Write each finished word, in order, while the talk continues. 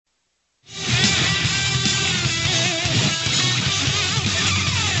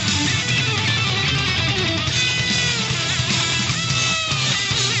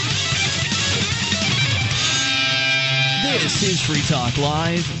Free Talk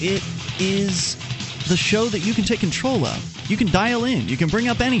Live. It is the show that you can take control of. You can dial in. You can bring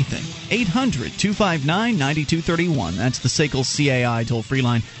up anything. 800-259-9231. That's the SACL CAI toll-free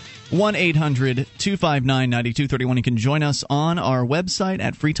line. 1-800-259-9231. You can join us on our website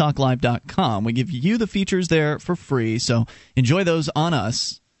at freetalklive.com. We give you the features there for free, so enjoy those on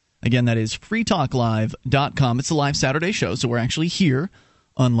us. Again, that is freetalklive.com. It's a live Saturday show, so we're actually here,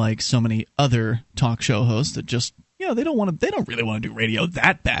 unlike so many other talk show hosts that just, they don't really want to do radio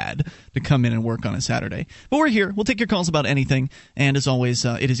that bad to come in and work on a Saturday. But we're here. We'll take your calls about anything. And as always,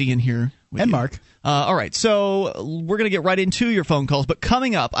 it is Ian here with and you. Mark. All right, so we're going to get right into your phone calls. But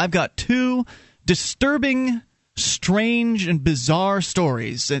coming up, I've got two disturbing, strange, and bizarre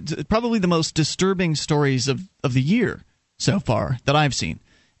stories. It's probably the most disturbing stories of the year so far that I've seen.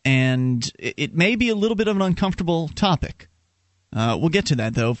 And it may be a little bit of an uncomfortable topic. We'll get to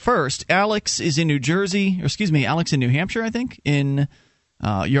that, though. First, Alex is in New Jersey. Or excuse me, Alex in New Hampshire, I think.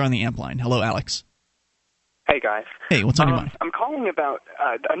 You're on the amp line. Hello, Alex. Hey, guys. Hey, what's on your mind? I'm calling about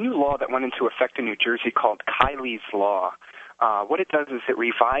a new law that went into effect in New Jersey called Kiley's Law. What it does is it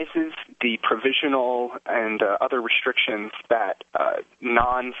revises the provisional and other restrictions that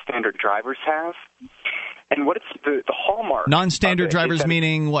non-standard drivers have. And what it's the hallmark. Non-standard drivers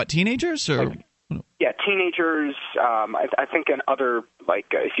meaning what? Teenagers or? Yeah, teenagers. I think and other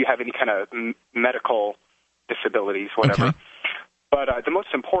if you have any kind of medical disabilities, whatever. Okay. But the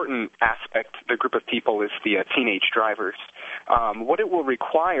most important aspect, the group of people, is the teenage drivers. What it will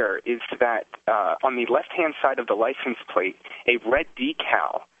require is that on the left-hand side of the license plate, a red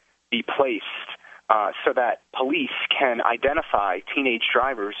decal be placed so that police can identify teenage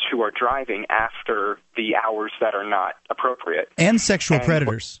drivers who are driving after the hours that are not appropriate. And sexual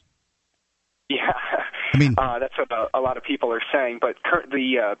predators. Yeah, I mean, that's what a lot of people are saying. But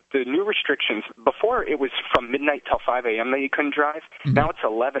the new restrictions, before it was from midnight till 5 a.m. that you couldn't drive. Mm-hmm. Now it's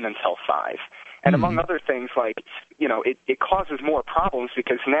 11 until 5. And among other things, it causes more problems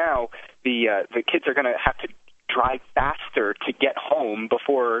because now the kids are going to have to drive faster to get home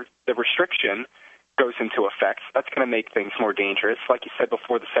before the restriction goes into effect. That's going to make things more dangerous, like you said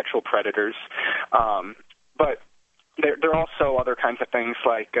before, the sexual predators. But there are also other kinds of things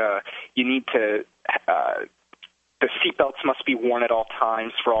like you need to the seatbelts must be worn at all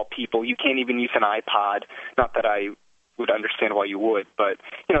times for all people. You can't even use an iPod. Not that I would understand why you would, but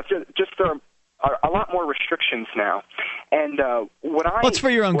just there are a lot more restrictions now. And it's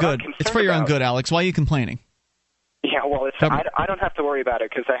for your own good. It's for your own good, Alex. Why are you complaining? Yeah, well, I don't have to worry about it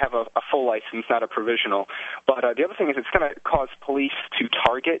because I have a full license, not a provisional. But the other thing is it's going to cause police to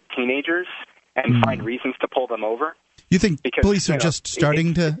target teenagers and find reasons to pull them over. You think police are just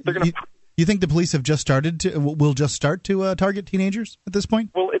starting to? You think the police have just started to? Will just start to target teenagers at this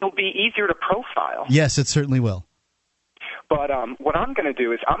point? Well, it'll be easier to profile. Yes, it certainly will. But what I'm going to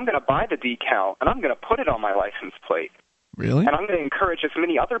do is I'm going to buy the decal and I'm going to put it on my license plate. Really? And I'm going to encourage as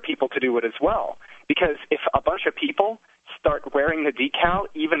many other people to do it as well. Because if a bunch of people start wearing the decal,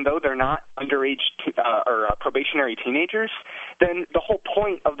 even though they're not underage or probationary teenagers, then the whole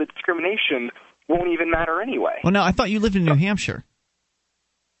point of the discrimination won't even matter anyway. Well, now, I thought you lived in New Hampshire.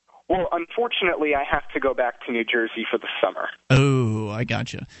 Well, unfortunately, I have to go back to New Jersey for the summer. Oh, I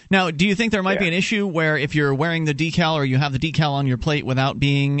gotcha. Now, do you think there might be an issue where if you're wearing the decal or you have the decal on your plate without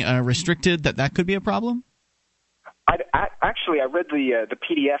being restricted, that could be a problem? Actually, I read the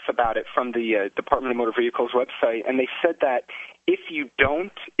PDF about it from the Department of Motor Vehicles website, and they said that if you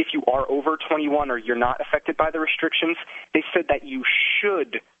are over 21 or you're not affected by the restrictions, they said that you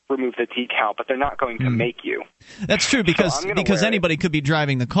should remove the decal, but they're not going to make you. That's true because anybody could be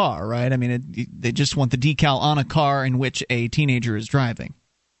driving the car, right? I mean, they just want the decal on a car in which a teenager is driving.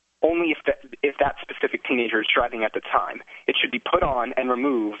 Only if that specific teenager is driving at the time. It should be put on and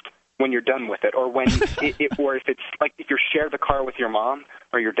removed when you're done with it, or when or if it's like if you share the car with your mom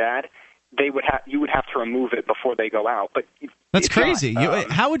or your dad, you would have to remove it before they go out. But that's crazy.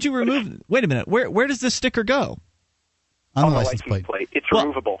 How would you remove? Wait a minute. Where does this sticker go? On the license plate. It's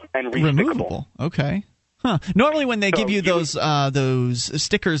removable and restickable. Removable. Okay. Huh. Normally, when they give you those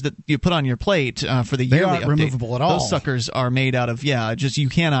stickers that you put on your plate for the yearly update, they aren't removable at all. Those suckers are made out of just you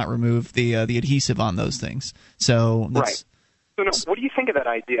cannot remove the adhesive on those things. So that's, right. So, what do you think of that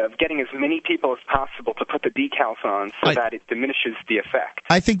idea of getting as many people as possible to put the decals on so that it diminishes the effect?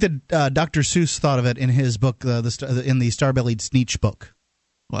 I think that Dr. Seuss thought of it in his book, in the Star-Bellied Sneetch book.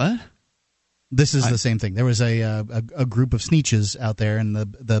 What? This is the same thing. There was a group of Sneetches out there, and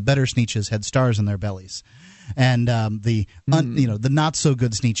the better Sneetches had stars in their bellies. and the not so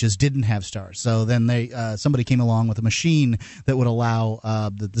good Sneetches didn't have stars. So then somebody came along with a machine that would allow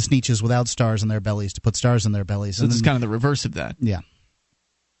the Sneetches without stars in their bellies to put stars in their bellies. So this is kind of the reverse of that. Yeah.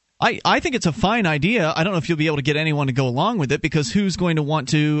 I think it's a fine idea. I don't know if you'll be able to get anyone to go along with it, because who's going to want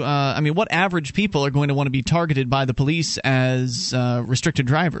to what average people are going to want to be targeted by the police as restricted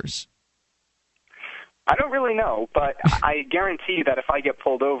drivers? I don't really know, but I guarantee that if I get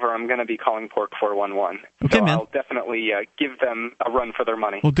pulled over, I'm going to be calling Pork 411. Okay, so man. I'll definitely give them a run for their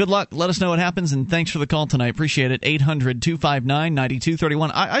money. Well, good luck. Let us know what happens, and thanks for the call tonight. Appreciate it. 800-259-9231.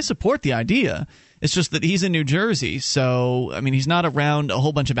 I support the idea. It's just that he's in New Jersey, so, he's not around a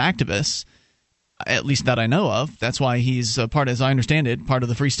whole bunch of activists, at least that I know of. That's why he's as I understand it, part of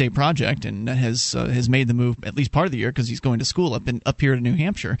the Free State Project, and has made the move at least part of the year because he's going to school up here to New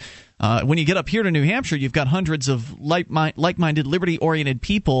Hampshire. When you get up here to New Hampshire, you've got hundreds of like-minded, liberty-oriented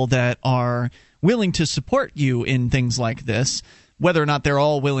people that are willing to support you in things like this. Whether or not they're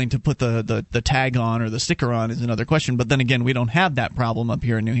all willing to put the tag on or the sticker on is another question. But then again, we don't have that problem up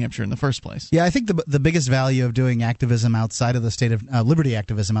here in New Hampshire in the first place. Yeah, I think the biggest value of doing activism outside of the state of liberty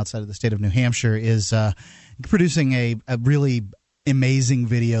activism outside of the state of New Hampshire is producing a really amazing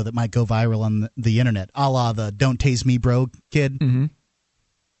video that might go viral on the internet, a la the "Don't Tase Me, Bro" kid. Mm-hmm.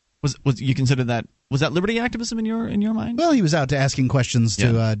 Was you consider that? Was that liberty activism in your mind? Well, he was out to asking questions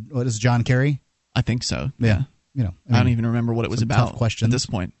to what is John Kerry? I think so. Yeah. I don't even remember what it was about at this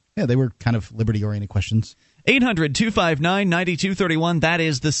point. Yeah, they were kind of liberty-oriented questions. 800-259-9231. That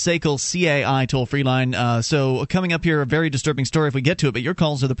is the SACL CAI toll-free line. So coming up here, a very disturbing story if we get to it, but your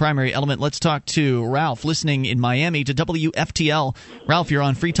calls are the primary element. Let's talk to Ralph, listening in Miami to WFTL. Ralph, you're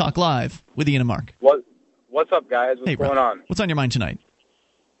on Free Talk Live with Ian and Mark. What's up, guys? What's going on? What's on your mind tonight?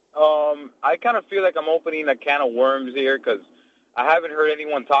 I kind of feel like I'm opening a can of worms here because I haven't heard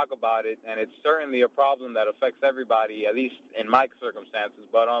anyone talk about it, and it's certainly a problem that affects everybody, at least in my circumstances.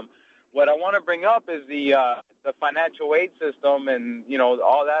 But what I want to bring up is the financial aid system and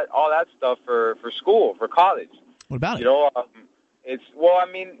all that stuff for school, for college. What about it? Let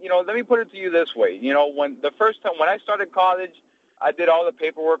me put it to you this way. When I started college, I did all the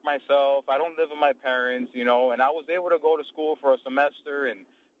paperwork myself. I don't live with my parents, and I was able to go to school for a semester and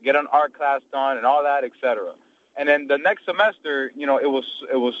get an art class done and all that, etc. And then the next semester, it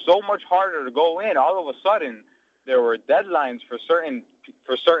was so much harder to go in. All of a sudden, there were deadlines for certain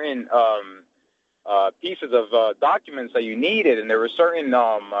pieces of documents that you needed, and there were certain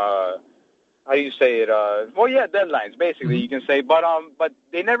how do you say it? Deadlines basically, you can say. But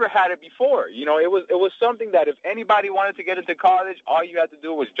they never had it before. It was something that if anybody wanted to get into college, all you had to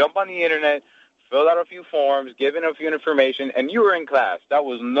do was jump on the internet, fill out a few forms, give in a few information, and you were in class. That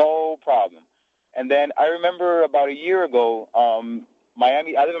was no problem. And then I remember about a year ago,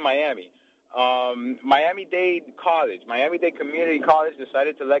 Miami. I live in Miami. Miami-Dade College, Miami-Dade Community College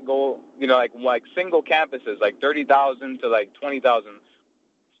decided to let go, like single campuses, like 30,000 to like 20,000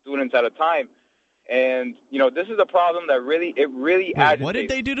 students at a time. And, this is a problem that really agitates. What did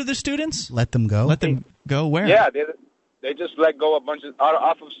they do to the students? Let them go? Let them go where? Yeah, they just let go a bunch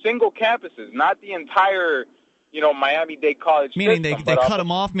off of single campuses, not the entire Miami-Dade College meaning system. They cut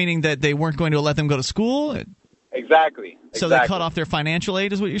them off, meaning that they weren't going to let them go to school? Exactly. So they cut off their financial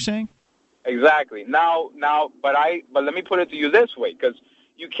aid is what you're saying? Exactly. But let me put it to you this way, because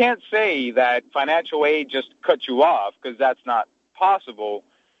you can't say that financial aid just cut you off, because that's not possible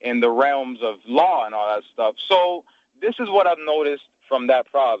in the realms of law and all that stuff. So this is what I've noticed from that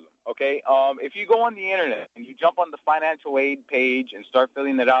problem, okay? If you go on the internet and you jump on the financial aid page and start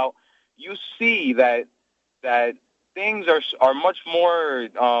filling it out, you see that things are much more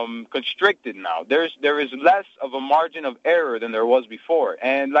constricted now. There is less of a margin of error than there was before.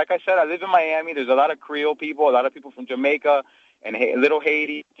 And like I said, I live in Miami. There's a lot of Creole people, a lot of people from Jamaica and little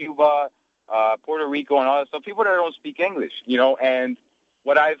Haiti, Cuba, Puerto Rico, and all that stuff. People that don't speak English, And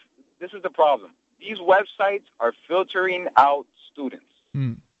this is the problem. These websites are filtering out students.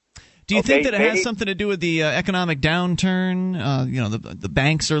 Do you think that it has something to do with the economic downturn? The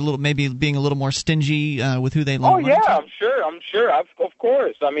banks are maybe being a little more stingy with who they loan money to? I'm sure. Of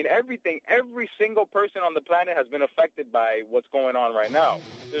course. I mean, every single person on the planet has been affected by what's going on right now.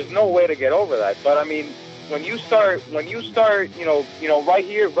 There's no way to get over that. But I mean, when you start, right here,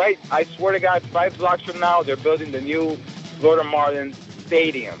 I swear to God, 5 blocks from now, they're building the new Florida Marlins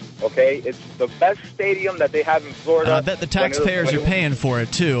stadium, okay? It's the best stadium that they have in Florida. I bet the taxpayers are paying for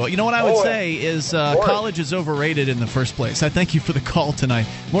it, too. You know what I would say is college is overrated in the first place. I thank you for the call tonight.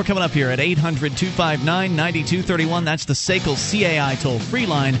 More coming up here at 800-259-9231. That's the SACL CAI toll-free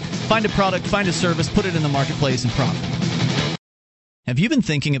line. Find a product, find a service, put it in the marketplace, and profit. Have you been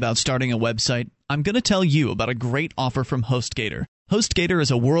thinking about starting a website? I'm going to tell you about a great offer from HostGator. HostGator is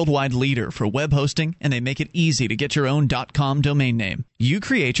a worldwide leader for web hosting, and they make it easy to get your own .com domain name. You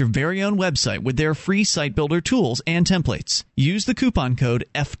create your very own website with their free site builder tools and templates. Use the coupon code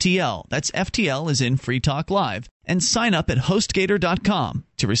FTL, that's FTL as in Free Talk Live, and sign up at HostGator.com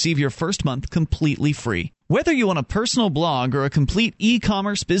to receive your first month completely free. Whether you want a personal blog or a complete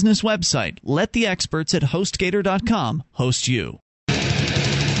e-commerce business website, let the experts at HostGator.com host you.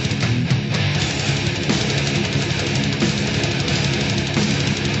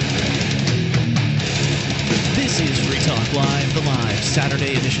 This is Free Talk Live, the live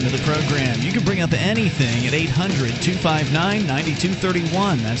Saturday edition of the program. You can bring up anything at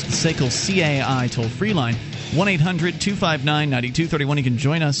 800-259-9231. That's the SACL CAI toll-free line, 1-800-259-9231. You can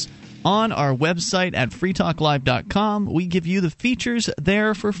join us on our website at freetalklive.com. We give you the features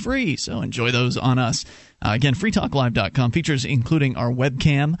there for free, so enjoy those on us. Again, freetalklive.com, features including our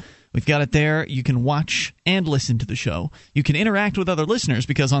webcam. We've got it there. You can watch and listen to the show. You can interact with other listeners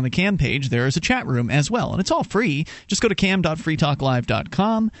because on the cam page there is a chat room as well, and it's all free. Just go to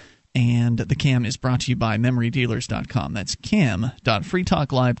cam.freetalklive.com, and the cam is brought to you by memorydealers.com. That's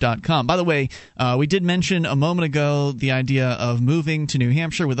cam.freetalklive.com. By the way, we did mention a moment ago the idea of moving to New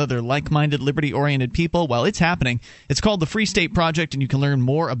Hampshire with other like-minded, liberty-oriented people. Well, it's happening. It's called the Free State Project, and you can learn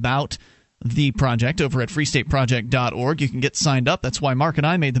more about the project over at freestateproject.org. You can get signed up. That's why Mark and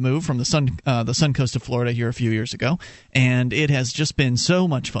I made the move from the sun coast of Florida here a few years ago, and it has just been so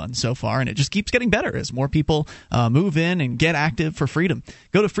much fun so far, and it just keeps getting better as more people move in and get active for freedom.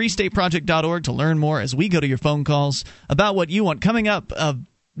 Go to freestateproject.org to learn more as we go to your phone calls about what you want. Coming up, a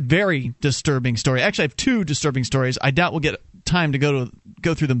very disturbing story. Actually, I have two disturbing stories. I doubt we'll get time to go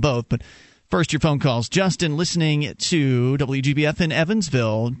through them both, but first, your phone calls. Justin, listening to WGBF in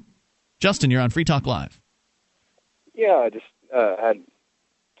Evansville. Justin, you're on Free Talk Live. Yeah, I just had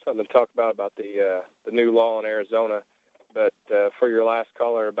something to talk about the new law in Arizona. But for your last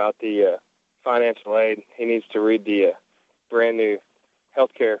caller about the financial aid, he needs to read the brand new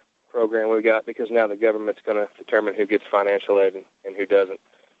health care program we got, because now the government's going to determine who gets financial aid and who doesn't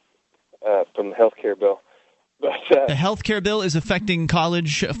from the health care bill. But the health care bill is affecting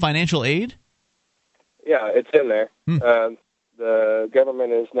college financial aid? Yeah, it's in there. The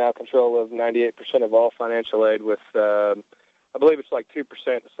government is now control of 98% of all financial aid with, I believe it's like 2%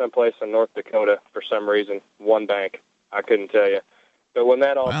 someplace in North Dakota for some reason, one bank. I couldn't tell you. But when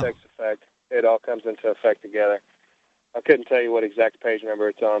that all takes effect, it all comes into effect together. I couldn't tell you what exact page number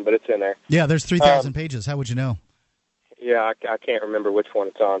it's on, but it's in there. Yeah, there's 3,000 pages. How would you know? Yeah, I can't remember which one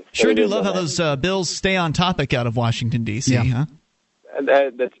it's on. Sure do love how those bills stay on topic out of Washington, D.C., huh?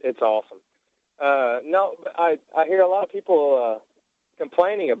 It's awesome. No, I hear a lot of people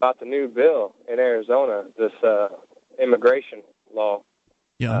complaining about the new bill in Arizona, this immigration law.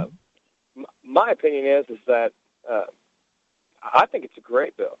 Yeah. My opinion is that I think it's a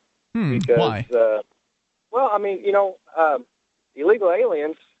great bill. Because, why? Well, I mean, illegal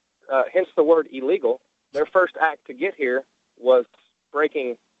aliens, hence the word illegal, their first act to get here was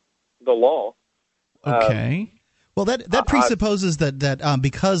breaking the law. Okay. Well, that presupposes that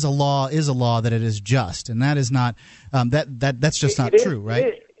because a law is a law, that it is just, and that is not that's just not true,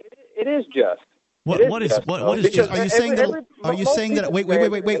 right? It is just. What is just? Are you saying that?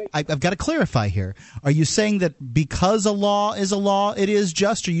 Wait! I've got to clarify here. Are you saying that because a law is a law, it is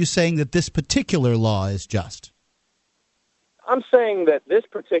just? Or are you saying that this particular law is just? I'm saying that this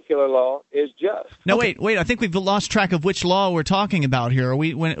particular law is just. No, okay. Wait. I think we've lost track of which law we're talking about here. Are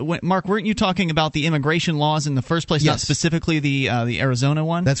we? Mark, weren't you talking about the immigration laws in the first place? Yes. Not specifically the Arizona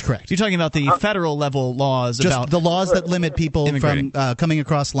one? That's correct. You're talking about the federal level laws. Just about the laws that limit people from coming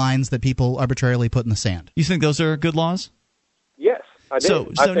across lines that people arbitrarily put in the sand. You think those are good laws? Yes, I do.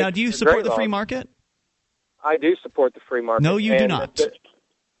 So now, do you support the free market? I do support the free market. No, you do not.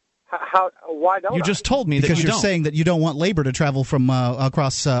 Why don't you just told me that because you're saying that you don't want labor to travel from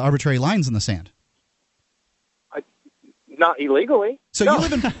across arbitrary lines in the sand. Not illegally. So no.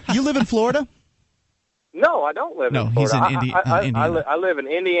 you live in Florida? No, I don't live in Florida. He's in Indiana. I live in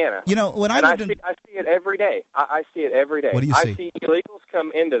Indiana. When I see it every day. I see it every day. What do you see? I see illegals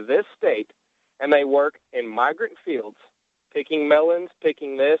come into this state, and they work in migrant fields, picking melons,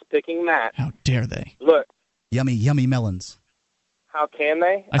 picking this, picking that. How dare they? Look. Yummy melons. How can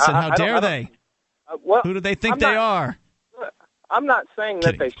they? I said, how dare they? Well, who do they think they are? Look, I'm not saying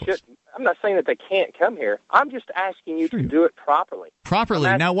that they should. I'm not saying that they can't come here. I'm just asking you to do it properly.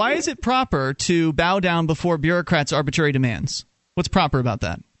 Properly. Now, why is it proper to bow down before bureaucrats' arbitrary demands? What's proper about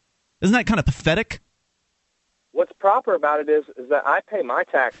that? Isn't that kind of pathetic? What's proper about it is that I pay my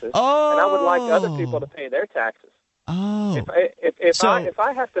taxes, and I would like other people to pay their taxes. Oh. If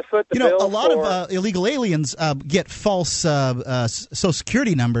I have to foot the bill a lot for, of illegal aliens get false Social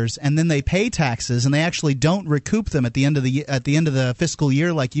Security numbers, and then they pay taxes, and they actually don't recoup them at the end of the fiscal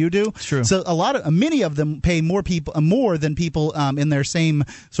year like you do. True. So many of them pay more than people in their same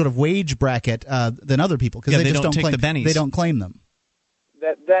sort of wage bracket than other people because they just don't take claim the bennies. They don't claim them.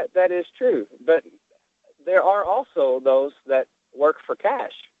 That is true, but there are also those that work for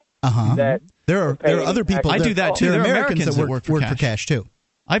cash. That there are other people. I do that too. There are There are Americans that work for cash too.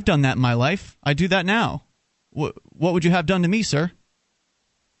 I've done that in my life. I do that now. What would you have done to me, sir?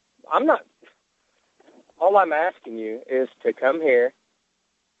 I'm not. All I'm asking you is to come here,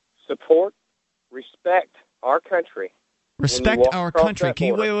 support, respect our country. Respect our country. Can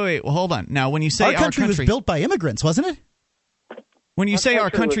you wait? Well, hold on. Now, when you say our country was built by immigrants, wasn't it? When you say our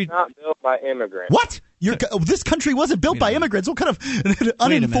country was not built by immigrants. What? This country wasn't built by immigrants. What kind of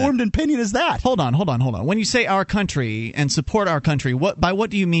uninformed opinion is that? Hold on. When you say our country and support our country, by what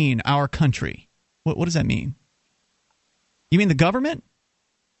do you mean our country? What does that mean? You mean the government?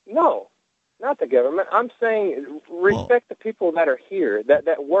 No, not the government. I'm saying respect the people that are here,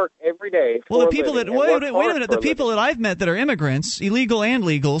 that work every day. Well, the people that wait a minute. The people that I've met that are immigrants, illegal and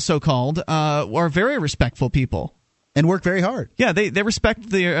legal, so-called, are very respectful people. And work very hard. Yeah, they respect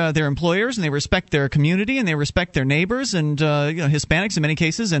their employers, and they respect their community, and they respect their neighbors, and Hispanics in many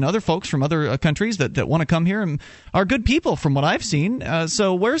cases, and other folks from other countries that want to come here and are good people from what I've seen.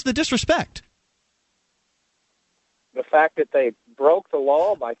 So where's the disrespect? The fact that they broke the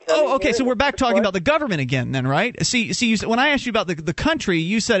law by coming okay, here so we're back talking about the government again then, right? See, when I asked you about the country,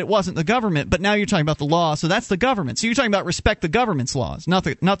 you said it wasn't the government, but now you're talking about the law, so that's the government. So you're talking about respect the government's laws, not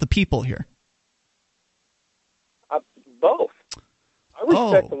the people here. Both. I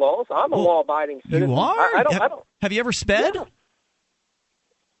respect the laws. I'm a law-abiding citizen. You are? I don't. Have you ever sped? Yeah.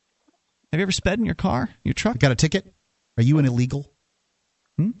 Have you ever sped in your car, your truck? Got a ticket? Are you an illegal?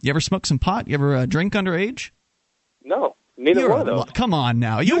 You ever smoke some pot? You ever drink underage? No. Neither one of those. Come on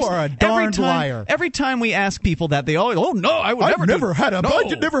now. You are a darned liar. Every time we ask people that, they always, no, I would never had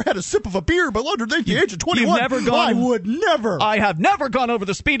a sip of a beer below the age of 21. I would never. I have never gone over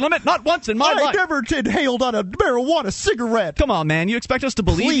the speed limit, not once in my life. I never inhaled on a marijuana cigarette. Come on, man. You expect us to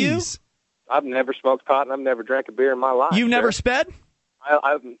believe you? I've never smoked pot and I've never drank a beer in my life. You've never sped?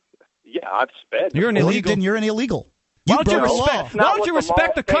 I've sped. You're an illegal. Then you're an illegal. Why don't you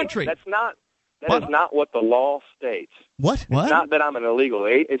respect the country? That is not what the law states. What? It's not that I'm an illegal.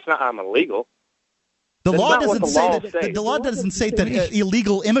 It's not I'm illegal. The law doesn't say that. The law doesn't say that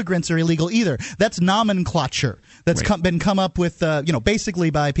illegal immigrants are illegal either. That's nomenclature that's been come up with,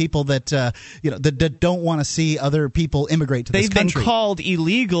 basically by people that that don't want to see other people immigrate to this country. They've been called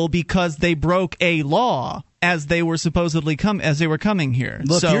illegal because they broke a law as they were supposedly coming here.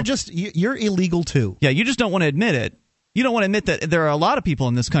 Look, you're illegal too. Yeah, you just don't want to admit it. You don't want to admit that there are a lot of people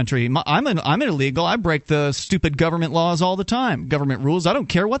in this country. I'm an illegal. I break the stupid government laws all the time. Government rules. I don't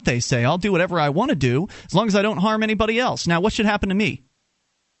care what they say. I'll do whatever I want to do as long as I don't harm anybody else. Now, what should happen to me?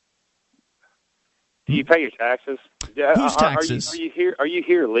 Do you pay your taxes? Whose taxes? Are you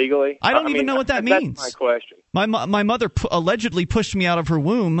here legally? I don't even know what that means. That's my question. My mother allegedly pushed me out of her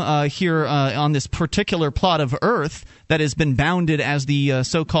womb here on this particular plot of earth that has been bounded as the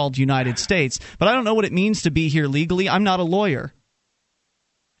so-called United States. But I don't know what it means to be here legally. I'm not a lawyer.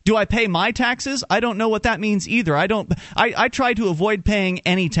 Do I pay my taxes? I don't know what that means either. I try to avoid paying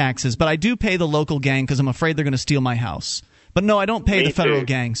any taxes, but I do pay the local gang because I'm afraid they're going to steal my house. But no, I don't pay the federal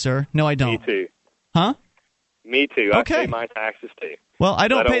gang, sir. No, I don't. Me too. Huh? Me too. Okay. I pay my taxes too. Well, I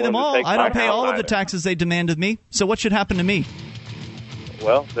don't pay them all. I don't pay all of the taxes they demand of me. So what should happen to me?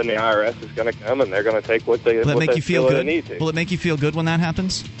 Well, then the IRS is going to come and they're going to take what they Will that make you feel good? They need to. Will it make you feel good when that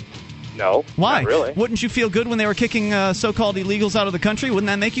happens? No. Why? Not really. Wouldn't you feel good when they were kicking so-called illegals out of the country? Wouldn't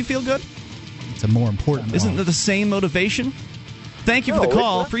that make you feel good? It's a more important. Isn't it the same motivation? Thank you for the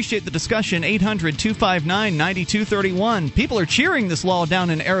call. Appreciate the discussion. 800-259-9231. People are cheering this law down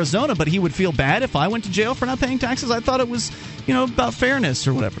in Arizona, but he would feel bad if I went to jail for not paying taxes. I thought it was, about fairness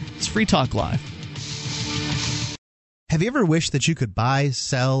or whatever. It's Free Talk Live. Have you ever wished that you could buy,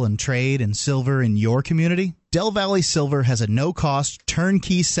 sell, and trade in silver in your community? Del Valley Silver has a no-cost,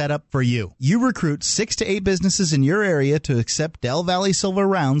 turnkey setup for you. You recruit 6 to 8 businesses in your area to accept Del Valley Silver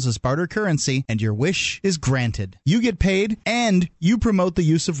rounds as barter currency, and your wish is granted. You get paid, and you promote the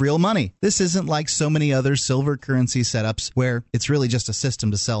use of real money. This isn't like so many other silver currency setups where it's really just a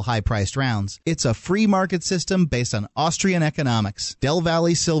system to sell high-priced rounds. It's a free market system based on Austrian economics.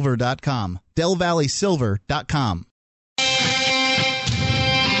 DelValleySilver.com. DelValleySilver.com.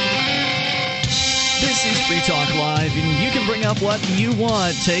 This is Free Talk Live, and you can bring up what you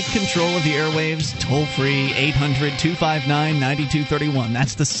want. Take control of the airwaves, toll-free, 800-259-9231.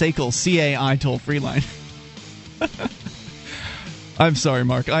 That's the SACL, C-A-I toll-free line. I'm sorry,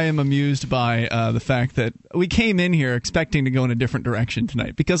 Mark. I am amused by the fact that we came in here expecting to go in a different direction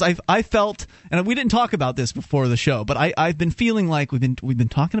tonight, because I felt, and we didn't talk about this before the show, but I've been feeling like we've been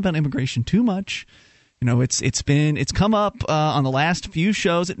talking about immigration too much. You know, it's come up on the last few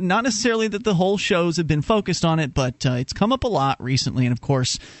shows. Not necessarily that the whole shows have been focused on it, but it's come up a lot recently. And of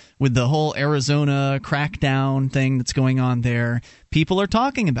course, with the whole Arizona crackdown thing that's going on there, people are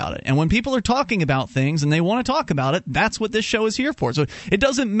talking about it. And when people are talking about things and they want to talk about it, that's what this show is here for. So it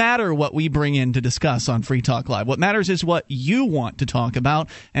doesn't matter what we bring in to discuss on Free Talk Live. What matters is what you want to talk about,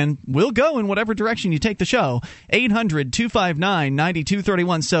 and we'll go in whatever direction you take the show.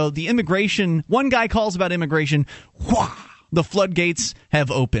 800-259-9231. So the immigration, one guy calls about immigration, the floodgates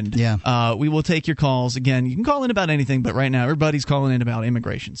have opened. Yeah. We will take your calls. Again, you can call in about anything, but right now everybody's calling in about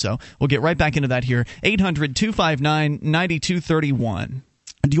immigration. So we'll get right back into that here. 800-259-9231.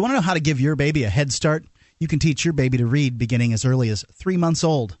 Do you want to know how to give your baby a head start? You can teach your baby to read beginning as early as 3 months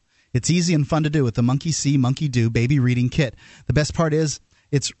old. It's easy and fun to do with the Monkey See, Monkey Do baby reading kit. The best part is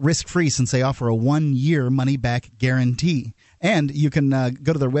it's risk-free since they offer a 1-year money-back guarantee. And you can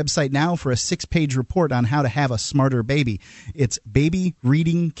go to their website now for a 6-page report on how to have a smarter baby. It's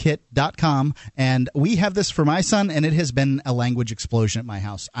babyreadingkit.com. And we have this for my son, and it has been a language explosion at my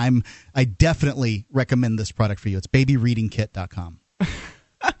house. I definitely recommend this product for you. It's babyreadingkit.com.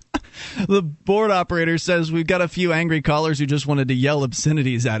 The board operator says we've got a few angry callers who just wanted to yell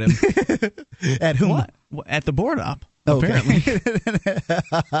obscenities at him. At whom? What? At the board op. Okay. Apparently.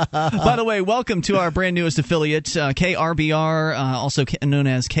 By the way, welcome to our brand newest affiliate, KRBR, also known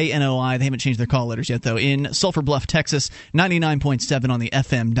as KNOI. They haven't changed their call letters yet, though, in Sulphur Bluff, Texas, 99.7 on the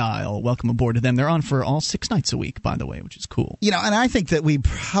FM dial. Welcome aboard to them. They're on for all 6 nights a week, by the way, which is cool. You know, and I think that we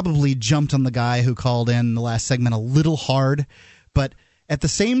probably jumped on the guy who called in the last segment a little hard, but at the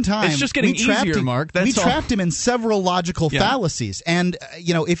same time, it's just getting easier, Mark. We trapped him in several logical fallacies. And,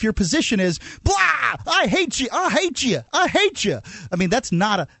 if your position is, blah, I hate you, I hate you, I hate you. I mean, that's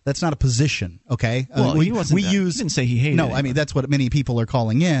not a position, okay? Well, he didn't say he hated it. No, I mean, that's what many people are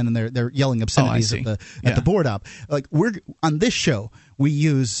calling in, and they're yelling obscenities at the board op. Like, we're on this show, we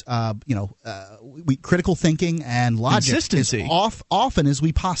use, critical thinking and logic as often as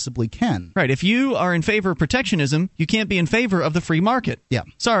we possibly can. Right. If you are in favor of protectionism, you can't be in favor of the free market. Yeah.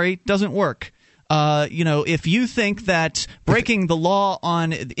 Sorry, doesn't work. If you think that breaking the law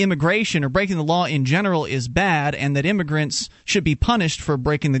on immigration or breaking the law in general is bad and that immigrants should be punished for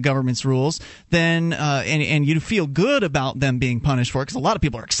breaking the government's rules, then and you feel good about them being punished for it, because a lot of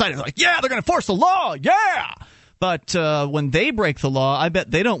people are excited. They're like, yeah, they're going to force the law. Yeah. But when they break the law, I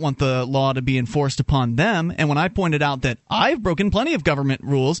bet they don't want the law to be enforced upon them. And when I pointed out that I've broken plenty of government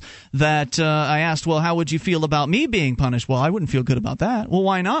rules, that I asked, well, how would you feel about me being punished? Well, I wouldn't feel good about that. Well,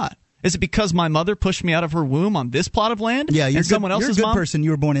 why not? Is it because my mother pushed me out of her womb on this plot of land? Yeah, you're someone else's you're a good mom? person.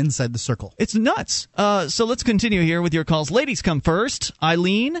 You were born inside the circle. It's nuts. So let's continue here with your calls. Ladies come first.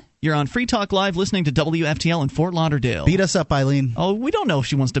 Eileen, you're on Free Talk Live listening to WFTL in Fort Lauderdale. Beat us up, Eileen. Oh, we don't know if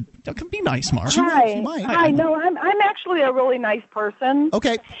she wants to. Be nice, Mark. Hi. She might. Hi. No, I'm actually a really nice person.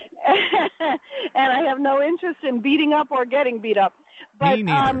 Okay. And I have no interest in beating up or getting beat up. But, Me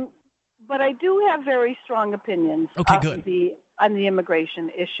neither. But I do have very strong opinions good. on the immigration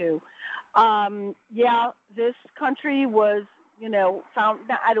issue. This country was,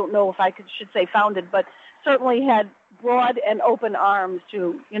 found. I don't know if I should say founded, but certainly had broad and open arms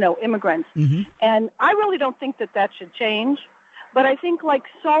to, immigrants. Mm-hmm. And I really don't think that should change. But I think, like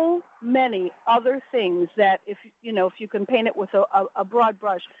so many other things that if you can paint it with a broad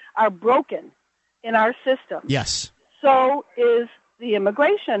brush, are broken in our system. Yes. So is the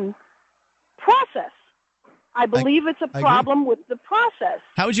immigration process. I believe it's a problem with the process.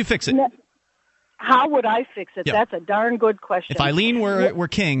 How would you fix it? How would I fix it? Yeah. That's a darn good question. If Eileen were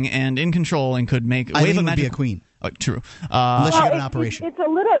king and in control and could wave Eileen a would magic... be a queen. Oh, true. Unless you have an operation. It's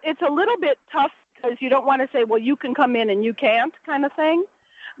a little bit tough because you don't want to say, well, you can come in and you can't kind of thing.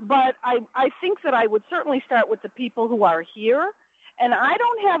 But I think that I would certainly start with the people who are here. And I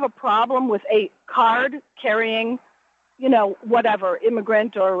don't have a problem with a card carrying, whatever,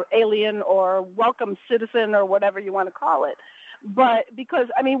 immigrant or alien or welcome citizen or whatever you want to call it. But because,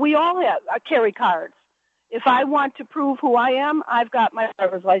 we all carry cards. If I want to prove who I am, I've got my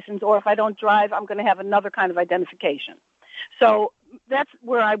driver's license, or if I don't drive, I'm going to have another kind of identification. So that's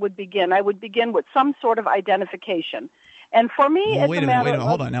where I would begin. I would begin with some sort of identification. And for me, it's wait a minute,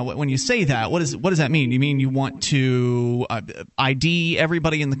 hold on. Now, when you say that, what does that mean? You mean you want to ID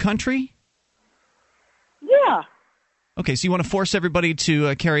everybody in the country? Okay, so you want to force everybody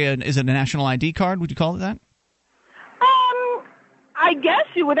to carry is it a national ID card? Would you call it that? I guess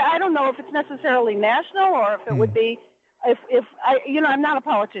you would. I don't know if it's necessarily national or if it would be. If I, I'm not a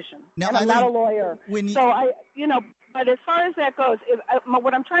politician. Now, and I'm not a lawyer. But as far as that goes,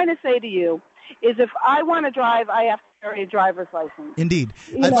 what I'm trying to say to you is, if I want to drive, I have to carry a driver's license. Indeed.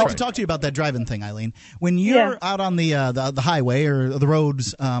 I'd like to talk to you about that driving thing, Eileen. When you're out on the highway or the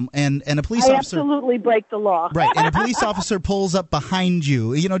roads, and a police officer, absolutely break the law. Right, and a police officer pulls up behind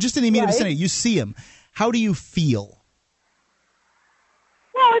you, just in the immediate vicinity, you see him. How do you feel?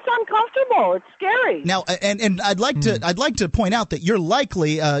 Well, it's uncomfortable. It's scary. Now, and I'd like to point out that you're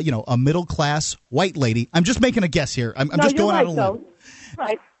likely, a middle class white lady. I'm just making a guess here. I'm just going out on a limb.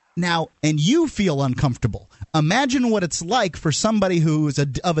 Right. Now, and you feel uncomfortable. Imagine what it's like for somebody who's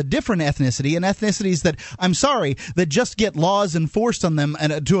of a different ethnicity, and ethnicities that just get laws enforced on them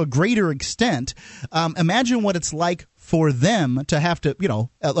and to a greater extent. Imagine what it's like for them to have to,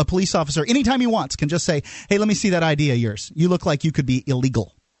 a police officer, anytime he wants, can just say, hey, let me see that ID of yours. You look like you could be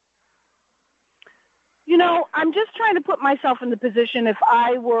illegal. I'm just trying to put myself in the position if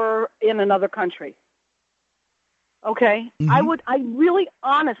I were in another country. Okay? Mm-hmm. I really,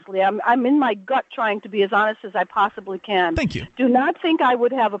 honestly, I'm in my gut trying to be as honest as I possibly can. Thank you. Do not think I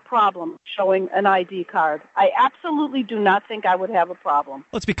would have a problem showing an ID card. I absolutely do not think I would have a problem.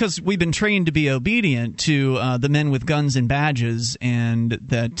 Well, it's because we've been trained to be obedient to the men with guns and badges, and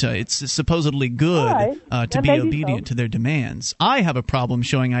that it's supposedly good to be obedient to their demands. I have a problem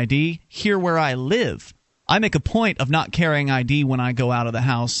showing ID here where I live. I make a point of not carrying ID when I go out of the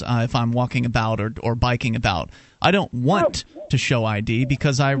house if I'm walking about or biking about. I don't want to show ID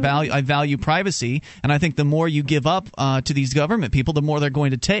because I value privacy, and I think the more you give up to these government people, the more they're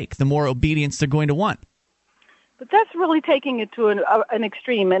going to take, the more obedience they're going to want. But that's really taking it to an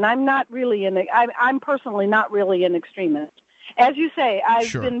extreme, and I'm not really I'm personally not really an extremist. As you say, I've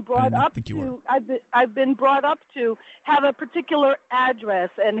been brought up to have a particular address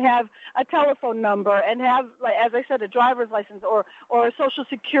and have a telephone number and have, as I said, a driver's license or a social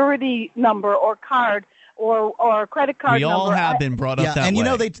security number or card or a credit card number. We all have been brought up that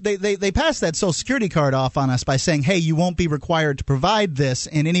way. They passed that Social Security card off on us by saying, hey, you won't be required to provide this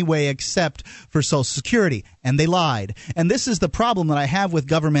in any way except for Social Security. And they lied. And this is the problem that I have with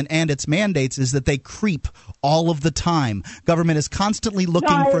government and its mandates, is that they creep all of the time. Government is constantly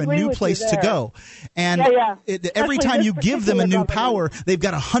looking for a new place to go. And every time you give them a new power, they've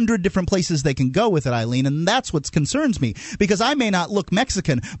got 100 different places they can go with it, Eileen. And that's what concerns me, because I may not look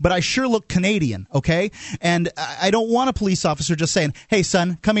Mexican, but I sure look Canadian, okay? And I don't want a police officer just saying, hey,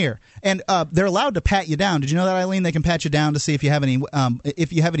 son, come here. And they're allowed to pat you down. Did you know that, Eileen? They can pat you down to see if you have any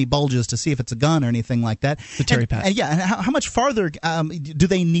bulges, to see if it's a gun or anything like that. The Terry pat. And how much farther do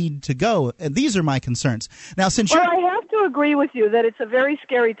they need to go? And these are my concerns. Now, I have to agree with you that it's a very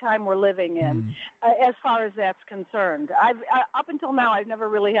scary time we're living in, as far as that's concerned. Up until now, I've never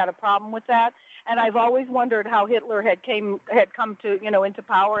really had a problem with that. And I've always wondered how Hitler had come to into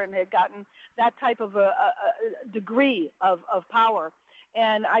power and had gotten that type of a degree of power.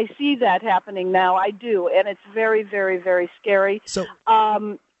 And I see that happening now. I do, and it's very, very, very scary. So,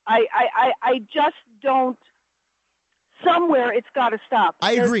 I just don't. Somewhere it's got to stop.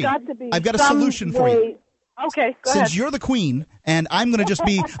 I agree. I've got a solution for you. Okay, go ahead. Since you're the queen, and I'm going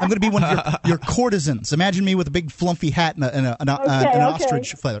to be one of your courtesans. Imagine me with a big fluffy hat and an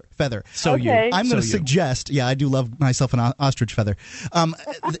ostrich feather. So I'm going to suggest. Yeah, I do love myself an ostrich feather.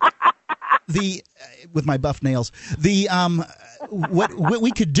 With my buff nails. What we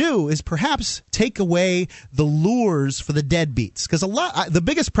could do is perhaps take away the lures for the deadbeats, because the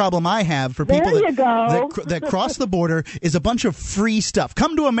biggest problem I have for people that cross the border is a bunch of free stuff.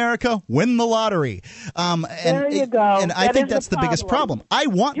 Come to America, win the lottery. There you go. And I think that's the biggest problem. I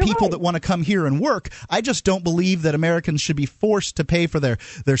want people that want to come here and work. I just don't believe that Americans should be forced to pay for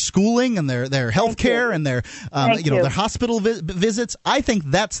their schooling and their health care and their their hospital visits. I think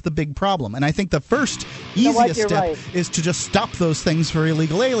that's the big problem, and I think the first easiest step is to just stop those things for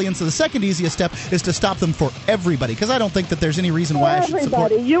illegal aliens. So the second easiest step is to stop them for everybody, because I don't think that there's any reason why I should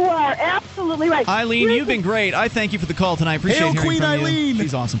support. You are absolutely right. Eileen, you've been great. I thank you for the call tonight. Appreciate hearing Queen from Eileen. you.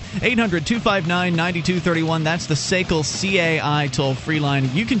 She's awesome. 800-259-9231. That's the SACL CAI toll-free line.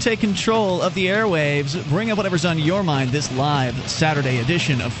 You can take control of the airwaves. Bring up whatever's on your mind. This live Saturday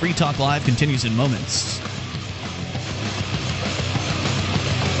edition of Free Talk Live continues in moments.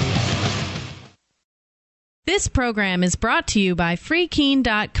 This program is brought to you by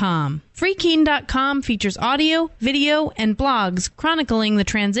FreeKeen.com. FreeKeen.com features audio, video, and blogs chronicling the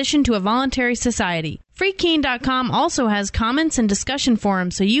transition to a voluntary society. FreeKeen.com also has comments and discussion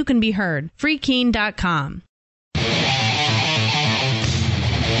forums so you can be heard. FreeKeen.com.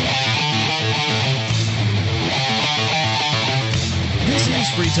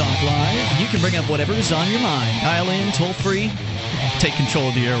 Free Talk Live. You can bring up whatever's on your mind. Dial in, toll free, take control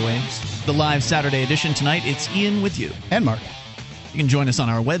of the airwaves. The live Saturday edition tonight, it's Ian with you. And Mark. You can join us on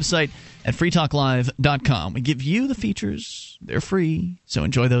our website at freetalklive.com. We give you the features. They're free, so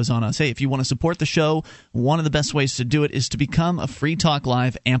enjoy those on us. Hey, if you want to support the show, one of the best ways to do it is to become a Free Talk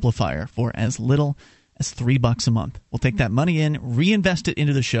Live amplifier for as little as $3 a month. We'll take that money in, reinvest it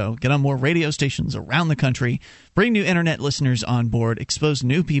into the show, get on more radio stations around the country, bring new internet listeners on board, expose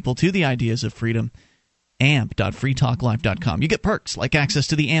new people to the ideas of freedom. amp.freetalklive.com. You get perks like access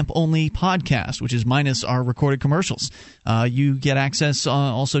to the AMP-only podcast, which is minus our recorded commercials. You get access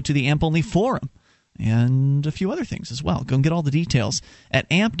also to the AMP-only forum and a few other things as well. Go and get all the details at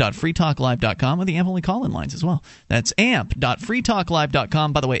amp.freetalklive.com or the AMP-only call-in lines as well. That's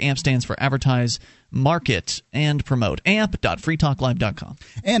amp.freetalklive.com. By the way, AMP stands for Advertise, Market, and Promote. amp.freetalklive.com.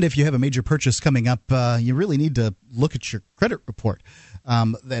 And if you have a major purchase coming up, you really need to look at your credit report.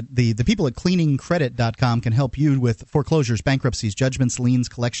 That the people at cleaningcredit.com can help you with foreclosures, bankruptcies, judgments, liens,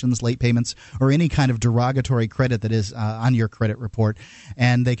 collections, late payments, or any kind of derogatory credit that is on your credit report.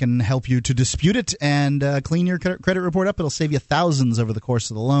 And they can help you to dispute it and clean your credit report up. It'll save you thousands over the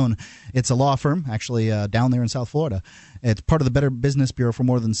course of the loan. It's a law firm, actually, down there in South Florida. It's part of the Better Business Bureau for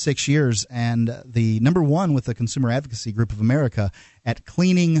more than 6 years, and the number one with the Consumer Advocacy Group of America at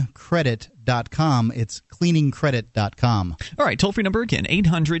cleaningcredit.com. It's cleaningcredit.com. All right, toll-free number again,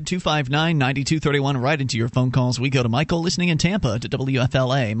 800-259-9231. Right into your phone calls. We go to Michael listening in Tampa to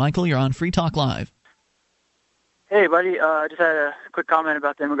WFLA. Michael, you're on Free Talk Live. Hey, buddy. I just had a quick comment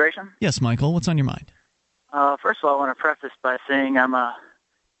about the immigration. Yes, Michael. What's on your mind? First of all, I want to preface by saying I'm a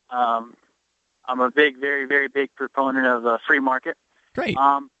big, very, very big proponent of the free market. Great.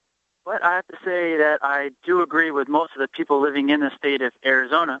 But I have to say that I do agree with most of the people living in the state of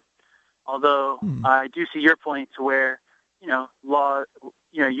Arizona, although I do see your point to where, I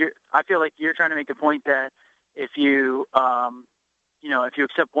feel like you're trying to make the point that if you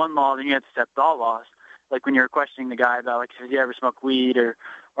accept one law, then you have to accept all laws. Like when you're questioning the guy about, like, if you ever smoke weed or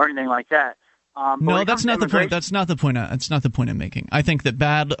anything like that. No, that's not the point. That's not the point. That's not the point I'm making. I think that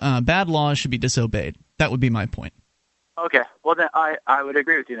bad laws should be disobeyed. That would be my point. Okay. Well, then I would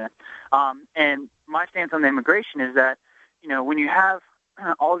agree with you then. And my stance on the immigration is that, when you have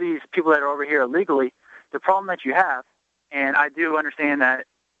all these people that are over here illegally, the problem that you have, and I do understand that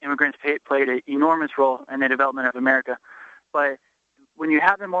immigrants played an enormous role in the development of America, but when you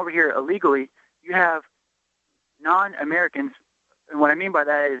have them over here illegally, you have non-Americans. And what I mean by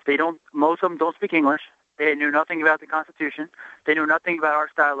that is most of them don't speak English. They knew nothing about the Constitution. They knew nothing about our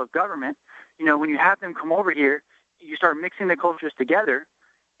style of government. When you have them come over here, you start mixing the cultures together,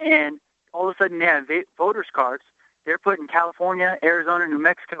 and all of a sudden they have voters cards. They're put in California, Arizona, New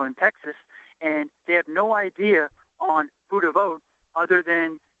Mexico, and Texas, and they have no idea on who to vote other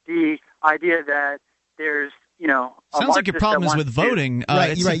than the idea that there's, sounds like your problem is with voting.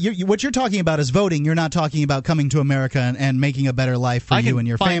 Right. What you're talking about is voting. You're not talking about coming to America and making a better life for you and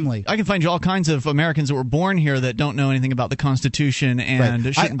your family. I can find you all kinds of Americans that were born here that don't know anything about the Constitution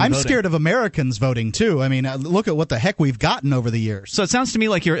and shouldn't be I'm voting. scared of Americans voting, too. I mean, look at what the heck we've gotten over the years. So it sounds to me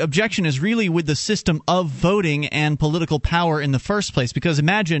like your objection is really with the system of voting and political power in the first place. Because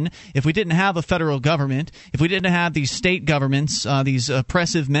imagine if we didn't have a federal government, if we didn't have these state governments, these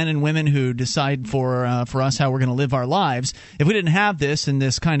oppressive men and women who decide for us how we're going to live our lives. If we didn't have this and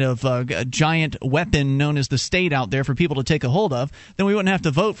this kind of giant weapon known as the state out there for people to take a hold of, then we wouldn't have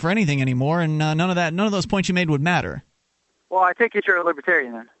to vote for anything anymore, and none of those points you made would matter. Well, I take it you're a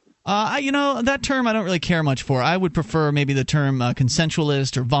libertarian then. That term I don't really care much for. I would prefer maybe the term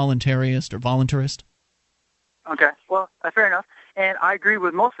consensualist or voluntarist or voluntarist. Okay, well, fair enough. And I agree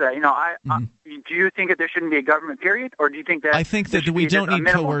with most of that. Do you think that there shouldn't be a government period, or do you think that I think that we don't need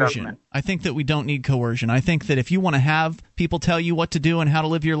coercion. Government? I think that we don't need coercion. I think that if you want to have people tell you what to do and how to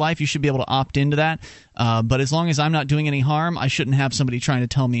live your life, you should be able to opt into that. But as long as I'm not doing any harm, I shouldn't have somebody trying to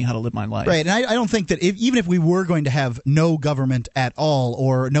tell me how to live my life. Right, and I don't think that even if we were going to have no government at all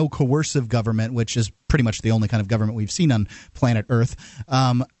or no coercive government, which is pretty much the only kind of government we've seen on planet Earth,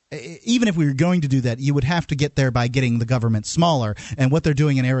 even if we were going to do that, you would have to get there by getting the government smaller. And what they're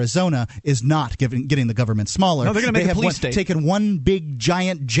doing in Arizona is not getting the government smaller. No, they're going to make a police state. Taken one big,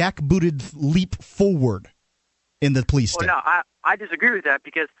 giant, jackbooted leap forward in the police state. Well, no, I disagree with that,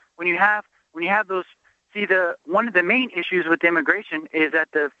 because when you have those, one of the main issues with immigration is that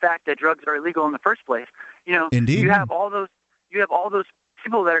the fact that drugs are illegal in the first place. Indeed. You have all those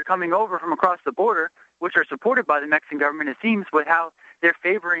people that are coming over from across the border, which are supported by the Mexican government. It seems with how they're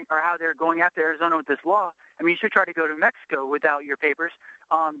favoring or how they're going after Arizona with this law. I mean, you should try to go to Mexico without your papers.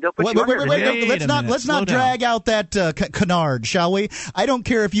 They'll put you under. Let's not drag out that canard, shall we? I don't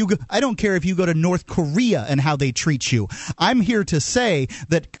care if you go to North Korea and how they treat you. I'm here to say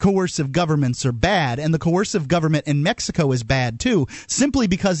that coercive governments are bad, and the coercive government in Mexico is bad too. Simply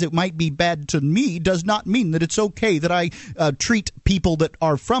because it might be bad to me does not mean that it's okay that I treat people that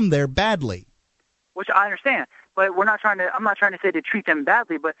are from there badly. Which I understand, but I'm not trying to say to treat them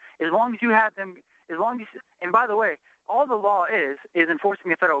badly, but as long as you have them, and by the way, all the law is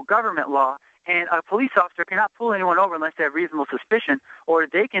enforcing a federal government law, and a police officer cannot pull anyone over unless they have reasonable suspicion, or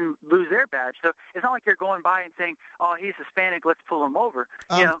they can lose their badge. So it's not like you're going by and saying, "Oh, he's Hispanic, let's pull him over."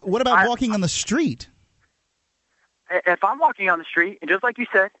 What about walking on the street? If I'm walking on the street, and just like you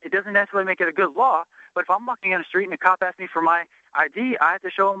said, it doesn't necessarily make it a good law. But if I'm walking on the street and a cop asks me for my ID, I have to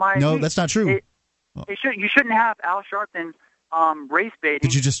show him my ID. No, that's not true. You shouldn't have Al Sharpton race baiting.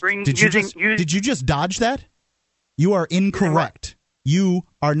 Did you just dodge that? You are incorrect. You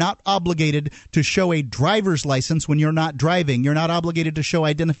are not obligated to show a driver's license when you're not driving. You're not obligated to show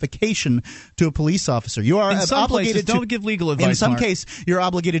identification to a police officer. You are obligated to. Don't give legal advice. In some Mark. case, you're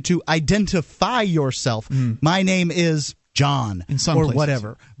obligated to identify yourself. My name is John, in some or places.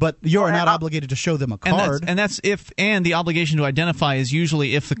 Whatever, but you're not obligated to show them a card. And the obligation to identify is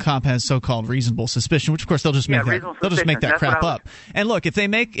usually if the cop has so-called reasonable suspicion, which of course they'll just make that crap up. And look, if they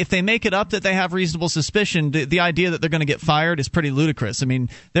make it up that they have reasonable suspicion, the idea that they're going to get fired is pretty ludicrous. I mean,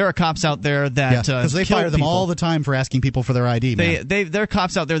 there are cops out there that because they fire them all the time for asking people for their ID. There are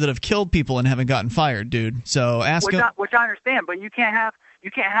cops out there that have killed people and haven't gotten fired, dude. So ask them. Which I understand, but you can't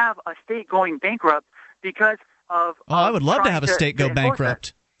have a state going bankrupt because. I would love to have a state go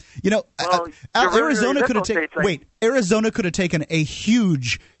bankrupt. Arizona could have taken a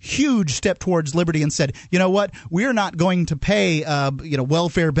huge step towards liberty and said, you know what, we're not going to pay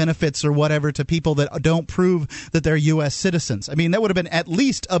welfare benefits or whatever to people that don't prove that they're U.S. citizens. I mean, that would have been at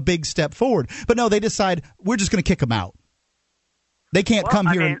least a big step forward. But no, they decide we're just going to kick them out. They can't come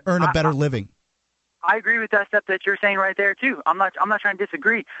here and earn a better living. I agree with that step that you're saying right there too. I'm not trying to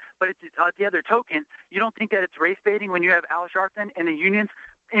disagree, but it's the other token. You don't think that it's race baiting when you have Al Sharpton and the unions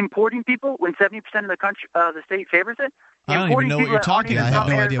importing people when 70% of the country, the state favors it? I don't even know what you're talking about. I have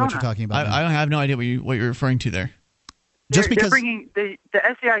no idea what you're talking about. I have no idea what you're referring to there. They're bringing the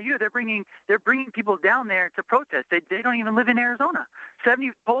SEIU. They're bringing people down there to protest. They don't even live in Arizona.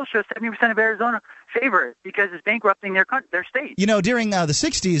 Polls show 70% of Arizona favor it because it's bankrupting their state. You know, during the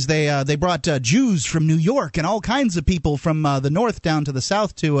 '60s, they brought Jews from New York and all kinds of people from the north down to the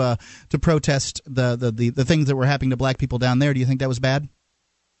south to protest the things that were happening to black people down there. Do you think that was bad?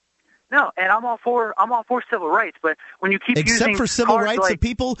 No, and I'm all for civil rights, but when you keep except for civil rights of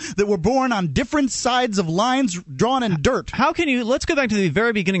people that were born on different sides of lines drawn in dirt. How can you? Let's go back to the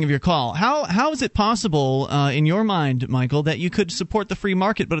very beginning of your call. How is it possible, in your mind, Michael, that you could support the free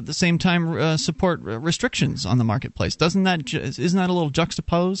market, but at the same time support restrictions on the marketplace? Isn't that a little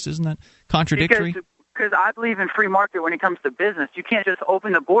juxtaposed? Isn't that contradictory? Because I believe in free market when it comes to business. You can't just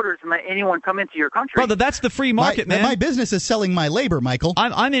open the borders and let anyone come into your country. Brother, that's the free market, man. My business is selling my labor, Michael.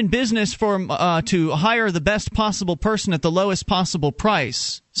 I'm in business to hire the best possible person at the lowest possible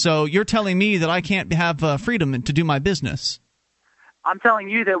price. So you're telling me that I can't have freedom to do my business. I'm telling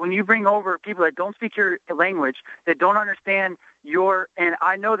you that when you bring over people that don't speak your language, that don't understand and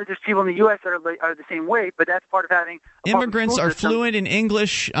I know that there's people in the U.S. that are the same way, but that's part of having immigrants are fluent in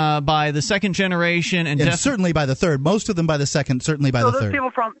English by the second generation, and certainly by the third. Most of them by the second, certainly by the third.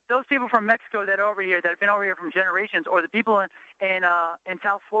 Those people from Mexico that are over here, that have been over here from generations, or the people in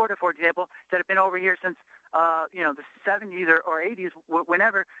South Florida, for example, that have been over here since the 70s or 80s,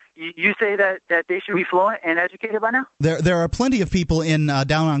 whenever. You say that they should be fluent and educated by now? There are plenty of people in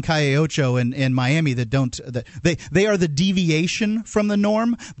down on Calle Ocho in Miami that don't. They are the deviation from the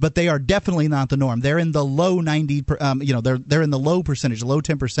norm, but they are definitely not the norm. They're in the low 90. They're in the low percentage, low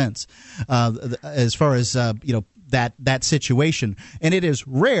 10%, as far as that situation, and it is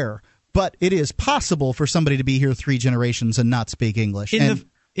rare. But it is possible for somebody to be here 3 generations and not speak English.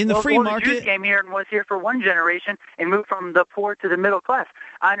 In the free market, the Jews came here and was here for 1 generation and moved from the poor to the middle class.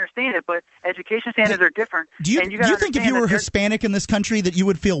 I understand it, but education standards are different. Do you think if you were Hispanic in this country that you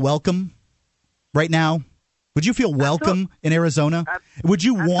would feel welcome right now? Would you feel welcome in Arizona? Would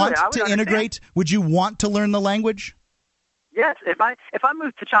you want to integrate? Would you want to learn the language? Yes. If I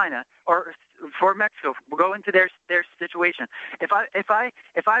moved to China or for Mexico, we'll go into their situation. If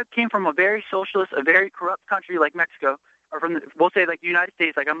I came from a very socialist, a very corrupt country like Mexico, or we'll say like the United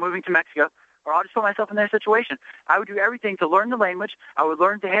States, like I'm moving to Mexico, or I'll just put myself in their situation. I would do everything to learn the language. I would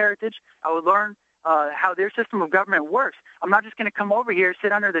learn the heritage. I would learn how their system of government works. I'm not just going to come over here,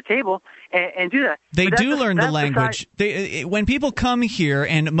 sit under the table, and do that. They do learn the language. When people come here,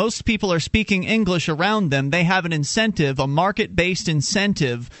 and most people are speaking English around them, they have an incentive, a market-based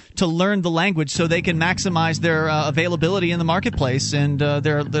incentive, to learn the language so they can maximize their availability in the marketplace, and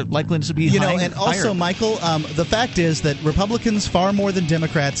they're likely to be and also, Michael, the fact is that Republicans, far more than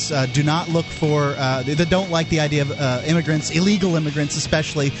Democrats, do not look for they don't like the idea of immigrants, illegal immigrants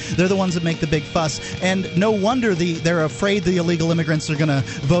especially. They're the ones that make the big fuss, and no wonder they're afraid the illegal immigrants are going to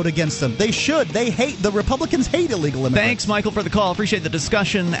vote against them. They should. The Republicans hate illegal immigrants. Thanks, Michael, for the call. Appreciate the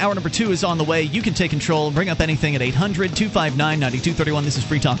discussion. Hour number 2 is on the way. You can take control and bring up anything at 800-259-9231. This is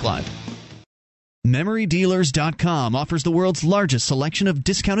Free Talk Live. MemoryDealers.com offers the world's largest selection of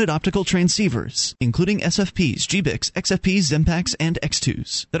discounted optical transceivers, including SFPs, GBICs, XFPs, Xempax, and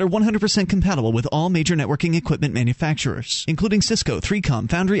X2s, that are 100% compatible with all major networking equipment manufacturers, including Cisco, 3Com,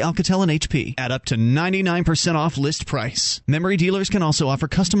 Foundry, Alcatel, and HP, at up to 99% off list price. Memory Dealers can also offer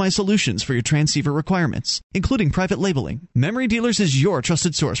customized solutions for your transceiver requirements, including private labeling. Memory Dealers is your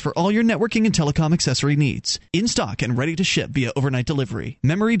trusted source for all your networking and telecom accessory needs, in stock and ready to ship via overnight delivery.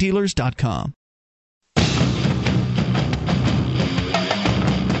 MemoryDealers.com.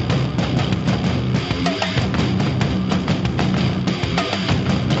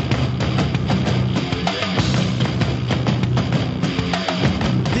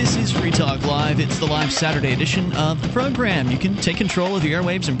 Talk Live. It's the live Saturday edition of the program. You can take control of the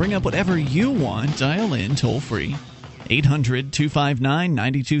airwaves and bring up whatever you want. Dial in toll-free.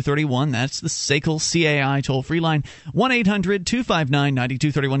 800-259-9231. That's the SACL CAI toll-free line.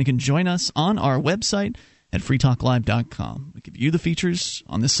 1-800-259-9231. You can join us on our website at freetalklive.com. We give you the features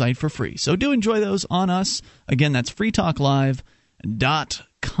on this site for free. So do enjoy those on us. Again, that's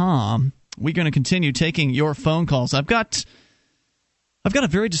freetalklive.com. We're going to continue taking your phone calls. I've got a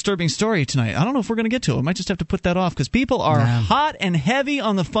very disturbing story tonight. I don't know if we're going to get to it. I might just have to put that off because people are hot and heavy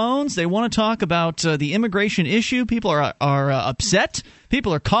on the phones. They want to talk about the immigration issue. People are upset.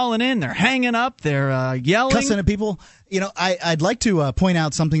 People are calling in. They're hanging up. They're yelling. Cussing at people. I'd like to point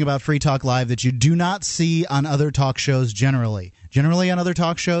out something about Free Talk Live that you do not see on other talk shows generally. Generally on other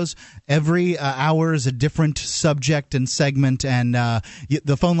talk shows, every hour is a different subject and segment, and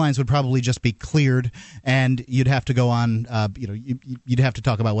the phone lines would probably just be cleared, and you'd have to go on. You'd have to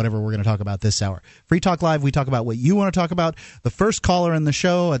talk about whatever we're going to talk about this hour. Free Talk Live, we talk about what you want to talk about. The first caller in the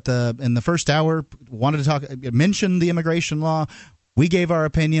show in the first hour wanted to mention the immigration law. We gave our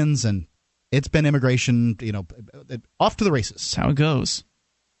opinions, and it's been immigration, off to the races. That's how it goes.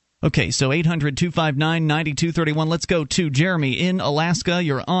 Okay, so 800-259-9231. Let's go to Jeremy in Alaska.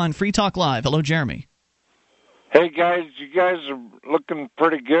 You're on Free Talk Live. Hello, Jeremy. Hey, guys. You guys are looking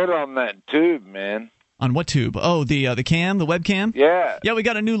pretty good on that tube, man. On what tube? Oh, the cam, the webcam? Yeah. Yeah, we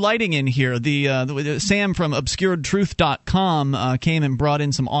got a new lighting in here. The Sam from obscuredtruth.com came and brought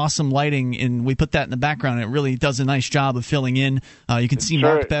in some awesome lighting, and we put that in the background. It really does a nice job of filling in. You can see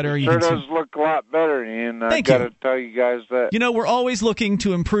Mark better. It does look a lot better, Ian. I got to tell you guys that. We're always looking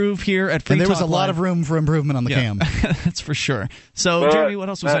to improve here at Free Talk Live. And there was a lot of room for improvement on the cam. That's for sure. So, Jeremy, what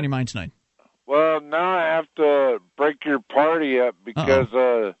else was on your mind tonight? Well, now I have to break your party up because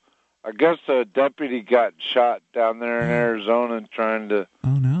I guess a deputy got shot down there in Arizona trying to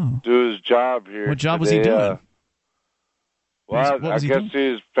do his job here. What job was he doing? Well, I guess he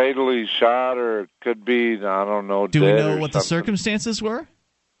was fatally shot, or it could be, I don't know, Do dead we know or what something. the circumstances were?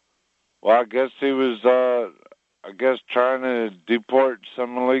 Well, I guess he was, trying to deport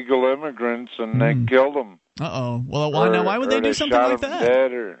some illegal immigrants, and they killed them. Uh-oh. Well, why would they do something like that?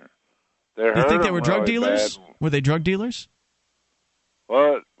 Dead, or they you think they were drug dealers? Bad. Were they drug dealers?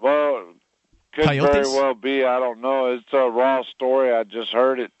 Well, could Coyotes? very well be. I don't know. It's a raw story. I just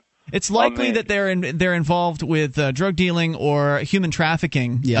heard it. It's likely that they're involved with drug dealing or human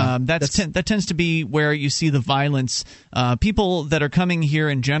trafficking. Yeah, that tends to be where you see the violence. People that are coming here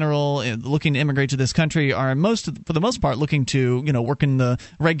in general, looking to immigrate to this country, are for the most part looking to work in the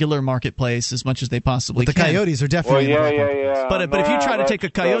regular marketplace as much as they possibly can. But the coyotes are definitely. Yeah. But if you try to take a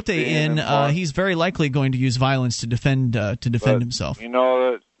coyote in, he's very likely going to use violence to defend himself.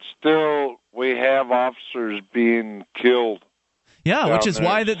 Still we have officers being killed. Yeah, which is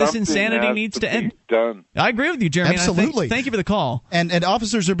why this insanity needs to end. Done. I agree with you, Jeremy. Absolutely. Thank you for the call. And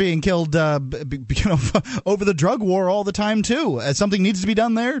officers are being killed, over the drug war all the time too. Something needs to be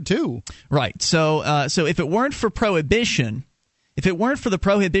done there too. Right. So if it weren't for prohibition, if it weren't for the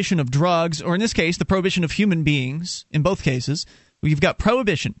prohibition of drugs, or in this case, the prohibition of human beings, in both cases, we've got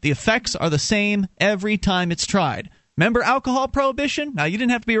prohibition. The effects are the same every time it's tried. Remember alcohol prohibition? Now, you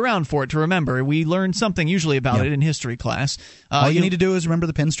didn't have to be around for it to remember. We learned something usually about it in history class. All you need to do is remember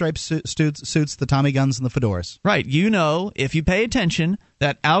the pinstripe suits, the Tommy guns, and the fedoras. Right. You know, if you pay attention,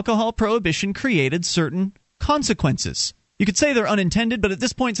 that alcohol prohibition created certain consequences. You could say they're unintended, but at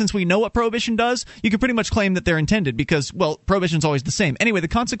this point, since we know what prohibition does, you could pretty much claim that they're intended because, well, prohibition's always the same. Anyway, the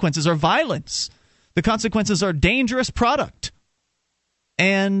consequences are violence. The consequences are dangerous product.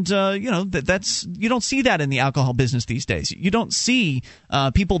 And, that's you don't see that in the alcohol business these days. You don't see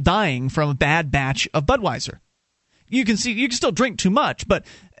people dying from a bad batch of Budweiser. You can still drink too much, but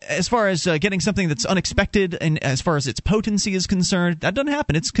as far as getting something that's unexpected and as far as its potency is concerned, that doesn't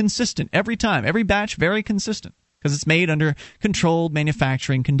happen. It's consistent every time. Every batch, very consistent because it's made under controlled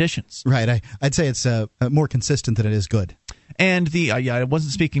manufacturing conditions. Right. I'd say it's more consistent than it is good. And I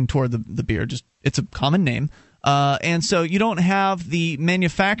wasn't speaking toward the beer. Just it's a common name. And so you don't have the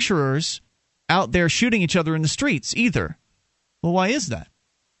manufacturers out there shooting each other in the streets either. Well, why is that?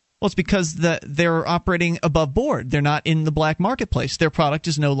 Well, it's because they're operating above board. They're not in the black marketplace. Their product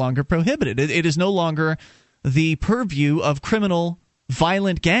is no longer prohibited. It is no longer the purview of criminal,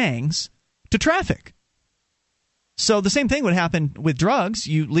 violent gangs to traffic. So the same thing would happen with drugs.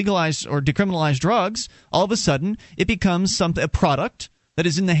 You legalize or decriminalize drugs, all of a sudden it becomes a product that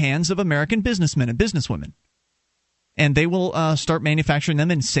is in the hands of American businessmen and businesswomen. And they will start manufacturing them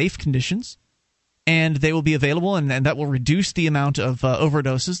in safe conditions, and they will be available, and that will reduce the amount of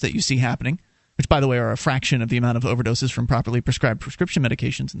overdoses that you see happening, which, by the way, are a fraction of the amount of overdoses from properly prescribed prescription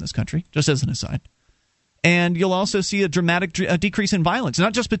medications in this country, just as an aside. And you'll also see a dramatic decrease in violence,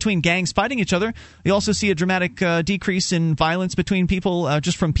 not just between gangs fighting each other. You'll also see a dramatic decrease in violence between people,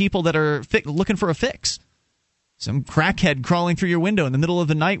 just from people that are looking for a fix. Some crackhead crawling through your window in the middle of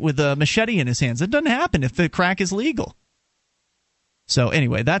the night with a machete in his hands. That doesn't happen if the crack is legal. So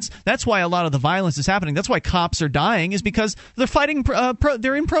anyway, that's why a lot of the violence is happening. That's why cops are dying, is because they're fighting.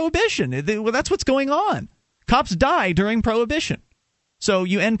 They're in prohibition. That's what's going on. Cops die during prohibition. So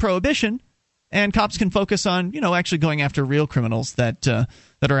you end prohibition, and cops can focus on actually going after real criminals that are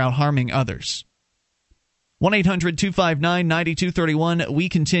out harming others. 1-800-259-9231. We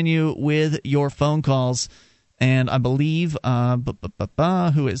continue with your phone calls. And I believe,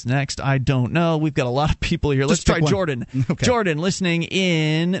 who is next? I don't know. We've got a lot of people here. Let's try Jordan. Okay. Jordan, listening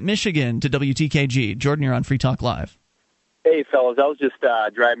in Michigan to WTKG. Jordan, you're on Free Talk Live. Hey, fellas. I was just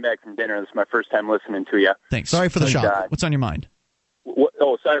driving back from dinner. This is my first time listening to you. Thanks. Sorry for the shock. What's on your mind?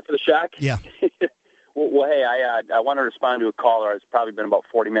 Sorry for the shock? Yeah. well, hey, I want to respond to a caller. It's probably been about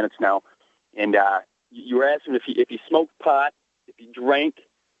 40 minutes now. And you were asking if he smoked pot, if he drank,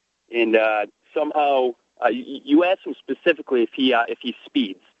 and somehow... you asked him specifically if he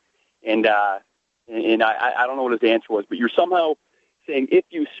speeds, and I don't know what his answer was, but you're somehow saying if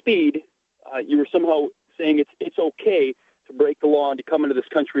you speed, you were somehow saying it's okay to break the law and to come into this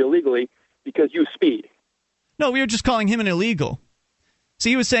country illegally because you speed. No, we were just calling him an illegal. So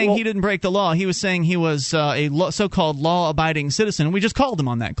he was saying he didn't break the law. He was saying he was a so-called law-abiding citizen. We just called him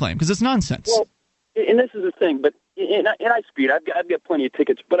on that claim because it's nonsense. Well, and this is the thing, but. And I speed. I've got plenty of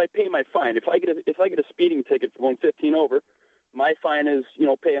tickets, but I pay my fine. If I get a speeding ticket for going 15 over, my fine is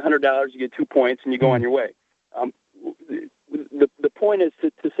pay $100, you get 2 points, and you go on your way. The point is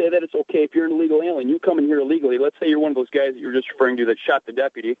to say that it's okay if you're an illegal alien. You come in here illegally. Let's say you're one of those guys that you're just referring to that shot the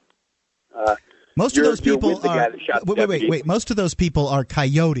deputy. Most of those people are wait. Most of those people are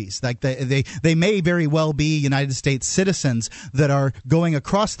coyotes. Like they may very well be United States citizens that are going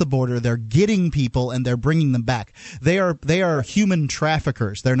across the border. They're getting people and they're bringing them back. They are human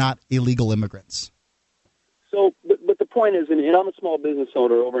traffickers. They're not illegal immigrants. So, but the point is, and I'm a small business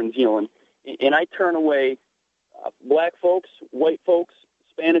owner over in Zealand, and I turn away black folks, white folks,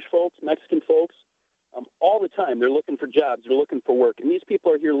 Spanish folks, Mexican folks all the time. They're looking for jobs. They're looking for work, and these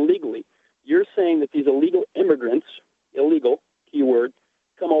people are here legally. You're saying that these illegal immigrants, illegal, keyword,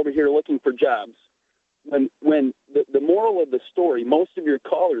 come over here looking for jobs. When the moral of the story, most of your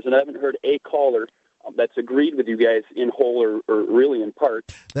callers, and I haven't heard a caller that's agreed with you guys in whole or really in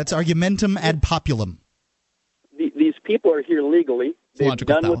part. That's argumentum ad populum. These people are here legally. They've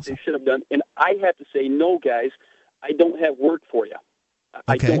done what they should have done. And I have to say, no, guys, I don't have work for you.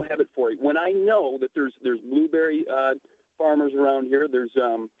 I don't have it for you. When I know that there's blueberry farmers around here, there's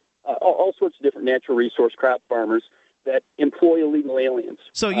all sorts of different natural resource crop farmers that employ illegal aliens.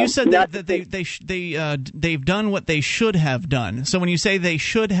 So you said that they've done what they should have done. So when you say they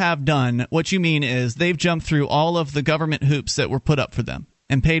should have done, what you mean is they've jumped through all of the government hoops that were put up for them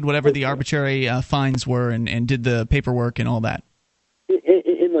and paid whatever the arbitrary fines were and did the paperwork and all that.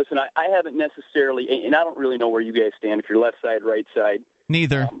 And listen, I haven't necessarily, and I don't really know where you guys stand, if you're left side, right side.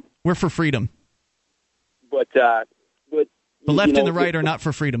 Neither. We're for freedom. But The left and the right are not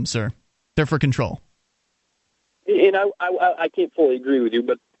for freedom, sir. They're for control. And I can't fully agree with you,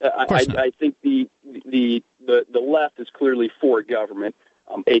 but I think the left is clearly for government,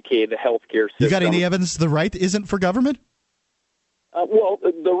 a.k.a. the healthcare system. You got any evidence the right isn't for government? Well,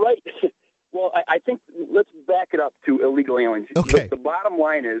 the right. Well, I think let's back it up to illegal aliens. Okay. The bottom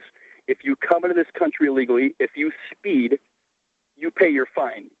line is, if you come into this country illegally, if you speed, you pay your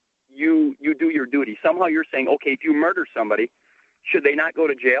fine. You do your duty. Somehow you're saying, okay, if you murder somebody, should they not go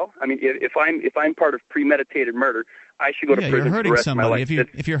to jail? I mean, if I'm part of premeditated murder, I should go to prison for the rest of my life.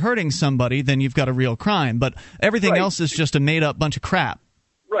 If you're hurting somebody, then you've got a real crime. But everything else is just a made-up bunch of crap.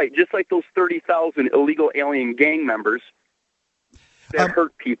 Right, just like those 30,000 illegal alien gang members that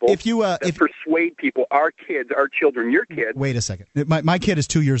hurt people, that persuade people, our kids, our children, your kids. Wait a second. My kid is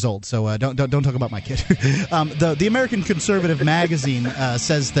 2 years old, so don't talk about my kid. The American Conservative magazine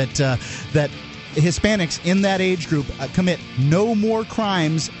says that Hispanics in that age group commit no more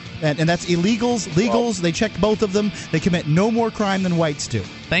crimes, and that's illegals, legals. They checked both of them. They commit no more crime than whites do.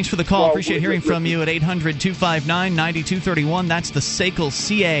 Thanks for the call. Appreciate hearing from you at 800-259-9231. That's the SACL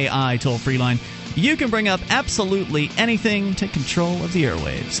CAI toll-free line. You can bring up absolutely anything. Take control of the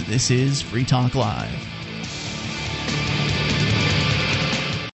airwaves. This is Free Talk Live.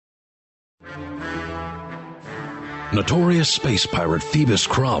 Notorious space pirate Phoebus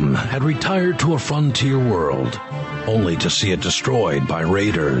Crumb had retired to a frontier world, only to see it destroyed by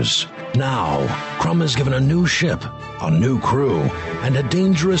raiders. Now, Crumb is given a new ship, a new crew, and a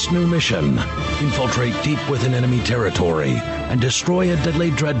dangerous new mission. Infiltrate deep within enemy territory and destroy a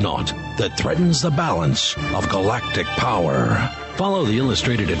deadly dreadnought that threatens the balance of galactic power. Follow the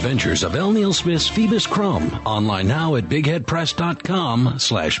illustrated adventures of L. Neil Smith's Phoebus Crumb online now at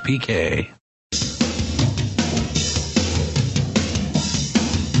bigheadpress.com/PK.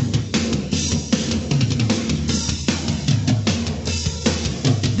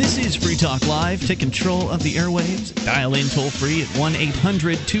 This is Free Talk Live. Take control of the airwaves. Dial in toll-free at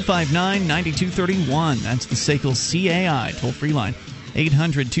 1-800-259-9231. That's the SACL CAI toll-free line.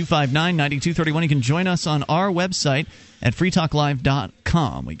 800-259-9231. You can join us on our website at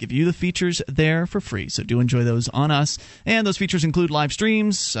freetalklive.com. We give you the features there for free, so do enjoy those on us. And those features include live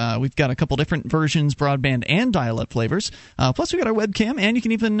streams. We've got a couple different versions, broadband and dial-up flavors. Plus, we've got our webcam, and you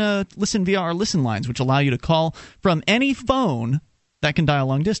can even listen via our listen lines, which allow you to call from any phone that can dial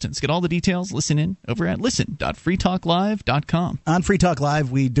long distance. Get all the details. Listen in over at listen.freetalklive.com. On Free Talk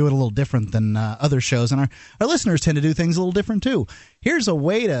Live, we do it a little different than other shows, and our listeners tend to do things a little different too. Here's a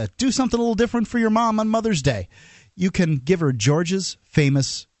way to do something a little different for your mom on Mother's Day. You can give her George's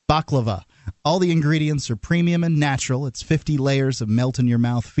famous baklava. All the ingredients are premium and natural. It's 50 layers of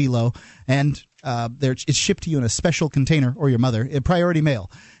melt-in-your-mouth phyllo, and it's shipped to you in a special container, or your mother, a priority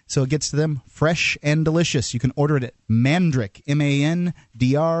mail. So it gets to them fresh and delicious. You can order it at Mandrik,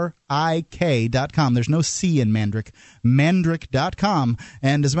 MANDRIK.com. There's no C in Mandrik. Mandrik.com.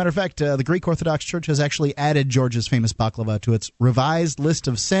 And as a matter of fact, the Greek Orthodox Church has actually added George's famous baklava to its revised list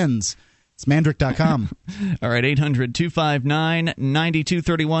of sins. It's Mandrik.com. All right,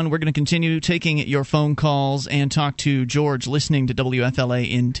 800-259-9231. We're going to continue taking your phone calls and talk to George, listening to WFLA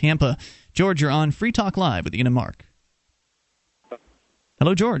in Tampa. George, you're on Free Talk Live with Ian and Mark.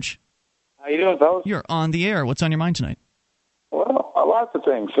 Hello, George. How you doing, fellas? You're on the air. What's on your mind tonight? Well, lots of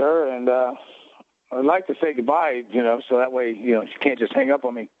things, sir, and I'd like to say goodbye, so that way, you can't just hang up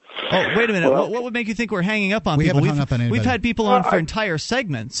on me. Oh, wait a minute. Well, what would make you think we're hanging up on people? We haven't hung up on anybody. We've had people on for entire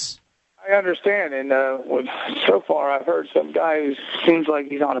segments. I understand, and so far I've heard some guy who seems like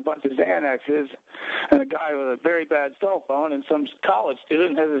he's on a bunch of Xanaxes, and a guy with a very bad cell phone, and some college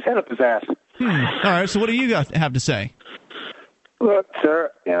student has his head up his ass. All right, so what do you have to say? Look,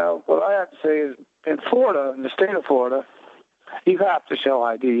 sir, what I have to say is in Florida, in the state of Florida, you have to show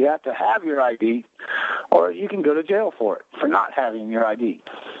ID. You have to have your ID, or you can go to jail for it, for not having your ID.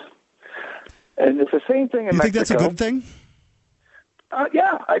 And it's the same thing in Mexico. You think that's a good thing?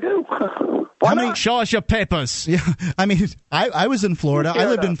 Yeah, I do. Show us your papers. Yeah, I mean, I was in Florida. I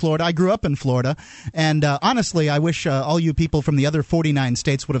lived in Florida. I grew up in Florida. And honestly, I wish all you people from the other 49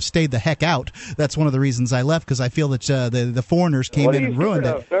 states would have stayed the heck out. That's one of the reasons I left, because I feel that the foreigners came in and ruined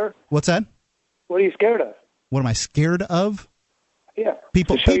it. Sir? What's that? What are you scared of? What am I scared of? Yeah,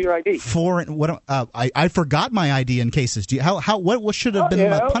 people to show your ID. Foreign. What? I forgot my ID in cases. What should have been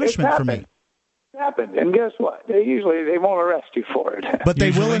my punishment for me? Happened, and guess what? They won't arrest you for it. But they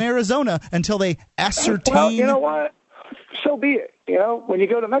will in Arizona until they ascertain. Well, you know what? So be it. When you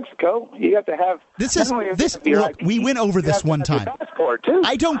go to Mexico, you have to have. Look, we went over this one time.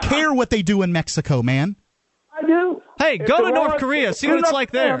 I don't care what they do in Mexico, man. I do. Hey, go to North Korea. See what it's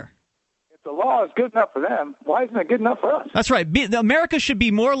like there. If If the law is good enough for them, why isn't it good enough for us? That's right. America should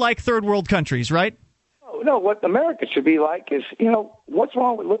be more like third world countries, right? No, what America should be like is, what's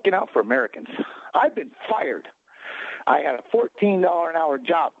wrong with looking out for Americans? I've been fired. I had a $14 an hour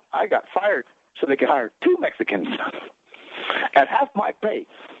job. I got fired so they could hire 2 Mexicans at half my pay.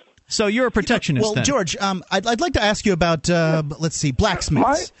 So you're a protectionist, well, then. George, I'd like to ask you about, let's see,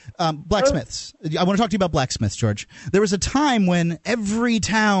 blacksmiths. Blacksmiths. I want to talk to you about blacksmiths, George. There was a time when every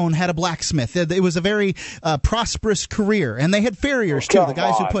town had a blacksmith. It was a very prosperous career, and they had farriers too. The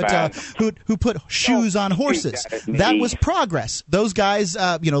guys who put shoes on horses. That was progress. Those guys,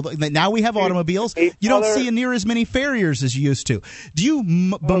 now we have automobiles. You don't see near as many farriers as you used to. Do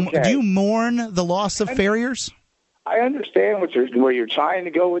you mourn the loss of farriers? I understand where you're trying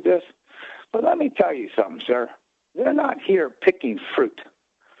to go with this, but let me tell you something, sir. They're not here picking fruit.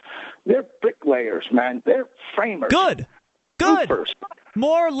 They're bricklayers, man. They're framers. Good. Roofers.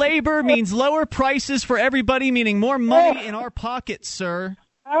 More labor means lower prices for everybody, meaning more money in our pockets, sir.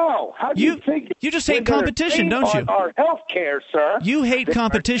 How do you think? You just hate competition, don't you? Our health care, sir. You hate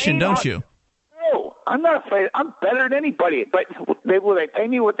competition, don't you? No, I'm not afraid. I'm better than anybody. But will they pay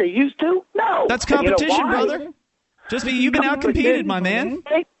me what they used to? No. That's competition, brother. You've been outcompeted, my man.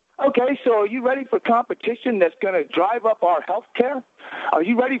 Okay, so are you ready for competition that's going to drive up our health care? Are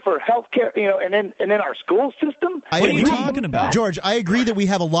you ready for health care, and then our school system? What are you talking about? George, I agree that we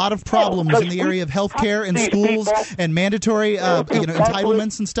have a lot of problems in the area of health care and schools and mandatory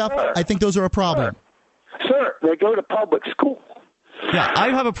entitlements and stuff. I think those are a problem. Sir, they go to public school. Yeah,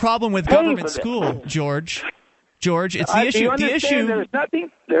 I have a problem with government school, George. George, it's the issue. The issue.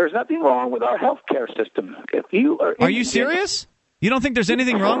 There's nothing wrong with our health care system. If you are you serious? You don't think there's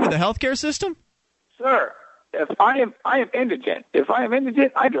anything wrong with the health care system, sir? If I am indigent. If I am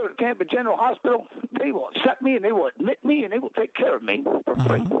indigent, I go to Tampa General Hospital. They will accept me and they will admit me and they will take care of me for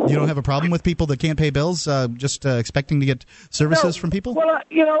free. You don't have a problem with people that can't pay bills, just expecting to get services from people? Well,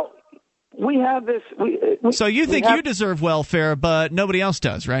 we have this. So you think you deserve welfare, but nobody else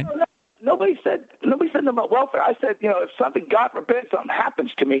does, right? No, nobody said nothing about welfare. I said, if something, God forbid, something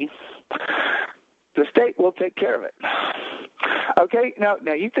happens to me, the state will take care of it. Okay, now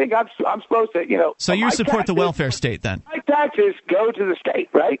you think I'm supposed to, So you support the welfare state, then? My taxes go to the state,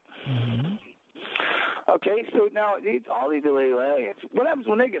 right? Mm-hmm. Okay, so now all these illegal aliens, what happens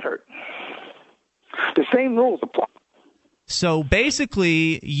when they get hurt? The same rules apply. So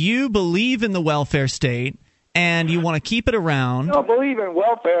basically, you believe in the welfare state, and you want to keep it around. I don't believe in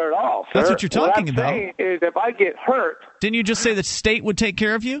welfare at all, sir. That's what you're talking about. What I'm saying is if I get hurt... Didn't you just say the state would take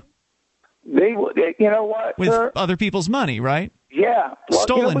care of you? They would. You know what, with sir? Other people's money, right? Yeah. Well,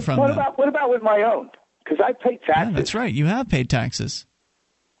 Stolen from them. What about with my own? Because I pay taxes. Yeah, that's right. You have paid taxes.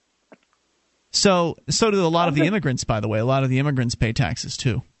 So do a lot of the immigrants, by the way. A lot of the immigrants pay taxes,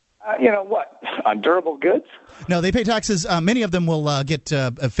 too. What? On durable goods? No, they pay taxes. Many of them will get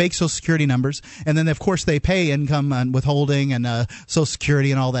fake Social Security numbers, and then, of course, they pay income and withholding and Social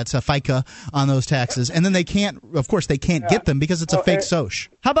Security and all that stuff, FICA, on those taxes. And then they can't get them because it's a fake Soch.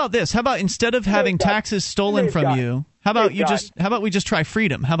 How about this? How about instead of having taxes stolen from you, how about we just try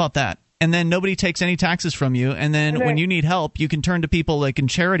freedom? How about that? And then nobody takes any taxes from you. And then when you need help, you can turn to people like in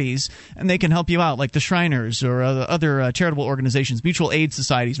charities, and they can help you out, like the Shriners or other charitable organizations, mutual aid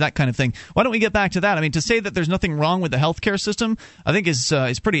societies, that kind of thing. Why don't we get back to that? I mean, to say that there's nothing wrong with the healthcare system, I think is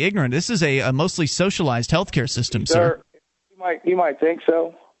pretty ignorant. This is a mostly socialized healthcare system, sir. You might think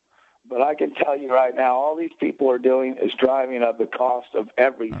so. But I can tell you right now, all these people are doing is driving up the cost of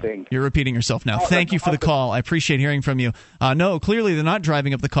everything. You're repeating yourself now. Thank you for the call. I appreciate hearing from you. No, clearly they're not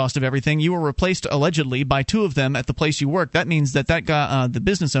driving up the cost of everything. You were replaced, allegedly, by 2 of them at the place you work. That means that guy, the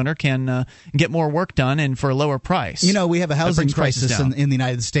business owner, can get more work done and for a lower price. We have a housing crisis in the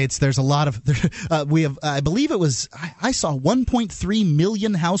United States. There's a lot of we have. I believe it was. I saw 1.3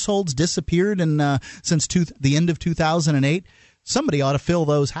 million households disappeared since the end of 2008. Somebody ought to fill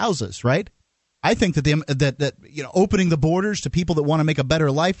those houses, right? I think that opening the borders to people that want to make a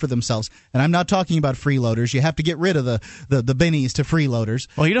better life for themselves, and I'm not talking about freeloaders. You have to get rid of the bennies to freeloaders.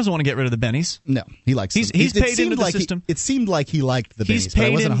 Well, he doesn't want to get rid of the bennies. No, he likes them. He's paid into the system. It seemed like he liked the bennies, but I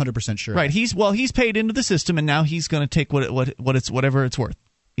wasn't 100% sure. Right. He's paid into the system, and now he's going to take whatever it's worth.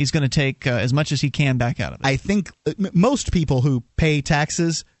 He's going to take as much as he can back out of it. I think most people who pay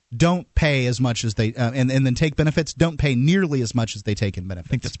taxes don't pay as much as they and then take benefits, don't pay nearly as much as they take in benefits. I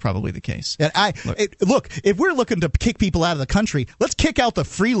think that's probably the case. And look, if we're looking to kick people out of the country, let's kick out the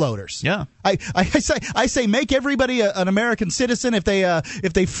freeloaders. Yeah. I say make everybody an American citizen. If they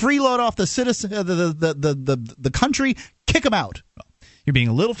freeload off the citizen the country, kick them out. You're being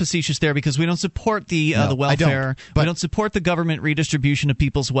a little facetious there because we don't support the welfare. I don't, we don't support the government redistribution of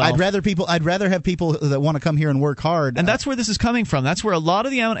people's wealth. I'd rather have people that want to come here and work hard. And that's where this is coming from. That's where a lot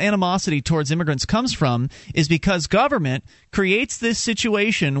of the animosity towards immigrants comes from, is because government creates this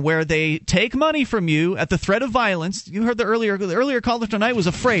situation where they take money from you at the threat of violence. You heard the earlier caller tonight was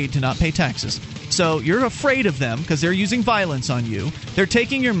afraid to not pay taxes. So you're afraid of them because they're using violence on you. They're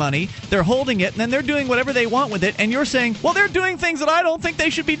taking your money, they're holding it, and then they're doing whatever they want with it, and you're saying, well, they're doing things that I don't think they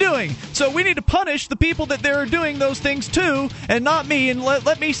should be doing. So we need to punish the people that they're doing those things to, and not me, and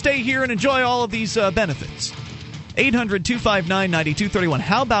let me stay here and enjoy all of these benefits. 800-259-9231.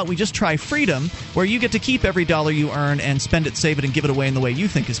 How about we just try freedom, where you get to keep every dollar you earn and spend it, save it, and give it away in the way you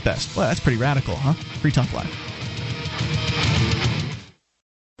think is best? Well, that's pretty radical, huh? Free Talk Live.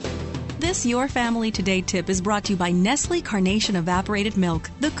 This Your Family Today tip is brought to you by Nestle Carnation Evaporated Milk,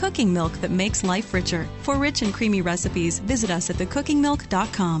 the cooking milk that makes life richer. For rich and creamy recipes, visit us at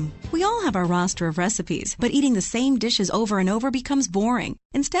thecookingmilk.com. We all have our roster of recipes, but eating the same dishes over and over becomes boring.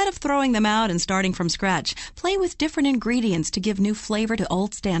 Instead of throwing them out and starting from scratch, play with different ingredients to give new flavor to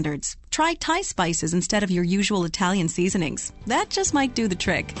old standards. Try Thai spices instead of your usual Italian seasonings. That just might do the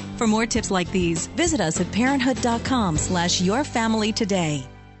trick. For more tips like these, visit us at parenthood.com/yourfamilytoday.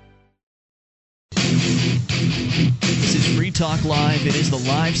 This is Free Talk Live. It is the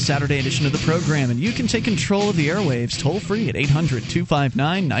live Saturday edition of the program, and you can take control of the airwaves toll-free at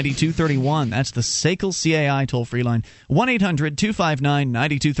 800-259-9231. That's the SACL CAI toll-free line,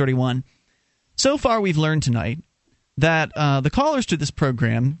 1-800-259-9231. So far, we've learned tonight that the callers to this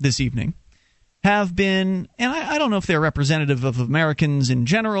program this evening have been, and I don't know if they're representative of Americans in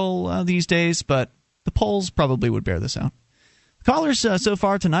general these days, but the polls probably would bear this out. Callers so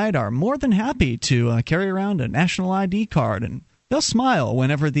far tonight are more than happy to carry around a national ID card, and they'll smile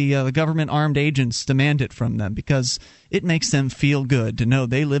whenever the government armed agents demand it from them, because it makes them feel good to know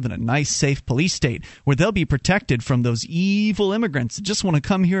they live in a nice, safe police state where they'll be protected from those evil immigrants that just want to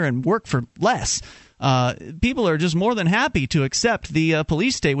come here and work for less. People are just more than happy to accept the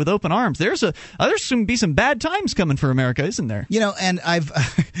police state with open arms. There's going to be some bad times coming for America, isn't there? You know, and I've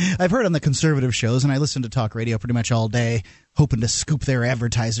heard on the conservative shows, and I listen to talk radio pretty much all day, hoping to scoop their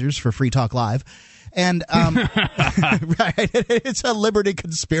advertisers for Free Talk Live. And right, it's a liberty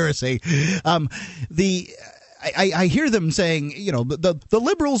conspiracy. I hear them saying, you know, the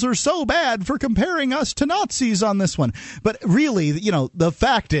liberals are so bad for comparing us to Nazis on this one. But really, you know, the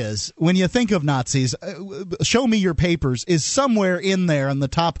fact is, when you think of Nazis, show me your papers is somewhere in there on the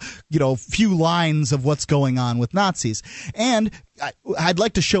top, you know, few lines of what's going on with Nazis. And I'd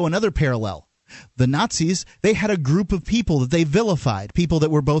like to show another parallel. The Nazis, they had a group of people that they vilified, people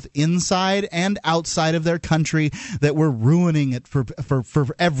that were both inside and outside of their country that were ruining it for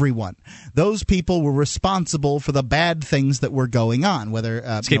everyone. Those people were responsible for the bad things that were going on, whether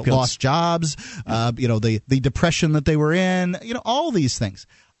lost jobs, the depression that they were in, all these things.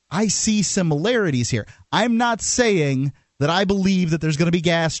 I see similarities here. I'm not saying that I believe that there's going to be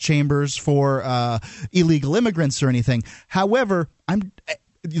gas chambers for illegal immigrants or anything. However,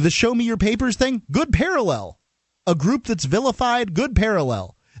 the show me your papers thing, good parallel. A group that's vilified, good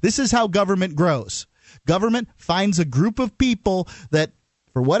parallel. This is how government grows. Government finds a group of people that,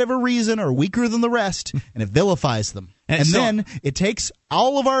 for whatever reason, are weaker than the rest, and it vilifies them. And then it takes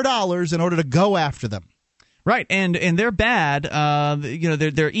all of our dollars in order to go after them. Right, and they're bad.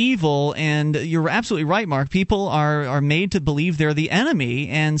 They're evil, and you're absolutely right, Mark. People are made to believe they're the enemy,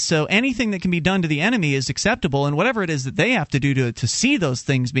 and so anything that can be done to the enemy is acceptable, and whatever it is that they have to do to see those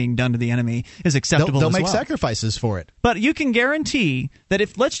things being done to the enemy is acceptable. They'll make sacrifices for it. But you can guarantee that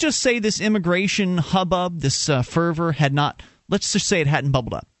if, let's just say, this immigration hubbub, this fervor had not, let's just say it hadn't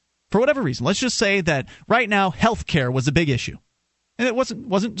bubbled up for whatever reason. Let's just say that right now health care was a big issue. And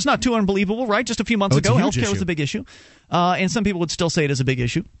it's not too unbelievable, right? Just a few months ago, healthcare was a big issue. And some people would still say it is a big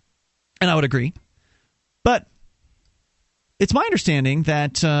issue. And I would agree. But it's my understanding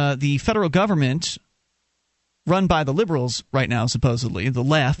that the federal government, run by the liberals right now, supposedly, the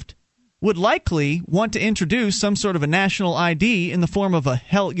left, would likely want to introduce some sort of a national ID in the form of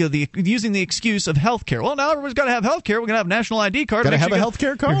using the excuse of healthcare. Well, now everybody's got to have healthcare. We're going to have a national ID card. Got to have a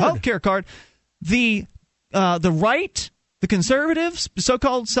healthcare card. Your healthcare card. The right. The conservatives,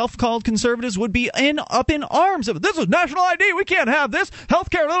 so-called self-called conservatives, would be up in arms. This is national ID. We can't have this.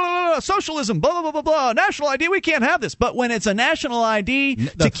 Healthcare, socialism, blah, blah, blah, blah, blah. National ID. We can't have this. But when it's a national ID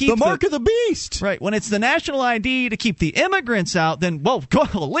to keep the mark of the beast. Right. When it's the national ID to keep the immigrants out, then, well,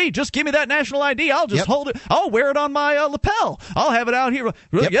 golly, just give me that national ID. I'll just hold it. I'll wear it on my lapel. I'll have it out here.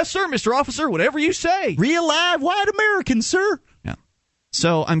 Yes, sir, Mr. Officer, whatever you say. Real live white American, sir. Yeah.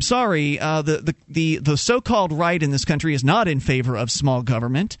 So I'm sorry, the so-called right in this country is not in favor of small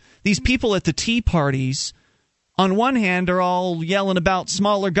government. These people at the tea parties, on one hand, are all yelling about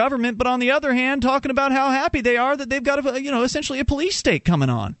smaller government, but on the other hand, talking about how happy they are that they've got essentially a police state coming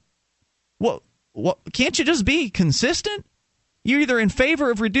on. Well, can't you just be consistent? You're either in favor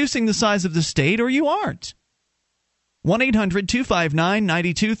of reducing the size of the state or you aren't.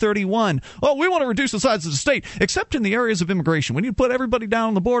 1-800-259-9231. Oh, we want to reduce the size of the state, except in the areas of immigration. We need to put everybody down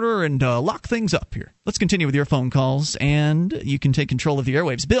on the border and lock things up here. Let's continue with your phone calls, and you can take control of the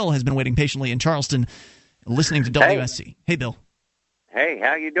airwaves. Bill has been waiting patiently in Charleston, listening to WSC. Hey, Bill. Hey,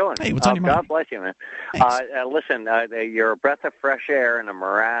 how you doing? Hey, what's on your mind? God bless you, man. Listen, you're a breath of fresh air in a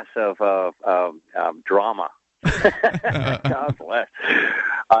morass of drama. God bless.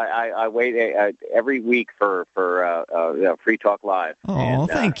 I wait every week for Free Talk Live. Oh,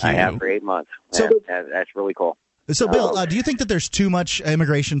 thank you. I have for 8 months. So that's really cool. So, Bill, do you think that there's too much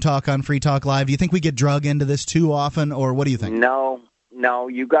immigration talk on Free Talk Live? Do you think we get drug into this too often, or what do you think? No.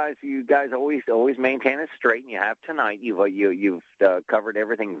 You guys always maintain it straight, and you have tonight. You've covered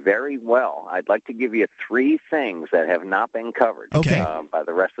everything very well. I'd like to give you 3 things that have not been covered by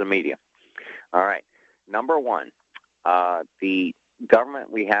the rest of the media. All right. Number 1, the government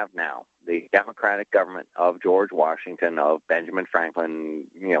we have now, the Democratic government of George Washington, of Benjamin Franklin,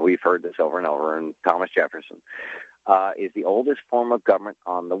 we've heard this over and over, and Thomas Jefferson, is the oldest form of government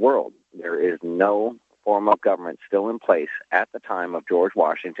on the world. There is no form of government still in place at the time of George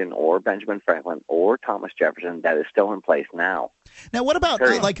Washington or Benjamin Franklin or Thomas Jefferson that is still in place now. Now, what about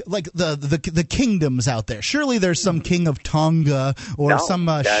like the kingdoms out there? Surely there's some king of Tonga or some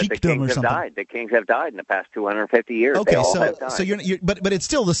sheikdom or something. The kings have died in the past 250 years. Okay, so you're but it's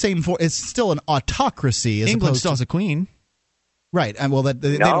still the same. It's still an autocracy. England still has a queen. Right. Well,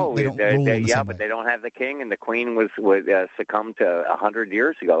 they don't rule but they don't have the king, and the queen was succumbed to 100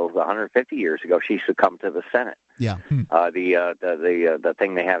 years ago, 150 years ago. She succumbed to the Senate. Yeah. The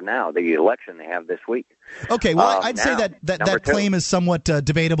thing they have now, the election they have this week. Okay. Well, I'd say that claim is somewhat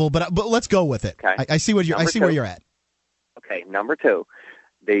debatable, but let's go with it. Okay. I see where you're at. Okay. Number 2,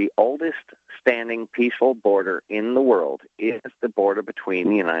 the oldest standing peaceful border in the world is the border between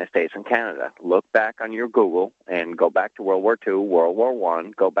the United States and Canada. Look back on your Google and go back to World War II, World War I,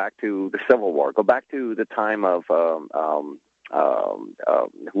 go back to the Civil War, go back to the time of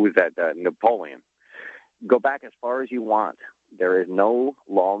Napoleon. Go back as far as you want. There is no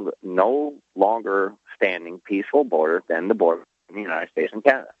longer standing peaceful border than the border between the United States and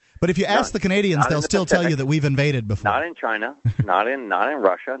Canada. But if you ask the Canadians, they'll still tell you that we've invaded before. Not in China, not in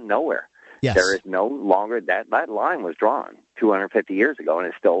Russia, nowhere. Yes. There is no longer that line was drawn 250 years ago, and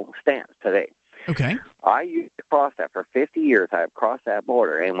it still stands today. Okay. I used to cross that for 50 years. I have crossed that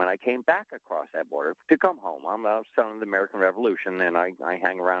border, and when I came back across that border to come home, I'm a son of the American Revolution, and I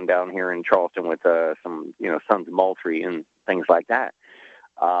hang around down here in Charleston with some Sons of Moultrie and things like that.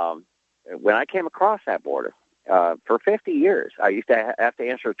 When I came across that border, for 50 years, I used to have to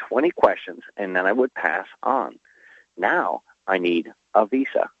answer 20 questions, and then I would pass on. Now I need a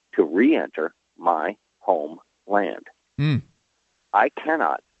visa to re-enter my homeland. I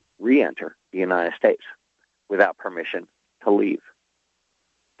cannot re-enter the United States without permission to leave.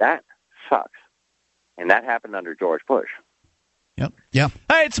 That sucks. And that happened under George Bush. Yep. Yeah.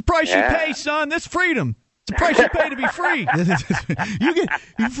 Hey, it's the price you pay, son. This freedom. It's the price you pay to be free. You get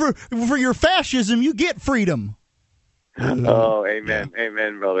for your fascism, you get freedom. Oh, amen. Yeah.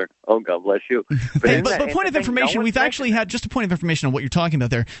 Amen, brother. Oh, God bless you. But point of information, we've actually had just a point of information on what you're talking about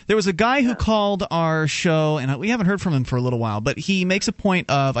there. There was a guy who called our show, and we haven't heard from him for a little while, but he makes a point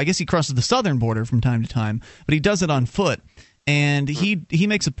of, I guess he crosses the southern border from time to time, but he does it on foot. And he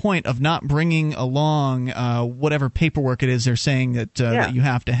makes a point of not bringing along whatever paperwork it is they're saying that you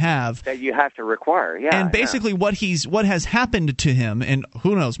have to have. That you have to require, And basically what has happened to him, and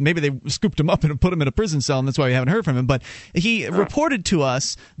who knows, maybe they scooped him up and put him in a prison cell, and that's why we haven't heard from him. But he reported to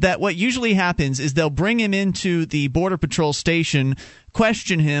us that what usually happens is they'll bring him into the Border Patrol station,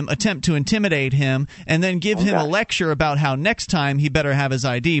 question him, attempt to intimidate him, and then give him a lecture about how next time he better have his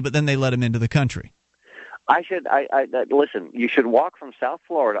ID, but then they let him into the country. Listen, you should walk from South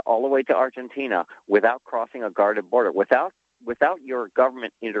Florida all the way to Argentina without crossing a guarded border, without your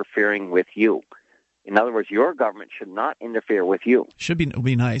government interfering with you. In other words, your government should not interfere with you. Would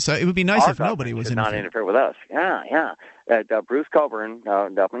be nice. It would be nice if nobody was interfering. Not interfere with us. Yeah. Bruce Coburn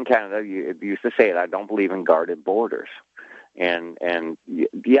up in Canada used to say it. I don't believe in guarded borders. And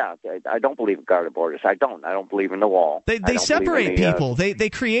yeah, I don't believe in guarded borders. I don't believe in the wall. They separate people. They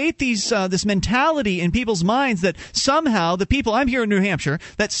create this mentality in people's minds that somehow the people, I'm here in New Hampshire,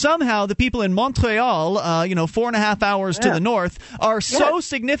 that somehow the people in Montreal, 4.5 hours to the north, are so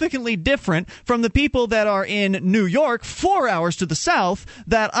significantly different from the people that are in New York 4 hours to the south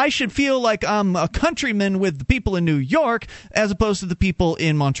that I should feel like I'm a countryman with the people in New York as opposed to the people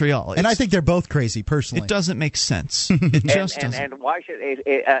in Montreal. And I think they're both crazy, personally. It doesn't make sense. It just doesn't. And why should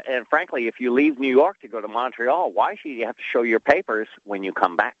and frankly, if you leave New York to go to Montreal, why should you have to show your papers when you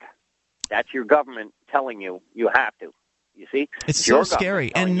come back? That's your government telling you have to. You see, it's so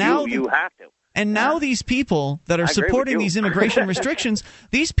scary. And now you have to. And now these people that are supporting these immigration restrictions,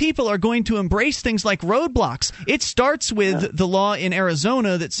 these people are going to embrace things like roadblocks. It starts with the law in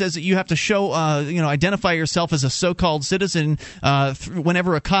Arizona that says that you have to show, identify yourself as a so-called citizen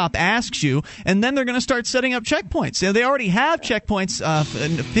whenever a cop asks you, and then they're going to start setting up checkpoints. They already have checkpoints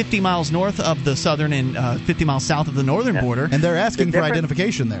 50 miles north of the southern and 50 miles south of the northern border. And they're asking for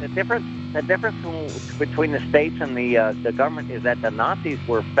identification there. The difference between the states and the government is that the Nazis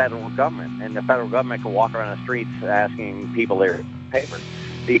were federal government, and the federal government can walk around the streets asking people their papers.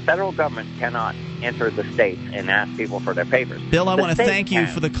 The federal government cannot enter the states and ask people for their papers. Bill, I want to thank you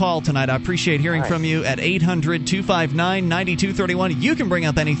for the call tonight. I appreciate hearing from you at 800-259-9231. You can bring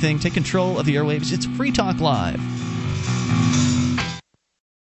up anything. Take control of the airwaves. It's Free Talk Live.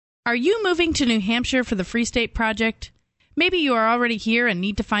 Are you moving to New Hampshire for the Free State Project? Maybe you are already here and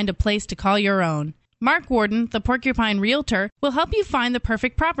need to find a place to call your own. Mark Warden, the Porcupine Realtor, will help you find the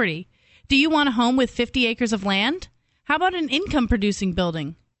perfect property. Do you want a home with 50 acres of land? How about an income-producing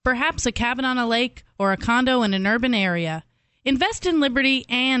building? Perhaps a cabin on a lake or a condo in an urban area. Invest in liberty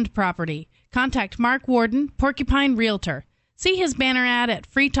and property. Contact Mark Warden, Porcupine Realtor. See his banner ad at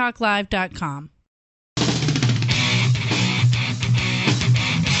freetalklive.com.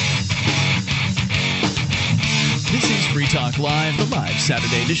 This is Free Talk Live, the live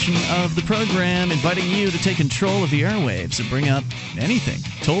Saturday edition of the program, inviting you to take control of the airwaves and bring up anything.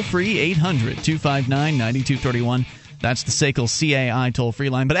 Toll free, 800-259-9231. That's the SACL CAI toll-free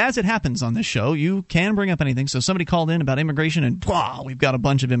line. But as it happens on this show, you can bring up anything. So somebody called in about immigration, and we've got a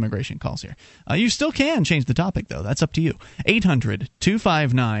bunch of immigration calls here. You still can change the topic, though. That's up to you.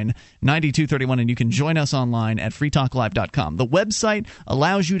 800-259-9231, and you can join us online at freetalklive.com. The website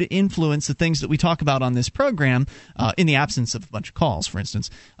allows you to influence the things that we talk about on this program in the absence of a bunch of calls, for instance.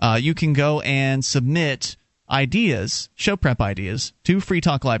 You can go and submit ideas, show prep ideas, to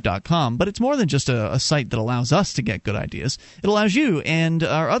freetalklive.com. But it's more than just a site that allows us to get good ideas. It allows you and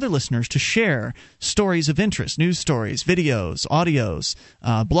our other listeners to share stories of interest, news stories, videos, audios,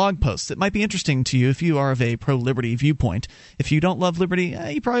 blog posts that might be interesting to you if you are of a pro-liberty viewpoint. If you don't love liberty,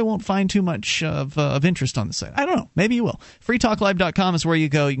 you probably won't find too much of interest on the site. I don't know. Maybe you will. freetalklive.com is where you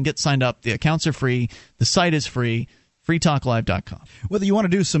go. You can get signed up. The accounts are free. The site is free. freetalklive.com. Whether you want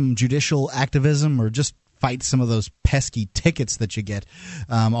to do some judicial activism or just fight some of those pesky tickets that you get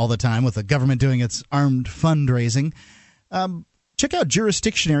all the time with the government doing its armed fundraising, check out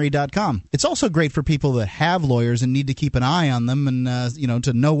jurisdictionary.com. It's also great for people that have lawyers and need to keep an eye on them and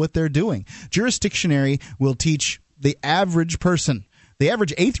to know what they're doing. Jurisdictionary will teach the average person, the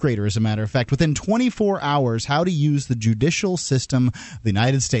average 8th grader, as a matter of fact, within 24 hours, how to use the judicial system of the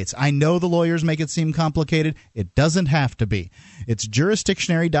United States. I know the lawyers make it seem complicated. It doesn't have to be. It's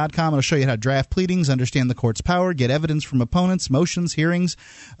jurisdictionary.com. It'll show you how to draft pleadings, understand the court's power, get evidence from opponents, motions, hearings,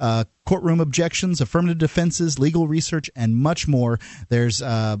 courtroom objections, affirmative defenses, legal research, and much more. There's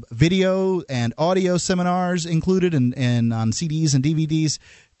video and audio seminars included and on CDs and DVDs.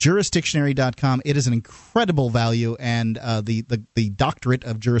 Jurisdictionary.com. It is an incredible value, and the doctorate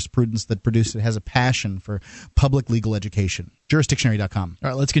of jurisprudence that produced it has a passion for public legal education. Jurisdictionary.com. All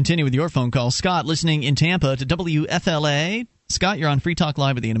right, let's continue with your phone call. Scott, listening in Tampa to WFLA. Scott, you're on Free Talk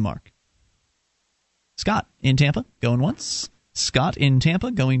Live with Ian and Mark. Scott in Tampa, going once. Scott in Tampa,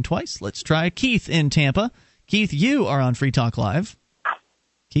 going twice. Let's try Keith in Tampa. Keith, you are on Free Talk Live.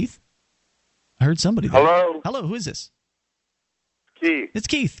 Keith? I heard somebody there. Hello. Hello, who is this? Keith. It's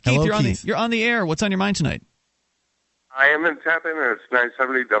Keith. Hello, Keith, you're on the air. What's on your mind tonight? I am in Tampa, and it's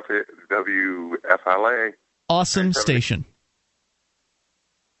 970 WFLA. Awesome station.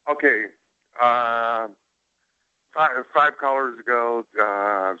 Okay. 5 callers ago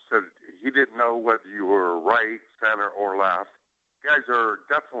said he didn't know whether you were right, center, or left. You guys are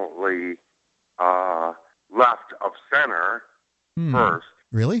definitely left of center first.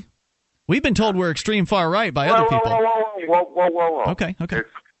 Really? We've been told we're extreme far right by other people. Whoa. Okay. Right.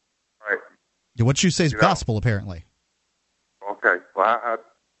 What you say is gospel, apparently. Okay. Well,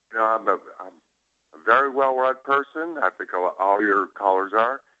 I'm a very well-read person. I think all your callers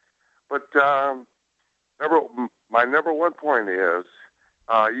are. But my number one point is,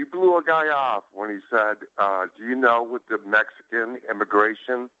 you blew a guy off when he said, do you know what the Mexican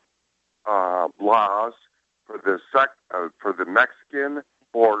immigration laws for the Mexican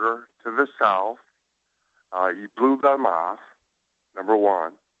border to the south? You blew them off, number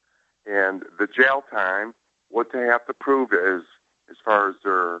one. And the jail time, what they have to prove is, as far as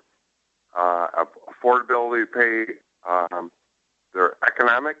their affordability to pay their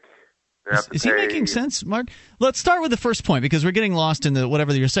economic. Is he making sense, Mark? Let's start with the first point, because we're getting lost in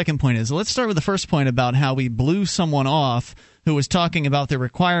whatever your second point is. Let's start with the first point about how we blew someone off who was talking about the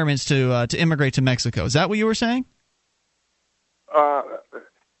requirements to immigrate to Mexico. Is that what you were saying?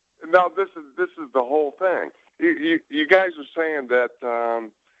 No, this is the whole thing. You guys are saying that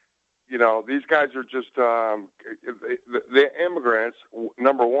these guys are just the immigrants.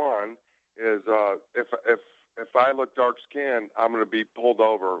 Number one is if I look dark-skinned, I'm going to be pulled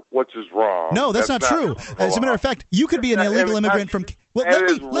over, which is wrong. No, that's not true. As a matter of fact, you could be an illegal immigrant from... Well,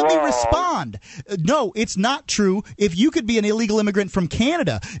 let me respond. No, it's not true. If you could be an illegal immigrant from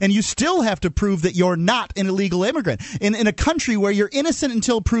Canada, and you still have to prove that you're not an illegal immigrant. In a country where you're innocent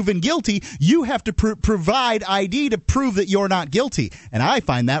until proven guilty, you have to provide ID to prove that you're not guilty. And I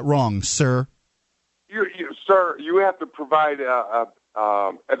find that wrong, sir. Sir, you have to provide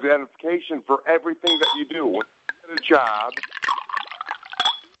identification for everything that you do. When you get a job...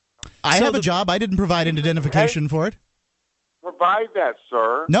 I have a job. I didn't provide an identification for it. Provide that,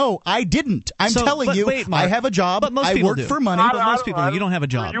 sir. No, I didn't. I'm telling you, wait, Mark, I have a job. But most I people work do. for money. But most people, you don't have a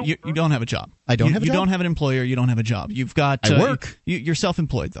job. You don't have a job. I don't have a job? You don't have an employer. You don't have a job. You've got... I work. You're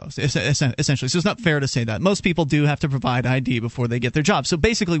self-employed, though, essentially. So it's not fair to say that. Most people do have to provide ID before they get their job. So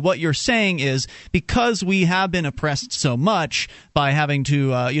basically what you're saying is, because we have been oppressed so much by having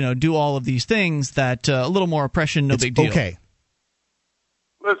to do all of these things, that a little more oppression, no big deal. Okay.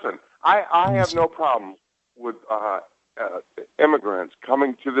 Listen, I have no problem with... immigrants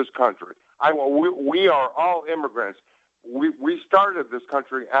coming to this country. We are all immigrants. We started this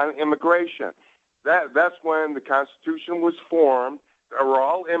country on immigration. That's when the Constitution was formed. There were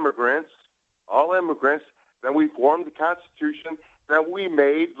all immigrants. Then we formed the Constitution. Then we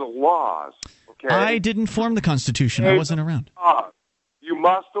made the laws. Okay. I didn't form the Constitution. I wasn't around. You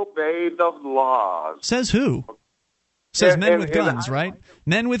must obey the laws. Says who? Says men with guns, right?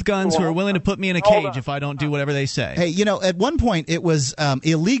 Men with guns who are willing to put me in a cage if I don't do whatever they say. Hey, at one point it was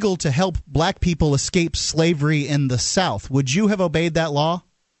illegal to help black people escape slavery in the South. Would you have obeyed that law?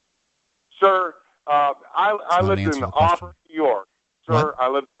 Sir, I lived in Auburn, New York. Sir, what? I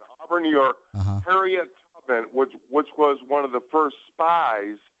lived in Auburn, New York. Harriet Tubman, which was one of the first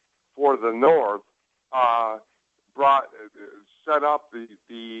spies for the North, set up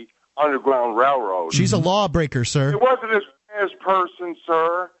the Underground Railroad. She's a lawbreaker, sir. It wasn't a Spanish person,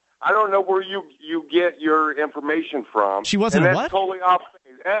 sir. I don't know where you get your information from. She wasn't a what? Totally off.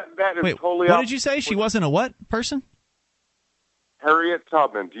 That is totally what off. did you say? She wasn't a what person? Harriet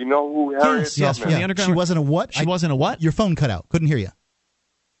Tubman. Do you know who Harriet Tubman is? From the Underground. She wasn't a what? She wasn't a what? Your phone cut out. Couldn't hear you.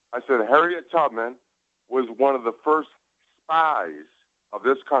 I said Harriet Tubman was one of the first spies of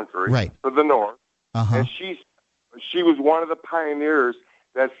this country for the North. And she was one of the pioneers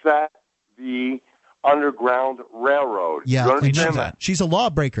that set the Underground Railroad. Yeah, you understand that? She's a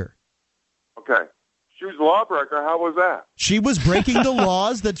lawbreaker. Okay. She was a lawbreaker. How was that? She was breaking the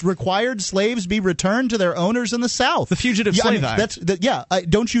laws that required slaves be returned to their owners in the South. The Fugitive Slave Act.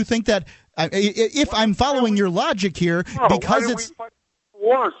 Don't you think that, if I'm following your logic here, because it's... We fight the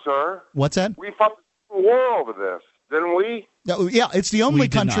war, sir. What's that? We fought the war over this, didn't we? Yeah, it's the only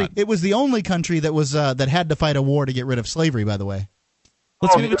country. It was the only country that was that had to fight a war to get rid of slavery, by the way.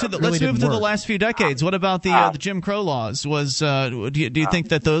 Let's move to the last few decades. What about the Jim Crow laws? Do you think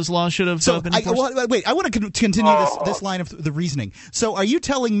that those laws should have been enforced? Wait, I want to continue this line of the reasoning. So, are you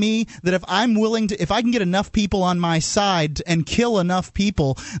telling me that if I can get enough people on my side and kill enough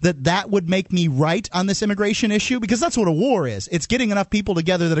people, that would make me right on this immigration issue? Because that's what a war is. It's getting enough people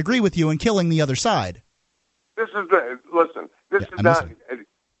together that agree with you and killing the other side. This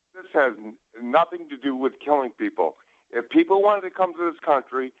has nothing to do with killing people. If people wanted to come to this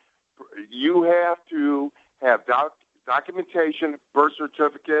country, you have to have documentation, birth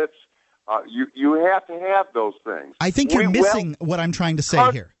certificates. You have to have those things. I think you're missing what I'm trying to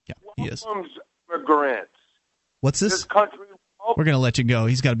say here. Yeah, he is. Immigrants. What's this? This country. We're going to let you go.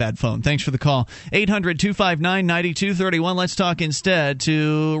 He's got a bad phone. Thanks for the call. 800-259-9231. Let's talk instead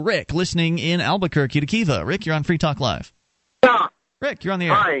to Rick, listening in Albuquerque to Kiva. Rick, you're on Free Talk Live. Rick, you're on the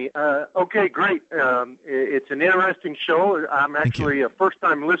air. Hi. Okay, great. It's an interesting show. I'm actually a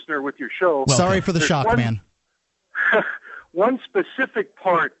first-time listener with your show. Well, sorry for the shock, man. One specific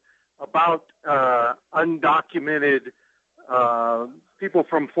part about undocumented people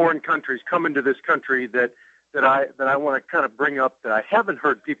from foreign countries coming to this country that I want to kind of bring up that I haven't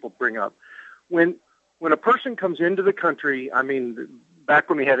heard people bring up. When a person comes into the country, I mean, back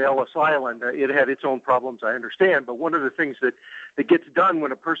when we had Ellis Island, it had its own problems, I understand, but one of the things that gets done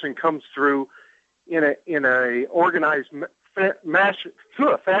when a person comes through in a organized fashion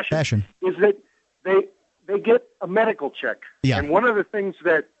is that they get a medical check. Yeah. And one of the things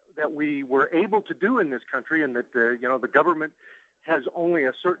that we were able to do in this country, and that the government has only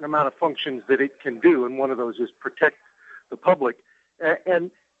a certain amount of functions that it can do, and one of those is protect the public.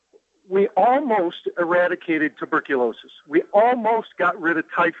 And we almost eradicated tuberculosis. We almost got rid of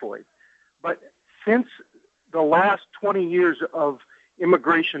typhoid. But since the last 20 years of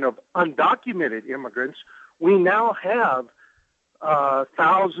immigration of undocumented immigrants, we now have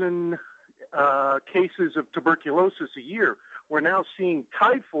 1,000 cases of tuberculosis a year. We're now seeing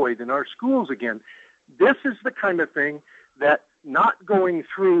typhoid in our schools again. This is the kind of thing that not going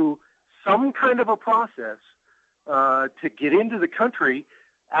through some kind of a process to get into the country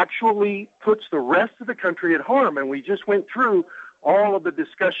actually puts the rest of the country at harm. And we just went through all of the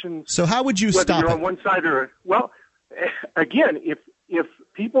discussions. So how would you whether stop you're it? on one side or, well, again, if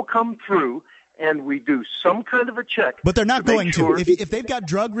people come through and we do some kind of a check. But they're not going sure to. If they've got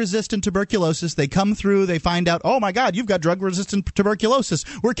drug-resistant tuberculosis, they come through, they find out, oh, my God, you've got drug-resistant tuberculosis.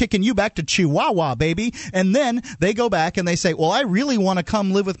 We're kicking you back to Chihuahua, baby. And then they go back and they say, well, I really want to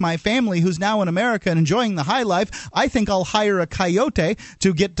come live with my family who's now in America and enjoying the high life. I think I'll hire a coyote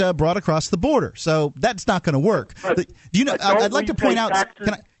to get brought across the border. So that's not going to work. Do you know? I'd like to point out.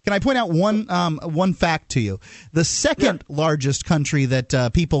 Can I point out one fact to you? The second largest country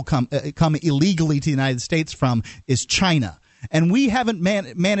that people come illegally to the United States from is China. And we haven't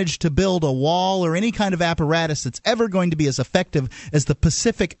managed to build a wall or any kind of apparatus that's ever going to be as effective as the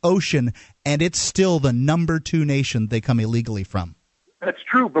Pacific Ocean, and it's still the number 2 nation they come illegally from. That's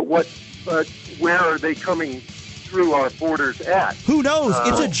true, but where are they coming through our borders at? Who knows?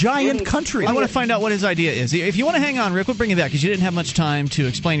 It's a giant country. I want to find out what his idea is. If you want to hang on, Rick, we'll bring you back because you didn't have much time to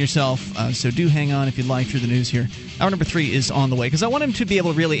explain yourself. So do hang on if you'd like through the news here. Hour number 3 is on the way because I want him to be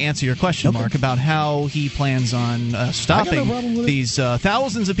able to really answer your question, Mark, about how he plans on stopping these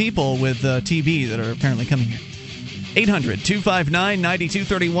thousands of people with TB that are apparently coming here.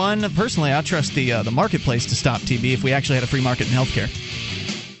 800-259-9231. Personally, I trust the marketplace to stop TB if we actually had a free market in healthcare.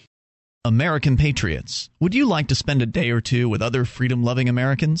 American patriots, would you like to spend a day or two with other freedom-loving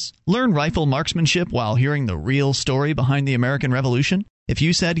Americans? Learn rifle marksmanship while hearing the real story behind the American Revolution? If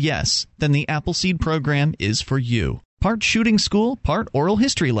you said yes, then the Appleseed program is for you. Part shooting school, part oral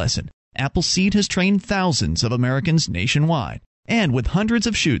history lesson. Appleseed has trained thousands of Americans nationwide. And with hundreds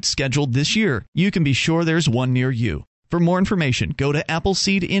of shoots scheduled this year, you can be sure there's one near you. For more information, go to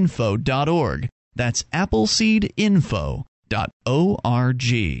appleseedinfo.org. That's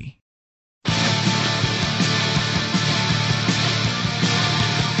appleseedinfo.org.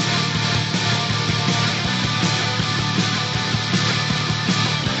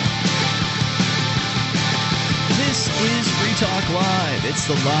 This is Free Talk Live. It's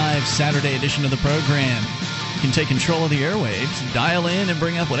the live Saturday edition of the program. You can take control of the airwaves, dial in, and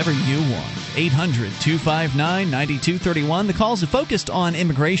bring up whatever you want. 800-259-9231. The calls are focused on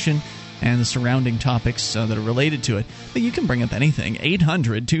immigration and the surrounding topics that are related to it. But you can bring up anything.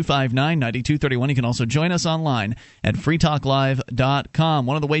 800-259-9231. You can also join us online at freetalklive.com.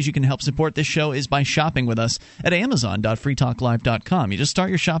 One of the ways you can help support this show is by shopping with us at amazon.freetalklive.com. You just start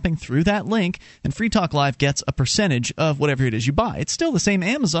your shopping through that link, and Free Talk Live gets a percentage of whatever it is you buy. It's still the same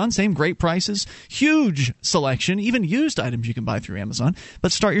Amazon, same great prices, huge selection, even used items you can buy through Amazon.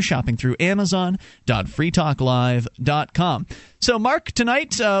 But start your shopping through amazon.freetalklive.com. So, Mark,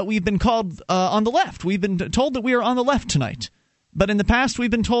 tonight we've been called on the left. We've been told that we are on the left tonight. But in the past,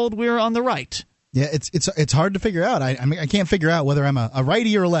 we've been told we're on the right. Yeah, it's hard to figure out. I mean, I can't figure out whether I'm a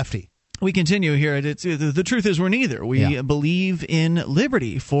righty or a lefty. We continue here. The truth is we're neither. We believe in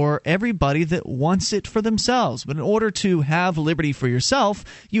liberty for everybody that wants it for themselves. But in order to have liberty for yourself,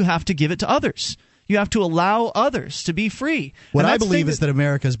 you have to give it to others. You have to allow others to be free. What I believe is that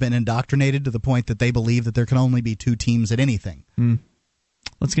America has been indoctrinated to the point that they believe that there can only be 2 teams at anything.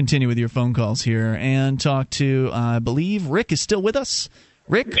 Let's continue with your phone calls here and talk to, I believe, Rick is still with us.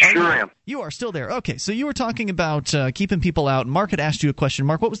 Rick? Sure am. You are still there. Okay, so you were talking about keeping people out. Mark had asked you a question.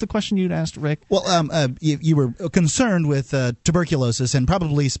 Mark, what was the question you'd asked Rick? Well, you were concerned with tuberculosis and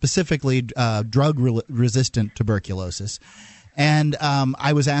probably specifically drug-resistant tuberculosis. And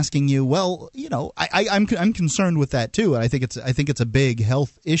I was asking you, well, I'm concerned with that too, and I think it's a big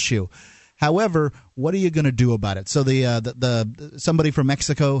health issue. However, what are you going to do about it? So the somebody from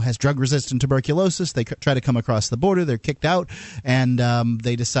Mexico has drug-resistant tuberculosis. They try to come across the border. They're kicked out, and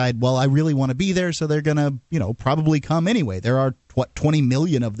they decide, well, I really want to be there, so they're going to, probably come anyway. There are 20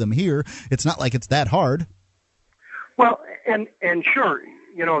 million of them here. It's not like it's that hard. Well, and sure,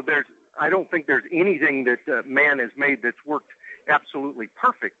 I don't think there's anything that man has made that's worked absolutely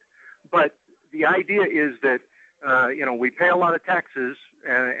perfect. But the idea is that we pay a lot of taxes,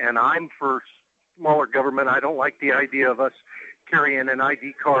 and I'm for smaller government. I don't like the idea of us carrying an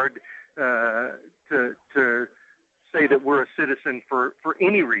ID card to say that we're a citizen for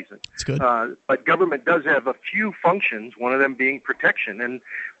any reason. That's good. But government does have a few functions, one of them being protection. And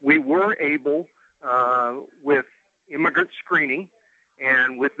we were able, with immigrant screening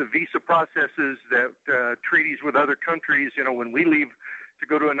and with the visa processes that treaties with other countries, when we leave to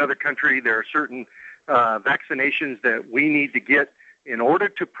go to another country, there are certain vaccinations that we need to get in order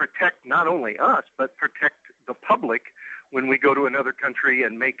to protect not only us, but protect the public when we go to another country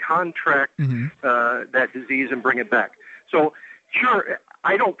and may contract that disease and bring it back. So, sure,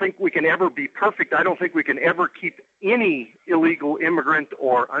 I don't think we can ever be perfect. I don't think we can ever keep any illegal immigrant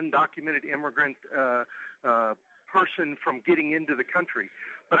or undocumented immigrant person from getting into the country.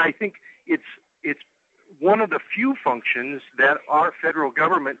 But I think it's one of the few functions that our federal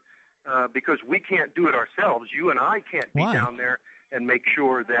government, because we can't do it ourselves, you and I can't be down there and make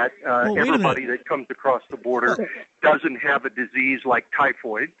sure that everybody that comes across the border doesn't have a disease like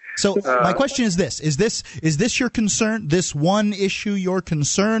typhoid. So my question is this: is this your concern? This one issue your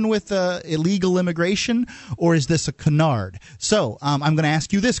concern with illegal immigration, or is this a canard? So I'm going to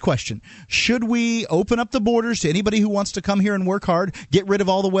ask you this question: should we open up the borders to anybody who wants to come here and work hard, get rid of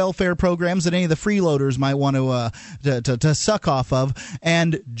all the welfare programs that any of the freeloaders might want to suck off of,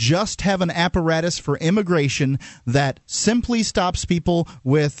 and just have an apparatus for immigration that simply stops people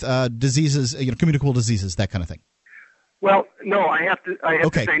with diseases, communicable diseases, that kind of thing? Well, no, I have to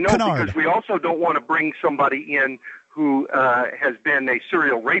say no, canard. Because we also don't want to bring somebody in who has been a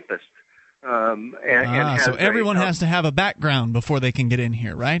serial rapist. So everyone has to have a background before they can get in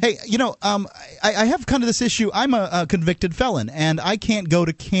here, right? Hey, I have kind of this issue. I'm a convicted felon, and I can't go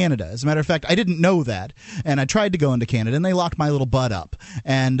to Canada. As a matter of fact, I didn't know that, and I tried to go into Canada, and they locked my little butt up.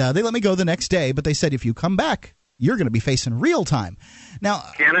 And they let me go the next day, but they said if you come back, you're going to be facing real time. Now,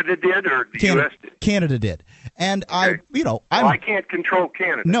 Canada did, or the U.S. did? Canada did. And I can't control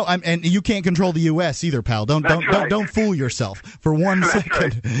Canada. No, and you can't control the U.S. either, pal. Don't fool yourself for one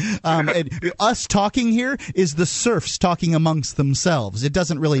second. Right. Us talking here is the serfs talking amongst themselves. It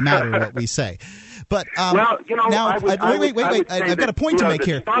doesn't really matter what we say. But now, wait. I've got a point to make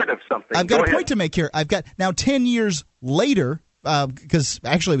here. I've got a point to make here. I've got now 10 years later. Because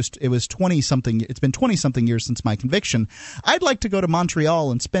actually it was 20-something. It's been 20-something years since my conviction. I'd like to go to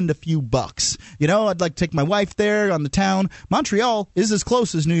Montreal and spend a few bucks. I'd like to take my wife there on the town. Montreal is as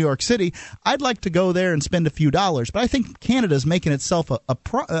close as New York City. I'd like to go there and spend a few dollars. But I think Canada's making itself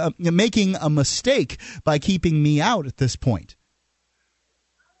making a mistake by keeping me out at this point.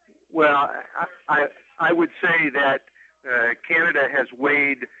 Well, I would say that Canada has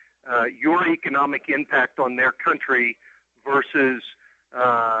weighed your economic impact on their country versus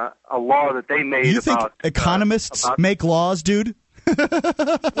a law that they made. You think economists make laws, dude?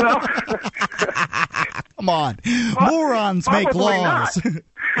 Well, come on, morons make laws.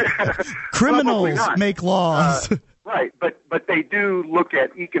 Criminals make laws. Right, but they do look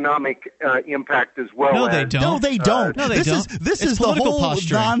at economic impact as well. No, they don't. No, they don't. This is the whole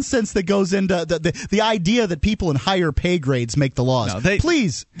nonsense that goes into the idea that people in higher pay grades make the laws. No,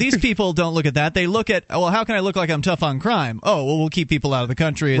 please. These people don't look at that. They look at, well, how can I look like I'm tough on crime? Oh, well, we'll keep people out of the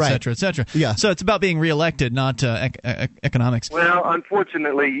country, et cetera, et cetera. Yeah. So it's about being reelected, not economics. Well,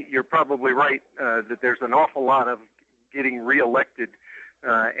 unfortunately, you're probably right that there's an awful lot of getting reelected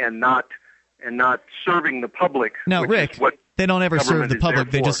and not serving the public. Now, Rick, they don't ever serve the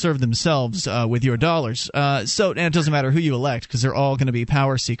public. They just serve themselves with your dollars. And it doesn't matter who you elect because they're all going to be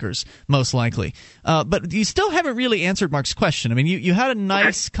power seekers, most likely. But you still haven't really answered Mark's question. I mean, you had a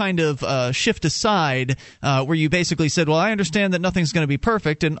nice kind of shift aside where you basically said, well, I understand that nothing's going to be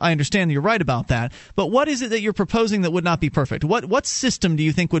perfect, and I understand that you're right about that. But what is it that you're proposing that would not be perfect? What system do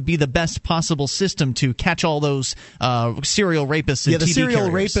you think would be the best possible system to catch all those serial rapists and the TB serial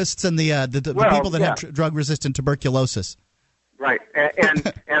carriers? rapists and the people that have drug-resistant tuberculosis. Right,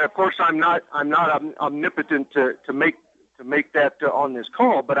 and of course I'm not omnipotent to make that on this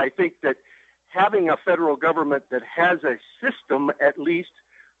call, but I think that having a federal government that has a system at least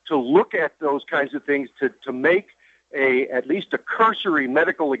to look at those kinds of things to make at least a cursory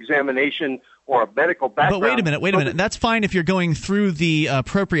medical examination or a medical background. But wait a minute. That's fine if you're going through the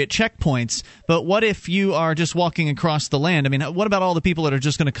appropriate checkpoints, but what if you are just walking across the land? I mean, what about all the people that are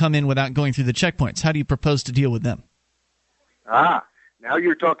just going to come in without going through the checkpoints? How do you propose to deal with them? Now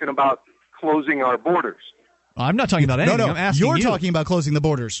you're talking about closing our borders. I'm not talking about anything. No, I'm asking you're you. talking about closing the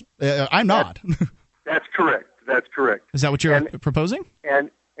borders. I'm not. That's correct. Is that what you're proposing? Yes,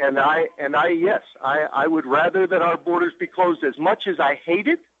 I would rather that our borders be closed. As much as I hate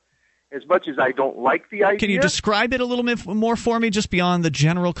it, as much as I don't like the idea. Can you describe it a little bit more for me, just beyond the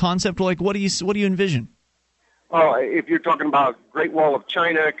general concept? Like, what do you envision? Oh, if you're talking about Great Wall of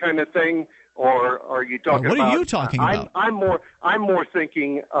China kind of thing, or are you talking about? What are you talking about? I'm more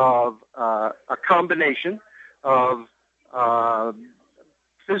thinking of a combination of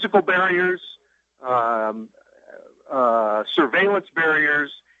physical barriers, surveillance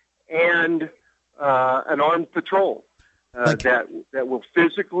barriers, and an armed patrol that will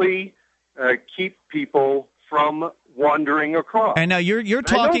physically keep people from wandering across. And now you're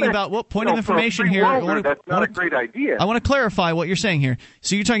talking about what point of information here? That's not a great idea. I want to clarify what you're saying here.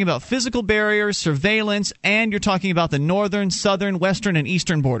 So you're talking about physical barriers, surveillance, and you're talking about the northern, southern, western, and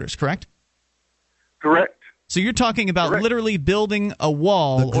eastern borders, correct? Correct. So you're talking about literally building a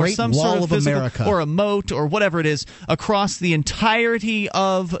wall or some sort of physical or a moat or whatever it is across the entirety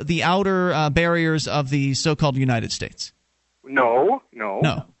of the outer barriers of the so-called United States. No.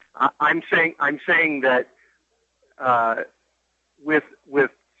 I'm saying that with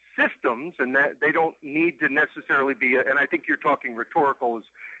systems, and that they don't need to necessarily be. And I think you're talking rhetorical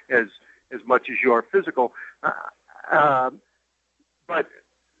as much as you are physical. But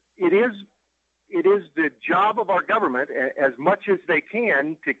it is the job of our government, as much as they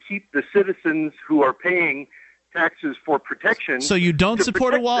can, to keep the citizens who are paying taxes for protection. So you don't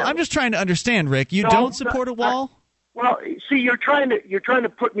support a wall? I'm just trying to understand, Rick. You don't support a wall? Well, see, you're trying to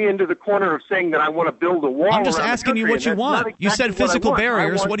put me into the corner of saying that I want to build a wall. I'm just asking you what you want. Exactly, you said physical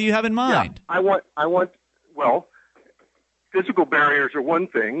barriers. What do you have in mind? Yeah, I want. Well, physical barriers are one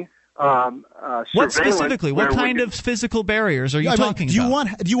thing. What specifically? What kind of physical barriers are you talking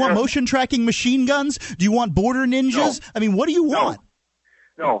about? Do you want motion tracking machine guns? Do you want border ninjas? No. I mean, what do you want?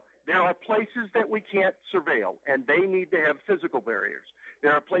 No. There are places that we can't surveil, and they need to have physical barriers.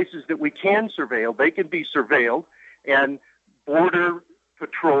 There are places that we can surveil. They can be surveilled, and Border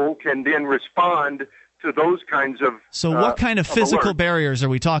Patrol can then respond to those kinds of. So, what kind of physical alerts. Barriers are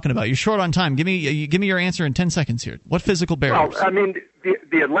we talking about? You're short on time. Give me your answer in 10 seconds here. What physical barriers? Well, I mean,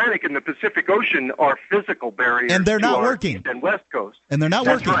 the Atlantic and the Pacific Ocean are physical barriers, and they're not to our working. East and West Coast, and they're not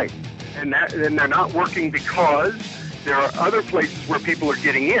working. That's right, and they're not working because there are other places where people are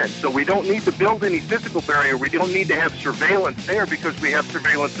getting in. So we don't need to build any physical barrier. We don't need to have surveillance there because we have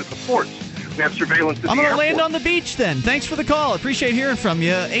surveillance at the ports. We have surveillance at the I'm going to airport. land on the beach then. Thanks for the call. Appreciate hearing from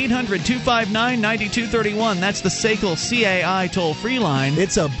you. 800-259-9231. That's the SACL CAI toll-free line.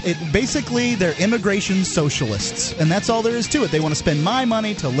 Basically, they're immigration socialists, and that's all there is to it. They want to spend my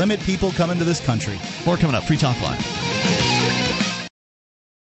money to limit people coming to this country. More coming up. Free Talk Live.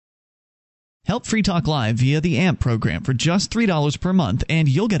 Help Free Talk Live via the AMP program for just $3 per month, and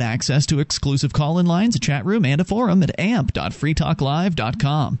you'll get access to exclusive call-in lines, a chat room, and a forum at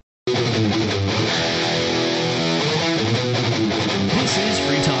amp.freetalklive.com. This is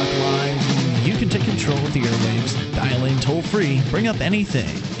Free Talk Live. You can take control of the airwaves. Dial in toll-free. Bring up anything.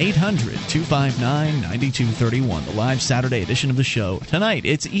 800-259-9231. The live Saturday edition of the show. Tonight,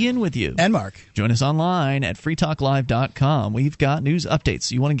 it's Ian with you. And Mark. Join us online at freetalklive.com. We've got news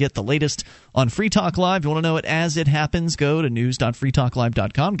updates. You want to get the latest on Free Talk Live. You want to know it as it happens, go to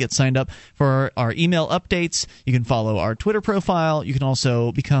news.freetalklive.com. Get signed up for our email updates. You can follow our Twitter profile. You can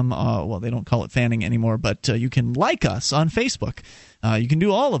also become, well, they don't call it fanning anymore, but you can like us on Facebook. You can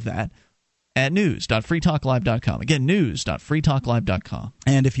do all of that at news.freetalklive.com. Again, news.freetalklive.com.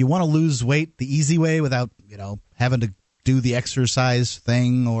 And if you want to lose weight the easy way without, having to do the exercise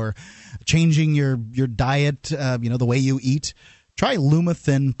thing or changing your diet, the way you eat, try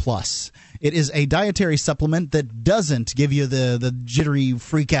LumaThin Plus. It is a dietary supplement that doesn't give you the jittery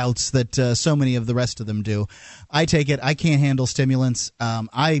freakouts that so many of the rest of them do. I take it. I can't handle stimulants.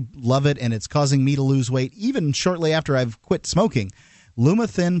 I love it, and it's causing me to lose weight even shortly after I've quit smoking.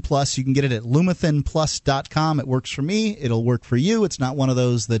 LumaThin Plus, you can get it at lumathinplus.com. It works for me. It'll work for you. It's not one of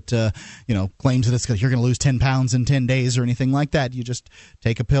those that claims that you're going to lose 10 pounds in 10 days or anything like that. You just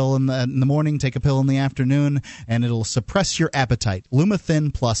take a pill in the morning, take a pill in the afternoon, and it'll suppress your appetite.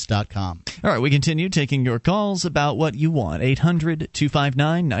 lumathinplus.com. All right, we continue taking your calls about what you want.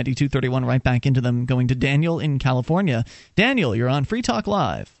 800-259-9231. Right back into them, going to Daniel in California. Daniel, you're on Free Talk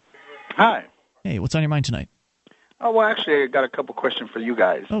Live. Hi. Hey, what's on your mind tonight? Oh, well, actually, I got a couple questions for you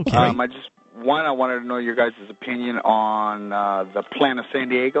guys. Okay. I wanted to know your guys' opinion on the plan of San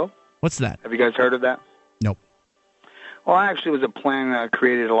Diego. What's that? Have you guys heard of that? Nope. Well, actually, it was a plan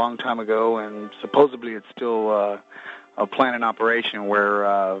created a long time ago, and supposedly it's still a plan in operation where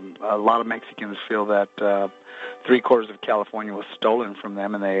a lot of Mexicans feel that 3/4 of California was stolen from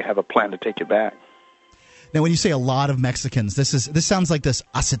them, and they have a plan to take it back. Now, when you say a lot of Mexicans, this sounds like this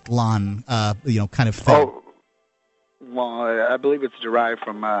Aztlan, kind of thing. Oh, well, I believe it's derived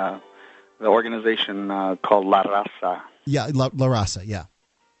from the organization called La Raza. Yeah, La Raza, yeah.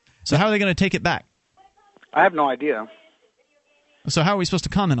 So how are they going to take it back? I have no idea. So how are we supposed to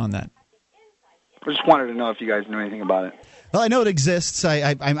comment on that? I just wanted to know if you guys knew anything about it. Well, I know it exists.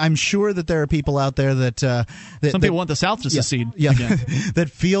 I'm sure that there are people out there that some people want the South to secede. Yeah, again. that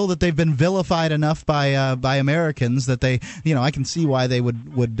feel that they've been vilified enough by Americans that they, I can see why they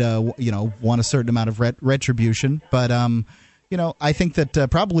would want a certain amount of retribution. But I think that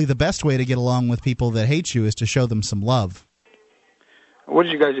probably the best way to get along with people that hate you is to show them some love. What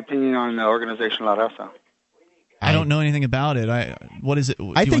is your guys' opinion on the organization La Raza? I don't know anything about it. What is it?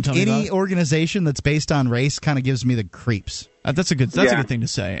 I think any organization that's based on race kind of gives me the creeps. That's a good thing to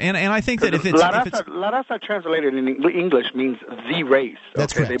say. And I think that if it's La Raza translated in English means the race.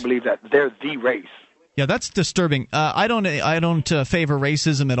 That's correct. They believe that they're the race. Yeah, that's disturbing. I don't favor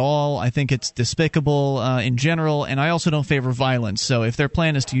racism at all. I think it's despicable in general, and I also don't favor violence. So if their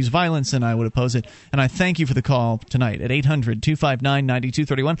plan is to use violence, then I would oppose it. And I thank you for the call tonight at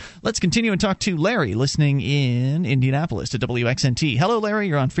 800-259-9231. Let's continue and talk to Larry, listening in Indianapolis to WXNT. Hello, Larry.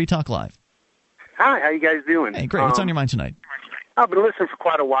 You're on Free Talk Live. Hi. How you guys doing? Hey, great. What's on your mind tonight? I've been listening for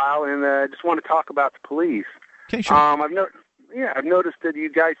quite a while, and I just want to talk about the police. Okay, sure. I've noticed that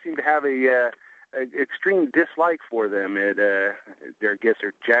you guys seem to have a extreme dislike for them. They're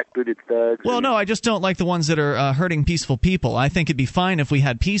jackbooted thugs. Well, no, I just don't like the ones that are hurting peaceful people. I think it'd be fine if we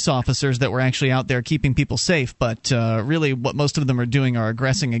had peace officers that were actually out there keeping people safe, but really what most of them are doing are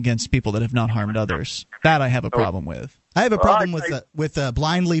aggressing against people that have not harmed others. That I have a problem with. I have a problem with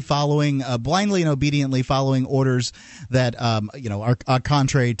blindly and obediently following orders that are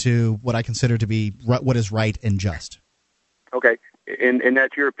contrary to what I consider to be what is right and just. Okay. And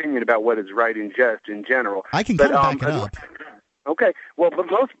that's your opinion about what is right and just in general. I can kind of back it up. Okay. Well, but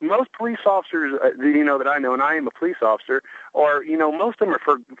most police officers, that I know, and I am a police officer, or most of them are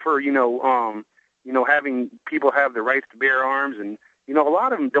for having people have the rights to bear arms, and a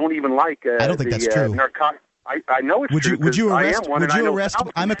lot of them don't even like. I don't think that's true. I know it's true. Would you arrest? I am one, would you arrest?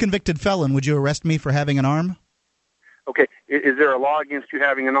 I'm a convicted felon. Would you arrest me for having an arm? Okay, is there a law against you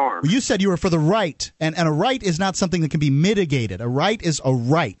having an arm? Well, you said you were for the right, and a right is not something that can be mitigated. A right is a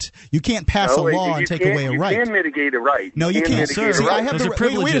right. You can't pass a law and take away a right. You can mitigate a right. No, you can't. Sir, See, I have those are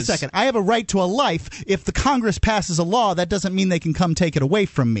privileges. Wait a second. I have a right to a life. If the Congress passes a law, that doesn't mean they can come take it away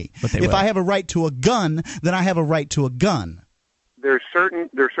from me. If I have a right to a gun, then I have a right to a gun. There are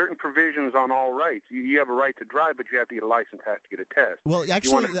certain provisions on all rights. You have a right to drive, but you have to get a license, have to get a test. Well,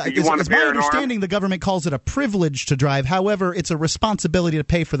 actually, it's my understanding the government calls it a privilege to drive. However, it's a responsibility to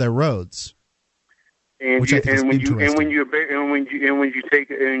pay for their roads. And when you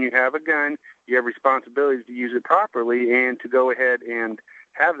have a gun, you have responsibilities to use it properly and to go ahead and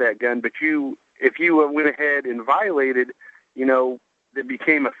have that gun. But if you went ahead and violated, that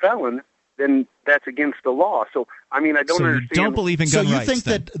became a felon, then that's against the law. So, I don't understand. You don't believe in gun rights. So you think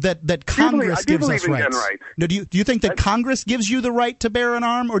that Congress gives us rights? No, do you think that Congress gives you the right to bear an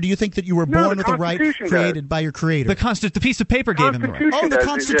arm, or do you think that you were born with a right created by your Creator? The piece of paper gave him the right. Oh, the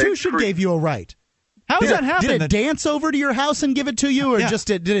Constitution gave you a right. How does that happen? Did it dance over to your house and give it to you, or just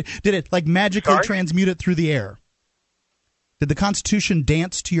did it like magically transmute it through the air? Did the Constitution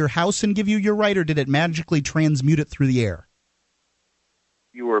dance to your house and give you your right, or did it magically transmute it through the air?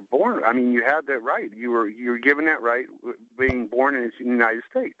 You were born. You had that right. You were given that right being born in the United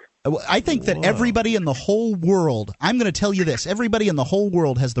States. I think that everybody in the whole world, I'm going to tell you this, everybody in the whole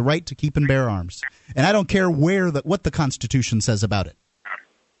world has the right to keep and bear arms. And I don't care what the Constitution says about it.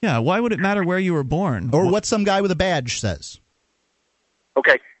 Yeah, why would it matter where you were born? Or what some guy with a badge says.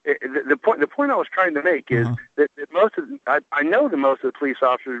 Okay, the point I was trying to make is that I know that most of the police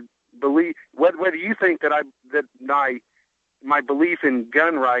officers believe, whether you think that my belief in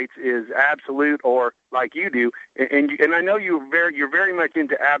gun rights is absolute or like you do, and I know you're very much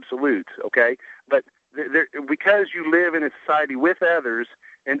into absolutes, okay? But because you live in a society with others,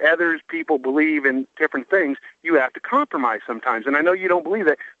 and others people believe in different things, you have to compromise sometimes. And I know you don't believe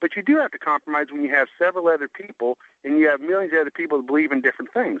that, but you do have to compromise when you have several other people and you have millions of other people that believe in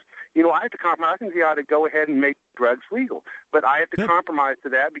different things. I have to compromise. I think you ought to go ahead and make drugs legal, but I have to compromise to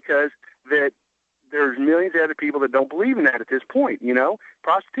that because there's millions of other people that don't believe in that at this point.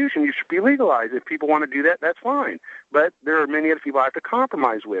 Prostitution should be legalized. If people want to do that, that's fine. But there are many other people I have to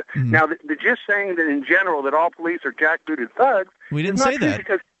compromise with. Mm-hmm. Now, the just saying that in general that all police are jackbooted thugs. We didn't is not say true that.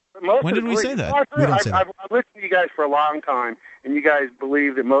 Because when did we say that? I've listened to you guys for a long time, and you guys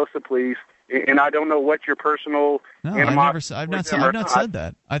believe that most of the police. And I don't know what your personal. No, I've not said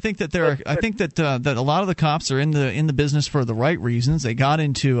that. I think that that a lot of the cops are in the business for the right reasons. They got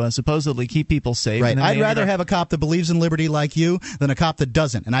into supposedly keep people safe. Right. And I'd rather have a cop that believes in liberty like you than a cop that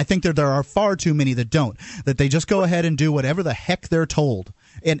doesn't. And I think that there are far too many that don't. That they just go ahead and do whatever the heck they're told.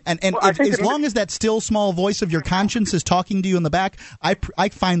 And as long as that still small voice of your conscience is talking to you in the back, I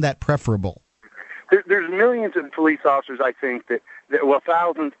find that preferable. There's millions of police officers, I think,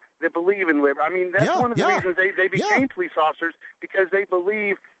 thousands that believe in liberty. I mean, that's one of the reasons they became police officers, because they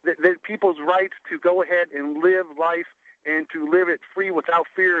believe that people's rights to go ahead and live life and to live it free without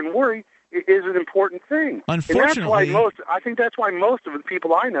fear and worry is an important thing. Unfortunately, and I think that's why most of the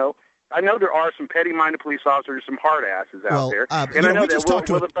people I know there are some petty-minded police officers, some hard asses out there. And I know we just talked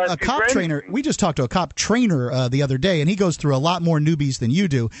to a cop trainer. We just talked to a cop trainer the other day, and he goes through a lot more newbies than you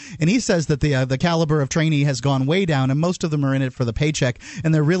do. And he says that the caliber of trainee has gone way down, and most of them are in it for the paycheck,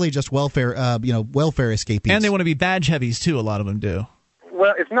 and they're really just welfare escapees. And they want to be badge heavies too. A lot of them do.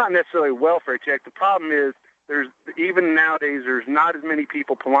 Well, it's not necessarily a welfare check. The problem is even nowadays there's not as many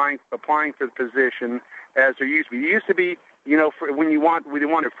people applying for the position as there used to be. It used to be. When they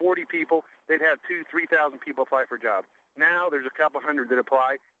wanted 40 people, they'd have 2,000-3,000 people apply for a job. Now there's a couple hundred that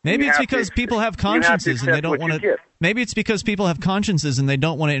apply. Maybe it's because people have consciences and they don't want to. Maybe it's because people have consciences and they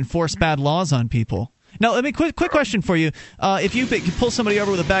don't want to enforce bad laws on people. Now, let me quick question for you. If you pull somebody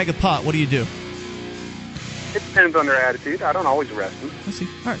over with a bag of pot, what do you do? It depends on their attitude. I don't always arrest them. I see.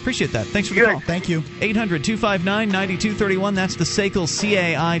 All right, appreciate that. Thanks for the call. Thank you. 800-259-9231. That's the SACL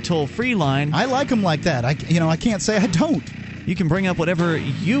CAI toll-free line. I like them like that. I can't say I don't. You can bring up whatever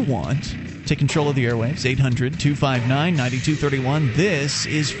you want. Take control of the airwaves. 800-259-9231. This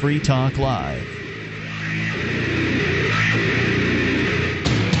is Free Talk Live.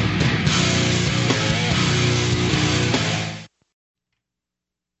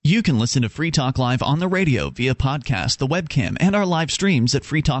 You can listen to Free Talk Live on the radio via podcast, the webcam, and our live streams at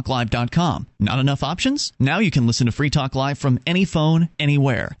freetalklive.com. Not enough options? Now you can listen to Free Talk Live from any phone,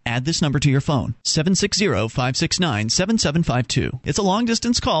 anywhere. Add this number to your phone, 760-569-7752. It's a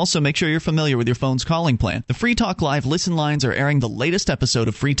long-distance call, so make sure you're familiar with your phone's calling plan. The Free Talk Live listen lines are airing the latest episode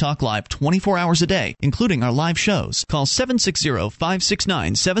of Free Talk Live 24 hours a day, including our live shows. Call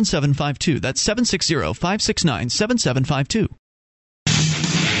 760-569-7752. That's 760-569-7752.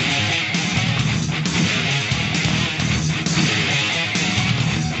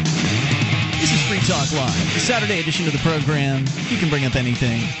 Talk Live, the Saturday edition of the program. You can bring up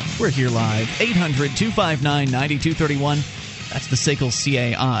anything. We're here live. 800-259-9231. That's the SACL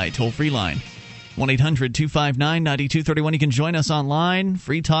CAI toll-free line. 1-800-259-9231. You can join us online,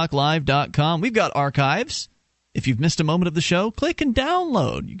 freetalklive.com. We've got archives. If you've missed a moment of the show, click and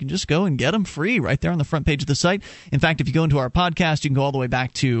download. You can just go and get them free right there on the front page of the site. In fact, if you go into our podcast, you can go all the way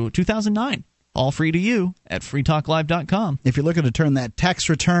back to 2009. All free to you at freetalklive.com. If you're looking to turn that tax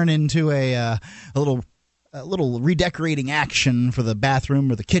return into a little redecorating action for the bathroom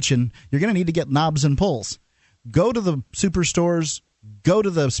or the kitchen, you're going to need to get knobs and pulls. Go to the superstores, go to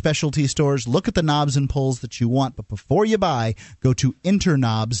the specialty stores, look at the knobs and pulls that you want, but before you buy, go to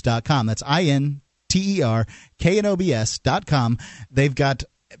interknobs.com. That's INTERKNOBS.com. They've got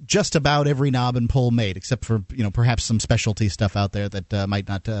just about every knob and pull made, except for perhaps some specialty stuff out there that might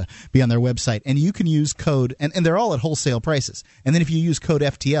not be on their website. And you can use code, and they're all at wholesale prices. And then if you use code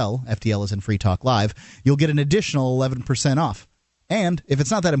FTL is in Free Talk Live, you'll get an additional 11% off. And if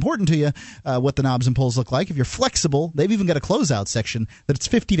it's not that important to you what the knobs and pulls look like, if you're flexible, they've even got a closeout section that it's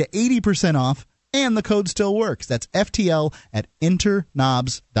 50 to 80% off, and the code still works. That's FTL at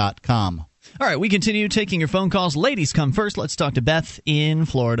interknobs.com. All right, we continue taking your phone calls. Ladies come first. Let's talk to Beth in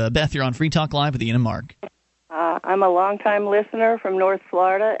Florida. Beth, you're on Free Talk Live with Ian and Mark. I'm a longtime listener from North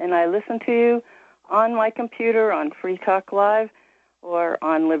Florida, and I listen to you on my computer on Free Talk Live or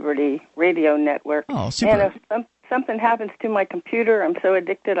on Liberty Radio Network. Oh, super. And if something happens to my computer, I'm so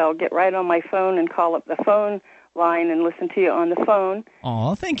addicted, I'll get right on my phone and call up the phone line and listen to you on the phone.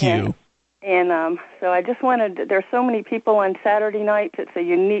 Oh, thank you. And so I just wanted, there's so many people on Saturday nights. It's a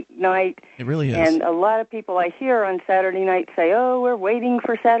unique night. It really is. And a lot of people I hear on Saturday night say, oh, we're waiting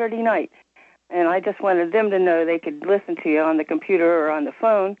for Saturday night. And I just wanted them to know they could listen to you on the computer or on the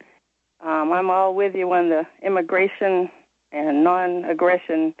phone. I'm all with you on the immigration and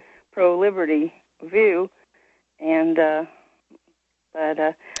non-aggression pro-liberty view. And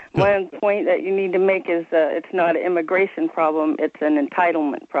but One point that you need to make is it's not an immigration problem, it's an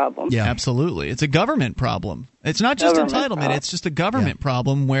entitlement problem. Yeah, absolutely. It's a government problem. It's not just entitlement, it's just a government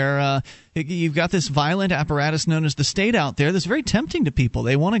problem where you've got this violent apparatus known as the state out there that's very tempting to people.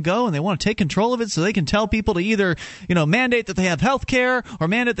 They want to go and they want to take control of it so they can tell people to either, mandate that they have health care or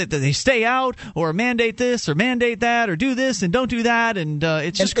mandate that they stay out or mandate this or mandate that or do this and don't do that. And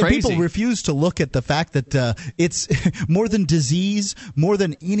it's just crazy. And people refuse to look at the fact that it's more than disease, more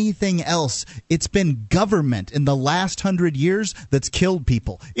than anything else. It's been government in the last 100 years that's killed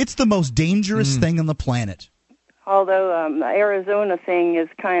people. It's the most dangerous thing on the planet. Although the Arizona thing is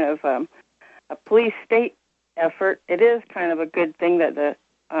kind of a police-state effort, it is kind of a good thing that the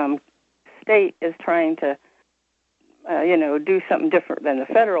state is trying to, do something different than the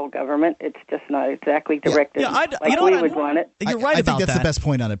federal government. It's just not exactly directed we would want it. You're right about that. I think that's the best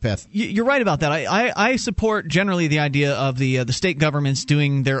point on it, Beth. You're right about that. I support generally the idea of the state governments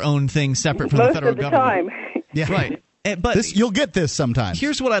doing their own thing separate from the federal government. Most of the time. Yeah. Right. But you'll get this sometimes.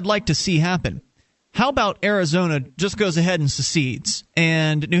 Here's what I'd like to see happen. How about Arizona just goes ahead and secedes,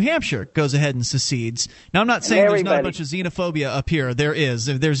 and New Hampshire goes ahead and secedes? Now, I'm not saying there's not a bunch of xenophobia up here. There is.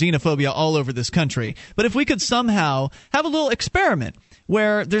 There's xenophobia all over this country. But if we could somehow have a little experiment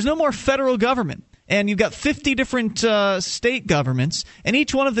where there's no more federal government, and you've got 50 different state governments, and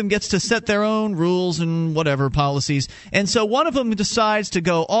each one of them gets to set their own rules and whatever policies. And so one of them decides to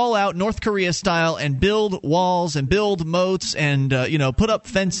go all out North Korea style and build walls and build moats and put up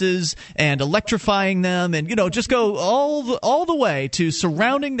fences and electrifying them and just go all the way to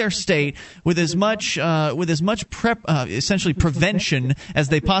surrounding their state with as much essentially prevention as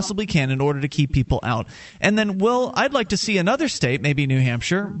they possibly can in order to keep people out. And then I'd like to see another state, maybe New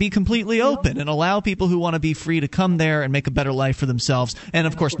Hampshire, be completely open and allow people who want to be free to come there and make a better life for themselves, and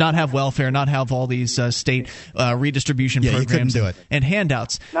of course not have welfare, not have all these state redistribution programs and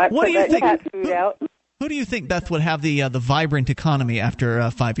handouts. What do you think? Who do you think, Beth, would have the vibrant economy after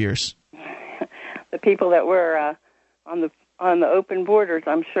 5 years? The people that were on the open borders,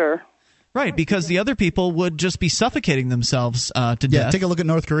 I'm sure. Right, because the other people would just be suffocating themselves to death. Yeah, take a look at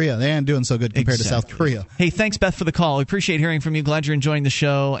North Korea. They ain't doing so good compared to South Korea. Hey, thanks, Beth, for the call. We appreciate hearing from you. Glad you're enjoying the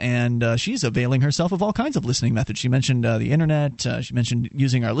show. And she's availing herself of all kinds of listening methods. She mentioned the Internet. She mentioned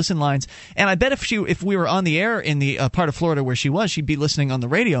using our listen lines. And I bet if we were on the air in the part of Florida where she was, she'd be listening on the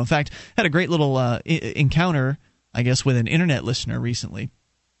radio. In fact, had a great little encounter, I guess, with an Internet listener recently.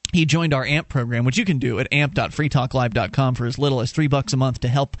 He joined our AMP program, which you can do at amp.freetalklive.com for as little as $3 a month to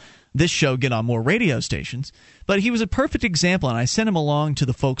help this show get on more radio stations. But he was a perfect example, and I sent him along to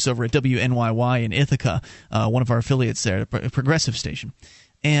the folks over at WNYY in Ithaca, one of our affiliates there, a progressive station.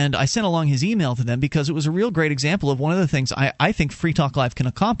 And I sent along his email to them because it was a real great example of one of the things I think Free Talk Live can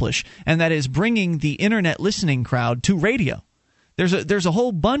accomplish, and that is bringing the Internet listening crowd to radio. There's a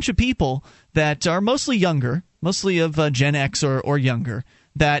whole bunch of people that are mostly younger, mostly of Gen X or younger,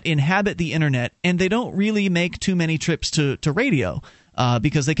 that inhabit the Internet, and they don't really make too many trips to radio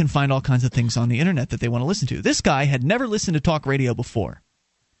because they can find all kinds of things on the Internet that they want to listen to. This guy had never listened to talk radio before.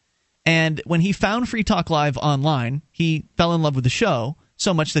 And when he found Free Talk Live online, he fell in love with the show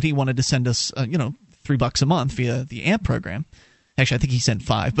so much that he wanted to send us $3 a month via the AMP program. Actually, I think he sent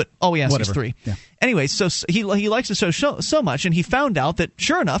 5, but all we asked is 3. Yeah. Anyway, so he likes the show so much, and he found out that,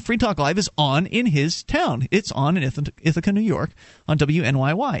 sure enough, Free Talk Live is on in his town. It's on in Ithaca, New York, on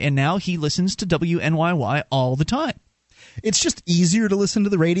WNYY, and now he listens to WNYY all the time. It's just easier to listen to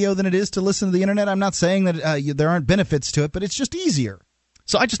the radio than it is to listen to the Internet. I'm not saying that there aren't benefits to it, but it's just easier.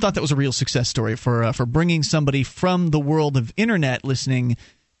 So I just thought that was a real success story for bringing somebody from the world of Internet listening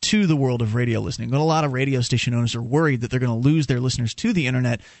to the world of radio listening. But a lot of radio station owners are worried that they're going to lose their listeners to the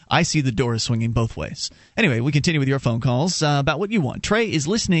Internet. I see the door is swinging both ways. Anyway, we continue with your phone calls about what you want. Trey is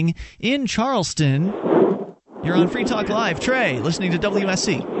listening in Charleston. You're on Free Talk Live. Trey, listening to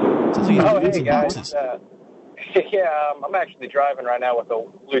WSC. Sounds like hey guys. I'm actually driving right now with a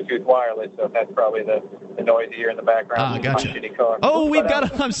Bluetooth wireless, so that's probably the noise you hear in the background. Gotcha.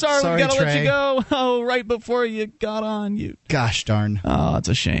 I'm sorry, we've got to let you go. Oh, right before you got on. Gosh darn. Oh, it's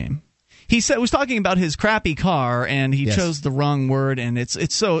a shame. He was talking about his crappy car, and he chose the wrong word, and it's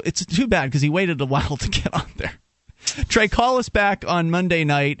too bad because he waited a while to get on there. Trey, call us back on Monday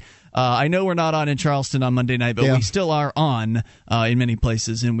night. I know we're not on in Charleston on Monday night, but we still are on in many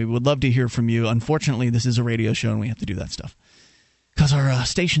places, and we would love to hear from you. Unfortunately, this is a radio show, and we have to do that stuff because our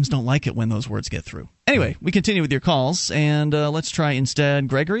stations don't like it when those words get through. Anyway, we continue with your calls, and let's try instead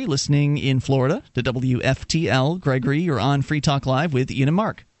Gregory, listening in Florida to WFTL. Gregory, you're on Free Talk Live with Ian and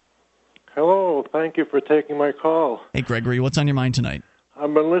Mark. Hello. Thank you for taking my call. Hey, Gregory, what's on your mind tonight?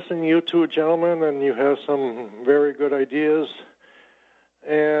 I've been listening to you two gentlemen, and you have some very good ideas.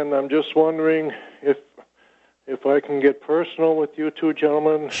 and I'm just wondering if I can get personal with you two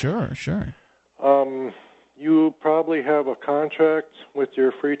gentlemen. Sure. You probably have a contract with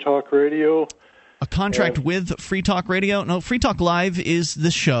your Free Talk Radio. A contract with Free Talk Radio? No, Free Talk Live is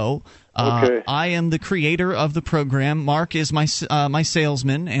the show. Okay. I am the creator of the program. Mark is my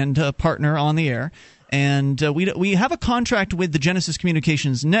salesman and partner on the air. And we have a contract with the Genesis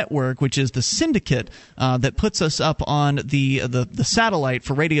Communications Network, which is the syndicate that puts us up on the satellite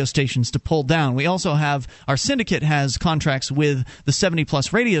for radio stations to pull down. We also have our syndicate has contracts with the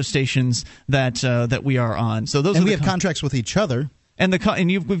 70+ radio stations that we are on. So those we have contracts with each other. And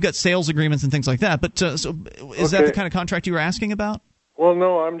we've got sales agreements and things like that. But so is that the kind of contract you were asking about? Well,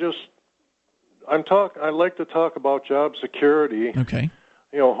 no, I'd like to talk about job security. Okay.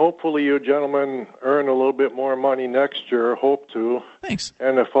 Hopefully you gentlemen earn a little bit more money next year, hope to. Thanks.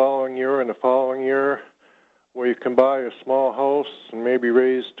 And the following year, where you can buy a small house and maybe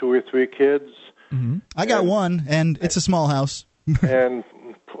raise 2 or 3 kids. Mm-hmm. I got one, and it's a small house. And,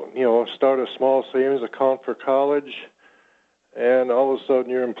 start a small savings account for college. And all of a sudden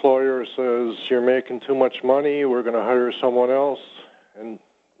your employer says, you're making too much money, we're going to hire someone else and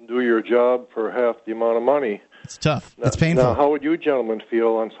do your job for half the amount of money. It's tough. It's painful. Now, how would you gentlemen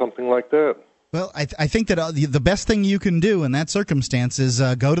feel on something like that? Well, I think that the best thing you can do in that circumstance is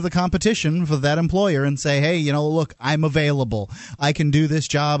go to the competition for that employer and say, hey, look, I'm available. I can do this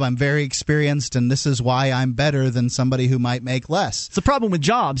job. I'm very experienced, and this is why I'm better than somebody who might make less. The problem with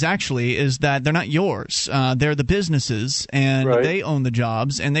jobs, actually, is that they're not yours. They're the businesses, and they own the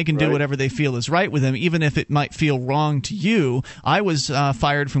jobs, and they can do whatever they feel is right with them, even if it might feel wrong to you. I was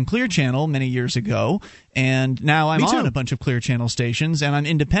fired from Clear Channel many years ago, and now I'm on a bunch of Clear Channel stations, and I'm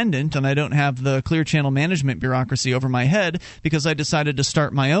independent, and I don't have the Clear Channel management bureaucracy over my head because I decided to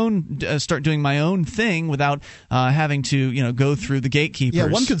start doing my own thing without having to go through the gatekeepers. Yeah,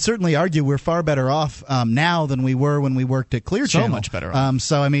 one could certainly argue we're far better off now than we were when we worked at Clear Channel. So much better off.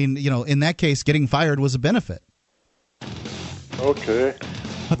 So I mean, in that case, getting fired was a benefit. Okay.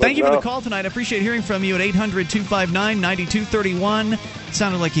 Well, thank you for the call tonight. I appreciate hearing from you at 800-259-9231. It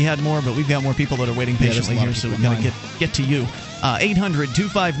sounded like you had more, but we've got more people that are waiting patiently here, so we've got to get to you.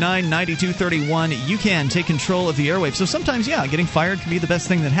 800-259-9231. You can take control of the airwaves. So sometimes, getting fired can be the best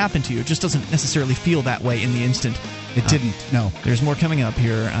thing that happened to you. It just doesn't necessarily feel that way in the instant. It didn't, no. There's more coming up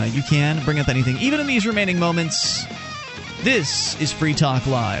here. You can bring up anything, even in these remaining moments. This is Free Talk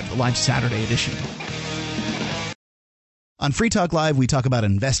Live, the live Saturday edition. On Free Talk Live, we talk about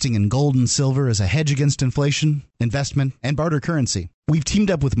investing in gold and silver as a hedge against inflation, investment, and barter currency. We've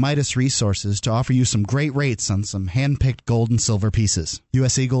teamed up with Midas Resources to offer you some great rates on some hand-picked gold and silver pieces.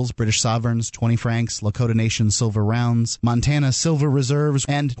 U.S. Eagles, British Sovereigns, 20 francs, Lakota Nation silver rounds, Montana silver reserves,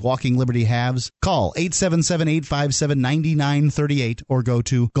 and Walking Liberty halves. Call 877-857-9938 or go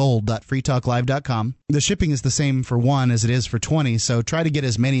to gold.freetalklive.com. The shipping is the same for 1 as it is for 20, so try to get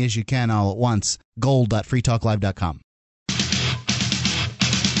as many as you can all at once. Gold.freetalklive.com.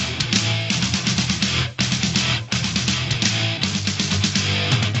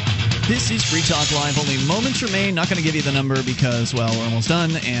 This is Free Talk Live. Only moments remain. Not going to give you the number because, we're almost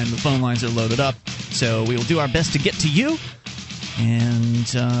done, and the phone lines are loaded up. So we will do our best to get to you.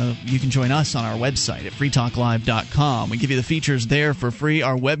 And you can join us on our website at freetalklive.com. We give you the features there for free.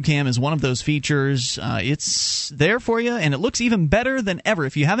 Our webcam is one of those features. It's there for you, and it looks even better than ever.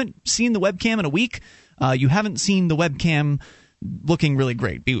 If you haven't seen the webcam in a week, you haven't seen the webcam looking really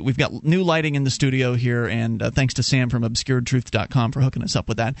great. We've got new lighting in the studio here, and thanks to Sam from obscuredtruth.com for hooking us up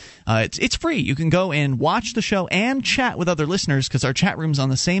with that. It's free. You can go and watch the show and chat with other listeners because our chat room's on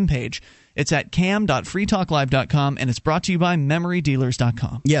the same page. It's at cam.freetalklive.com, and it's brought to you by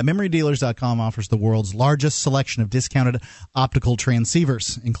MemoryDealers.com. Yeah, MemoryDealers.com offers the world's largest selection of discounted optical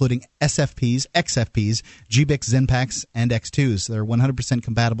transceivers, including SFPs, XFPs, GBIC Zenpaks, and X2s. They're 100%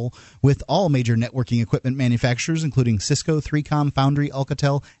 compatible with all major networking equipment manufacturers, including Cisco, 3Com, Foundry,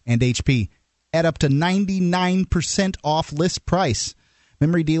 Alcatel, and HP. At up to 99% off list price.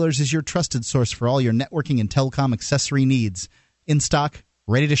 Memory Dealers is your trusted source for all your networking and telecom accessory needs. In stock,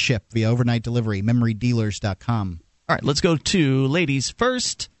 ready to ship via overnight delivery. MemoryDealers.com. All right, let's go to ladies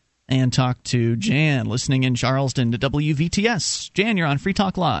first and talk to Jan, listening in Charleston to WVTS. Jan, you're on Free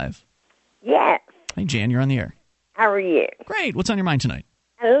Talk Live. Yes. Hey, Jan, you're on the air. How are you? Great. What's on your mind tonight?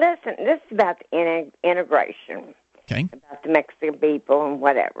 Listen, this is about the integration. Okay. About the Mexican people and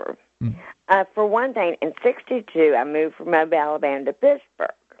whatever. For one thing, in '62, I moved from Mobile, Alabama to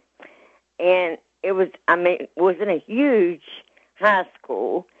Pittsburgh. And it wasn't a huge high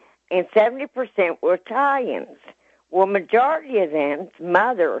school, and 70% were Italians. Well, majority of them's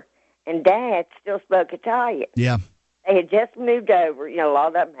mother and dad still spoke Italian. Yeah. They had just moved over, a lot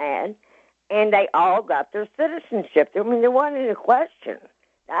of them had, and they all got their citizenship. I mean, there wasn't any question.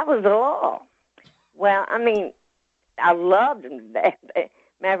 That was the law. Well, I mean, I loved them to death.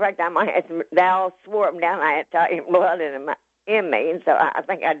 Matter of fact, I might have some, they all swore them down. I had Italian blood in me, and so I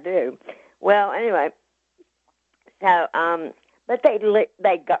think I do. Well, anyway, so, but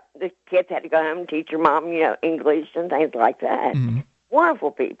they got, the kids had to go home and teach their mom, English and things like that. Mm-hmm.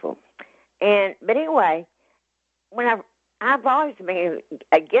 Wonderful people. But anyway, I've always been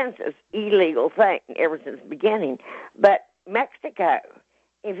against this illegal thing ever since the beginning. But Mexico,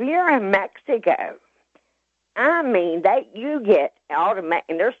 if you're in Mexico, I mean, you get automatic,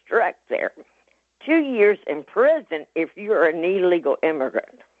 and they're strict there, 2 years in prison if you're an illegal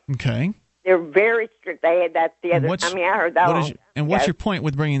immigrant. Okay. They're very strict. They had that the other. I heard that. What's your point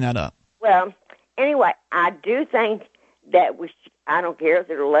with bringing that up? Well, anyway, I do think that I don't care if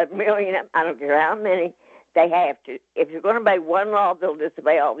there's 11 million. I don't care how many. They have to. If you're going to obey one law, they'll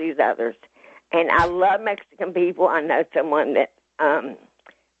disobey all these others. And I love Mexican people. I know someone that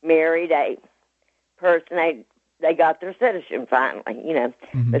married a person. They got their citizenship finally,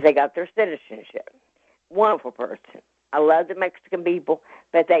 Mm-hmm. but they got their citizenship. Wonderful person. I love the Mexican people,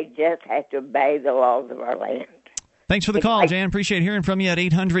 but they just have to obey the laws of our land. Thanks for the call, Jan. Appreciate hearing from you at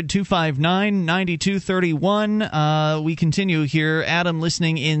 800-259-9231. We continue here. Adam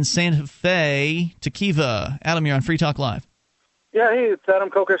listening in Santa Fe to Kiva. Adam, you're on Free Talk Live. Yeah, hey, it's Adam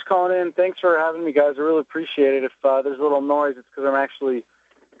Kokesh calling in. Thanks for having me, guys. I really appreciate it. If there's a little noise, it's because I'm actually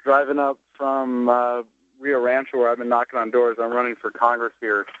driving up from Rio Rancho, where I've been knocking on doors. I'm running for Congress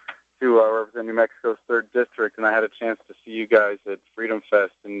here to represent New Mexico's 3rd District, and I had a chance to see you guys at Freedom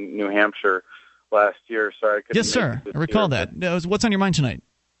Fest in New Hampshire last year. Sorry, I couldn't Yes, sir. I recall that. What's on your mind tonight?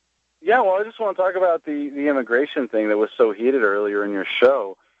 Yeah, well, I just want to talk about the immigration thing that was so heated earlier in your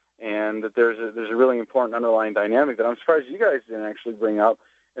show, and that there's a really important underlying dynamic that I'm surprised you guys didn't actually bring up,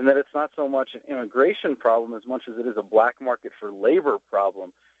 and that it's not so much an immigration problem as much as it is a black market for labor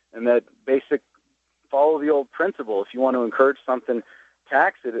problem, and that follow the old principle. If you want to encourage something,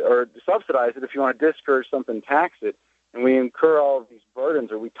 tax it, or subsidize it. If you want to discourage something, tax it. And we incur all of these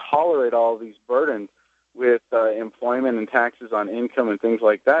burdens, or we tolerate all of these burdens with employment and taxes on income and things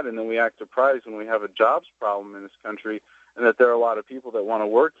like that, and then we act surprised when we have a jobs problem in this country, and that there are a lot of people that want to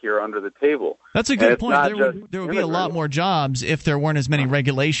work here under the table. That's a good point. There would be a lot more jobs if there weren't as many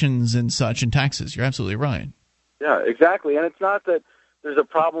regulations and such and taxes. You're absolutely right. Yeah, exactly. And it's not that there's a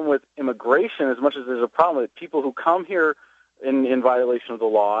problem with immigration as much as there's a problem with people who come here in violation of the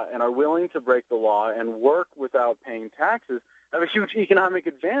law and are willing to break the law and work without paying taxes have a huge economic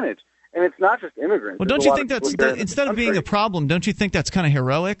advantage. And it's not just immigrants. Well, don't you think that's, instead of being a problem, don't you think that's kind of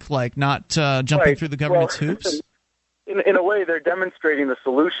heroic, like not jumping through the government's hoops? In a way, they're demonstrating the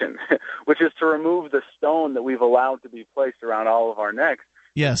solution, which is to remove the stone that we've allowed to be placed around all of our necks.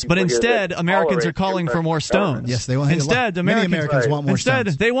 Yes, but instead, Americans are calling for more stones. Yes, they want. Many Americans want more stones.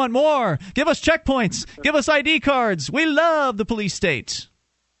 Instead, they want more. Give us checkpoints. Give us ID cards. We love the police state.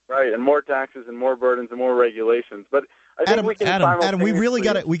 Right, and more taxes and more burdens and more regulations. But I think we can Adam, we really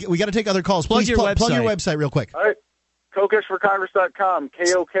got to we got to take other calls. Plug your website. Plug your website real quick. All right, KokeshForCongress.com.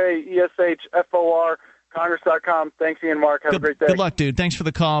 KOKESHFOR. Congress.com. Thanks, Ian. Mark. Have a great day. Good luck, dude. Thanks for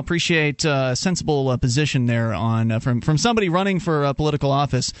the call. Appreciate a sensible position there on from somebody running for political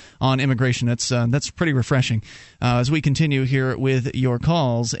office on immigration. That's pretty refreshing. As we continue here with your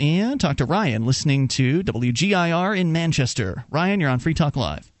calls and talk to Ryan, listening to WGIR in Manchester. Ryan, you're on Free Talk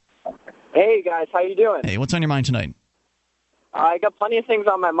Live. Hey guys, how you doing? Hey, what's on your mind tonight? I got plenty of things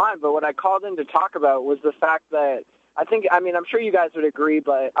on my mind, but what I called in to talk about was the fact that I'm sure you guys would agree,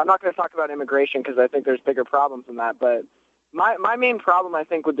 but I'm not going to talk about immigration because I think there's bigger problems than that. But my main problem, I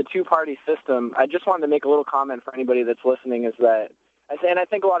think, with the two-party system, I just wanted to make a little comment for anybody that's listening, is that, and I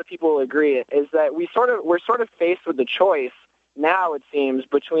think a lot of people will agree, is that we're sort of faced with the choice now, it seems,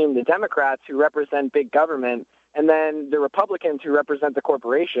 between the Democrats who represent big government and then the Republicans who represent the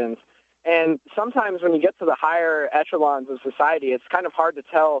corporations. And sometimes when you get to the higher echelons of society, it's kind of hard to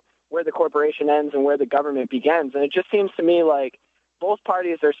tell where the corporation ends and where the government begins. And it just seems to me like both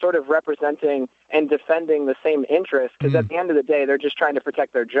parties are sort of representing and defending the same interests, because at the end of the day, they're just trying to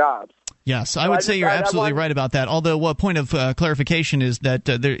protect their jobs. Yes, I would say you're absolutely right about that. Although, one point of clarification is that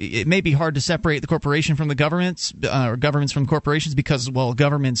it may be hard to separate the corporation from the governments, or governments from corporations, because, well,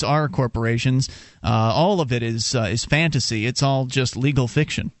 governments are corporations. All of it is fantasy. It's all just legal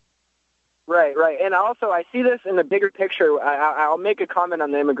fiction. Right. And also, I see this in the bigger picture. I'll make a comment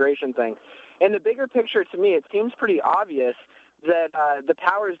on the immigration thing. In the bigger picture, to me, it seems pretty obvious that the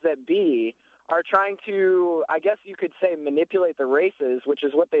powers that be are trying to, I guess you could say, manipulate the races, which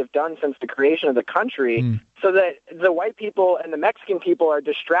is what they've done since the creation of the country, so that the white people and the Mexican people are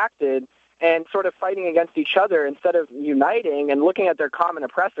distracted and sort of fighting against each other instead of uniting and looking at their common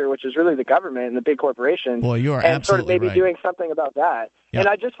oppressor, which is really the government and the big corporations, Boy, you are and sort of absolutely maybe right. doing something about that. Yeah. And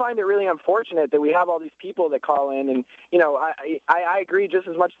I just find it really unfortunate that we have all these people that call in, and, you know, I agree just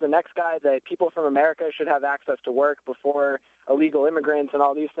as much as the next guy that people from America should have access to work before illegal immigrants and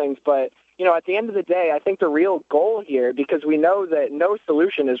all these things, but you know, at the end of the day, I think the real goal here, because we know that no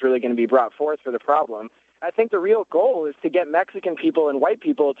solution is really going to be brought forth for the problem, I think the real goal is to get Mexican people and white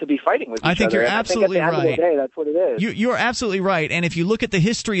people to be fighting with each other. I think you're absolutely right. At the end of the day, that's what it is. You're absolutely right. And if you look at the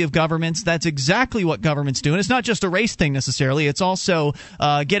history of governments, that's exactly what governments do. And it's not just a race thing necessarily. It's also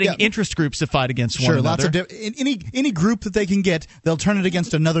getting interest groups to fight against one another. Lots of any group that they can get, they'll turn it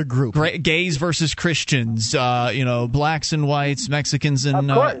against another group. Gays versus Christians, blacks and whites, Mexicans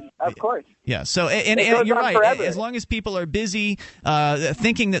and of course. Yeah, so and you're right. Forever. As long as people are busy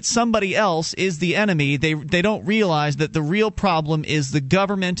thinking that somebody else is the enemy, they don't realize that the real problem is the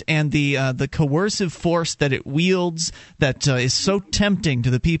government and the coercive force that it wields that is so tempting to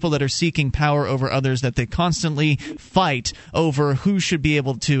the people that are seeking power over others that they constantly fight over who should be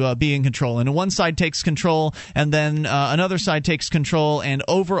able to be in control. And one side takes control, and then another side takes control, and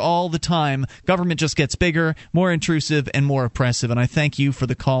over all the time, government just gets bigger, more intrusive, and more oppressive. And I thank you for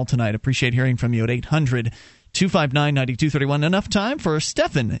the call tonight. Appreciate hearing from you at 800-259-9231. Enough time for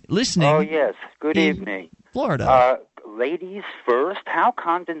Stefan listening. Oh, yes. Good evening. Florida. Ladies first? How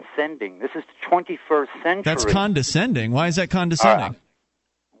condescending. This is the 21st century. That's condescending. Why is that condescending?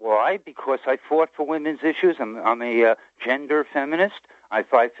 Why? Because I fought for women's issues. I'm a gender feminist. I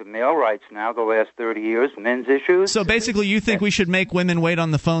fight for male rights now the last 30 years, men's issues. So basically you think we should make women wait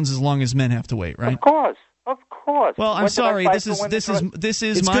on the phones as long as men have to wait, right? Of course. Of course. Well, I'm sorry. This is it's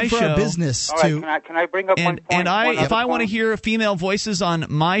my good for show. our business All right, can I bring up one point? And if I want to hear female voices on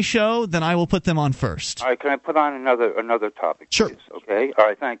my show, then I will put them on first. All right, can I put on another topic, Sure. please? Okay. All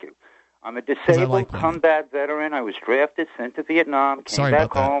right, thank you. I'm a disabled combat veteran. I was drafted, sent to Vietnam, came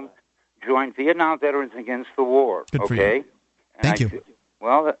back home, joined Vietnam Veterans Against the War. Good for okay. you. And Thank you.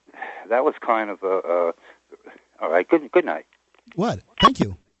 Well, that was kind of all right. Good night. What? Thank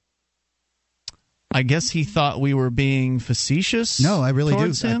you. I guess he thought we were being facetious. No, I really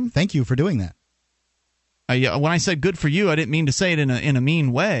do. Him. Thank you for doing that. When I said good for you, I didn't mean to say it in a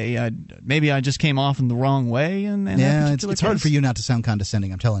mean way. Maybe I just came off in the wrong way. It's hard for you not to sound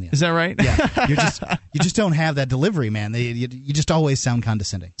condescending. I'm telling you. Is that right? Yeah, you just don't have that delivery, man. You just always sound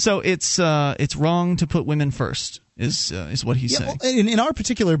condescending. So it's wrong to put women first. Is what he's saying. Well, in our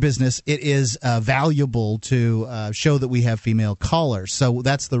particular business, it is valuable to show that we have female callers. So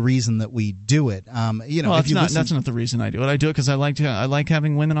that's the reason that we do it. That's not the reason I do it. I do it because I like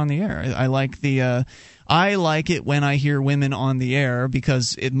having women on the air. I like it when I hear women on the air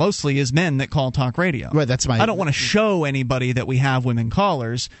because it mostly is men that call talk radio. Right. I don't want to show anybody that we have women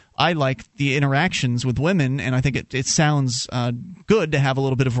callers. I like the interactions with women, and I think it sounds good to have a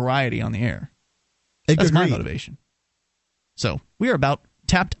little bit of variety on the air. That's my motivation. So we are about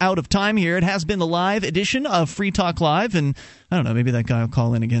tapped out of time here. It has been the live edition of Free Talk Live, and I don't know, maybe that guy will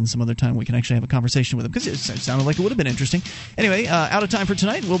call in again some other time. We can actually have a conversation with him because it sounded like it would have been interesting. Anyway, out of time for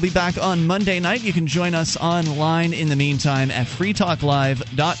tonight. We'll be back on Monday night. You can join us online in the meantime at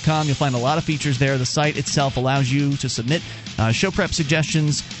freetalklive.com. You'll find a lot of features there. The site itself allows you to submit show prep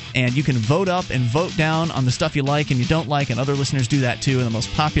suggestions, and you can vote up and vote down on the stuff you like and you don't like, and other listeners do that too, and the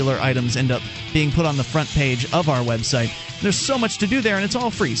most popular items end up being put on the front page of our website. There's so much to do there, and it's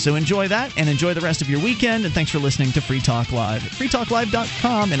all free, so enjoy that and enjoy the rest of your weekend, and thanks for listening to Free Talk Live at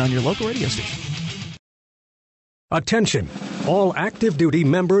freetalklive.com and on your local radio station. Attention, all active duty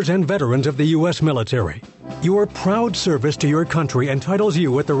members and veterans of the U.S. military. Your proud service to your country entitles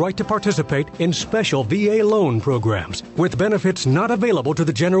you with the right to participate in special VA loan programs with benefits not available to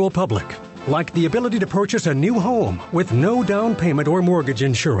the general public, like the ability to purchase a new home with no down payment or mortgage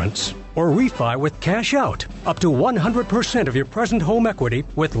insurance, or refi with cash out, up to 100% of your present home equity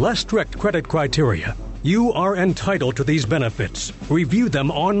with less strict credit criteria. You are entitled to these benefits. Review them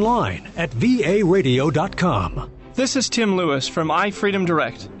online at varadio.com. This is Tim Lewis from iFreedom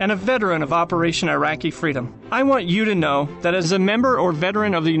Direct and a veteran of Operation Iraqi Freedom. I want you to know that as a member or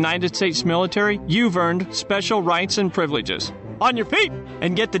veteran of the United States military, you've earned special rights and privileges. On your feet!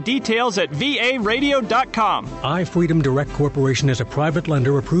 And get the details at varadio.com. iFreedom Direct Corporation is a private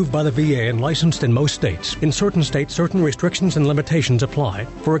lender approved by the VA and licensed in most states. In certain states, certain restrictions and limitations apply.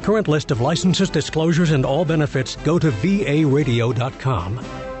 For a current list of licenses, disclosures, and all benefits, go to varadio.com.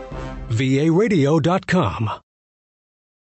 varadio.com.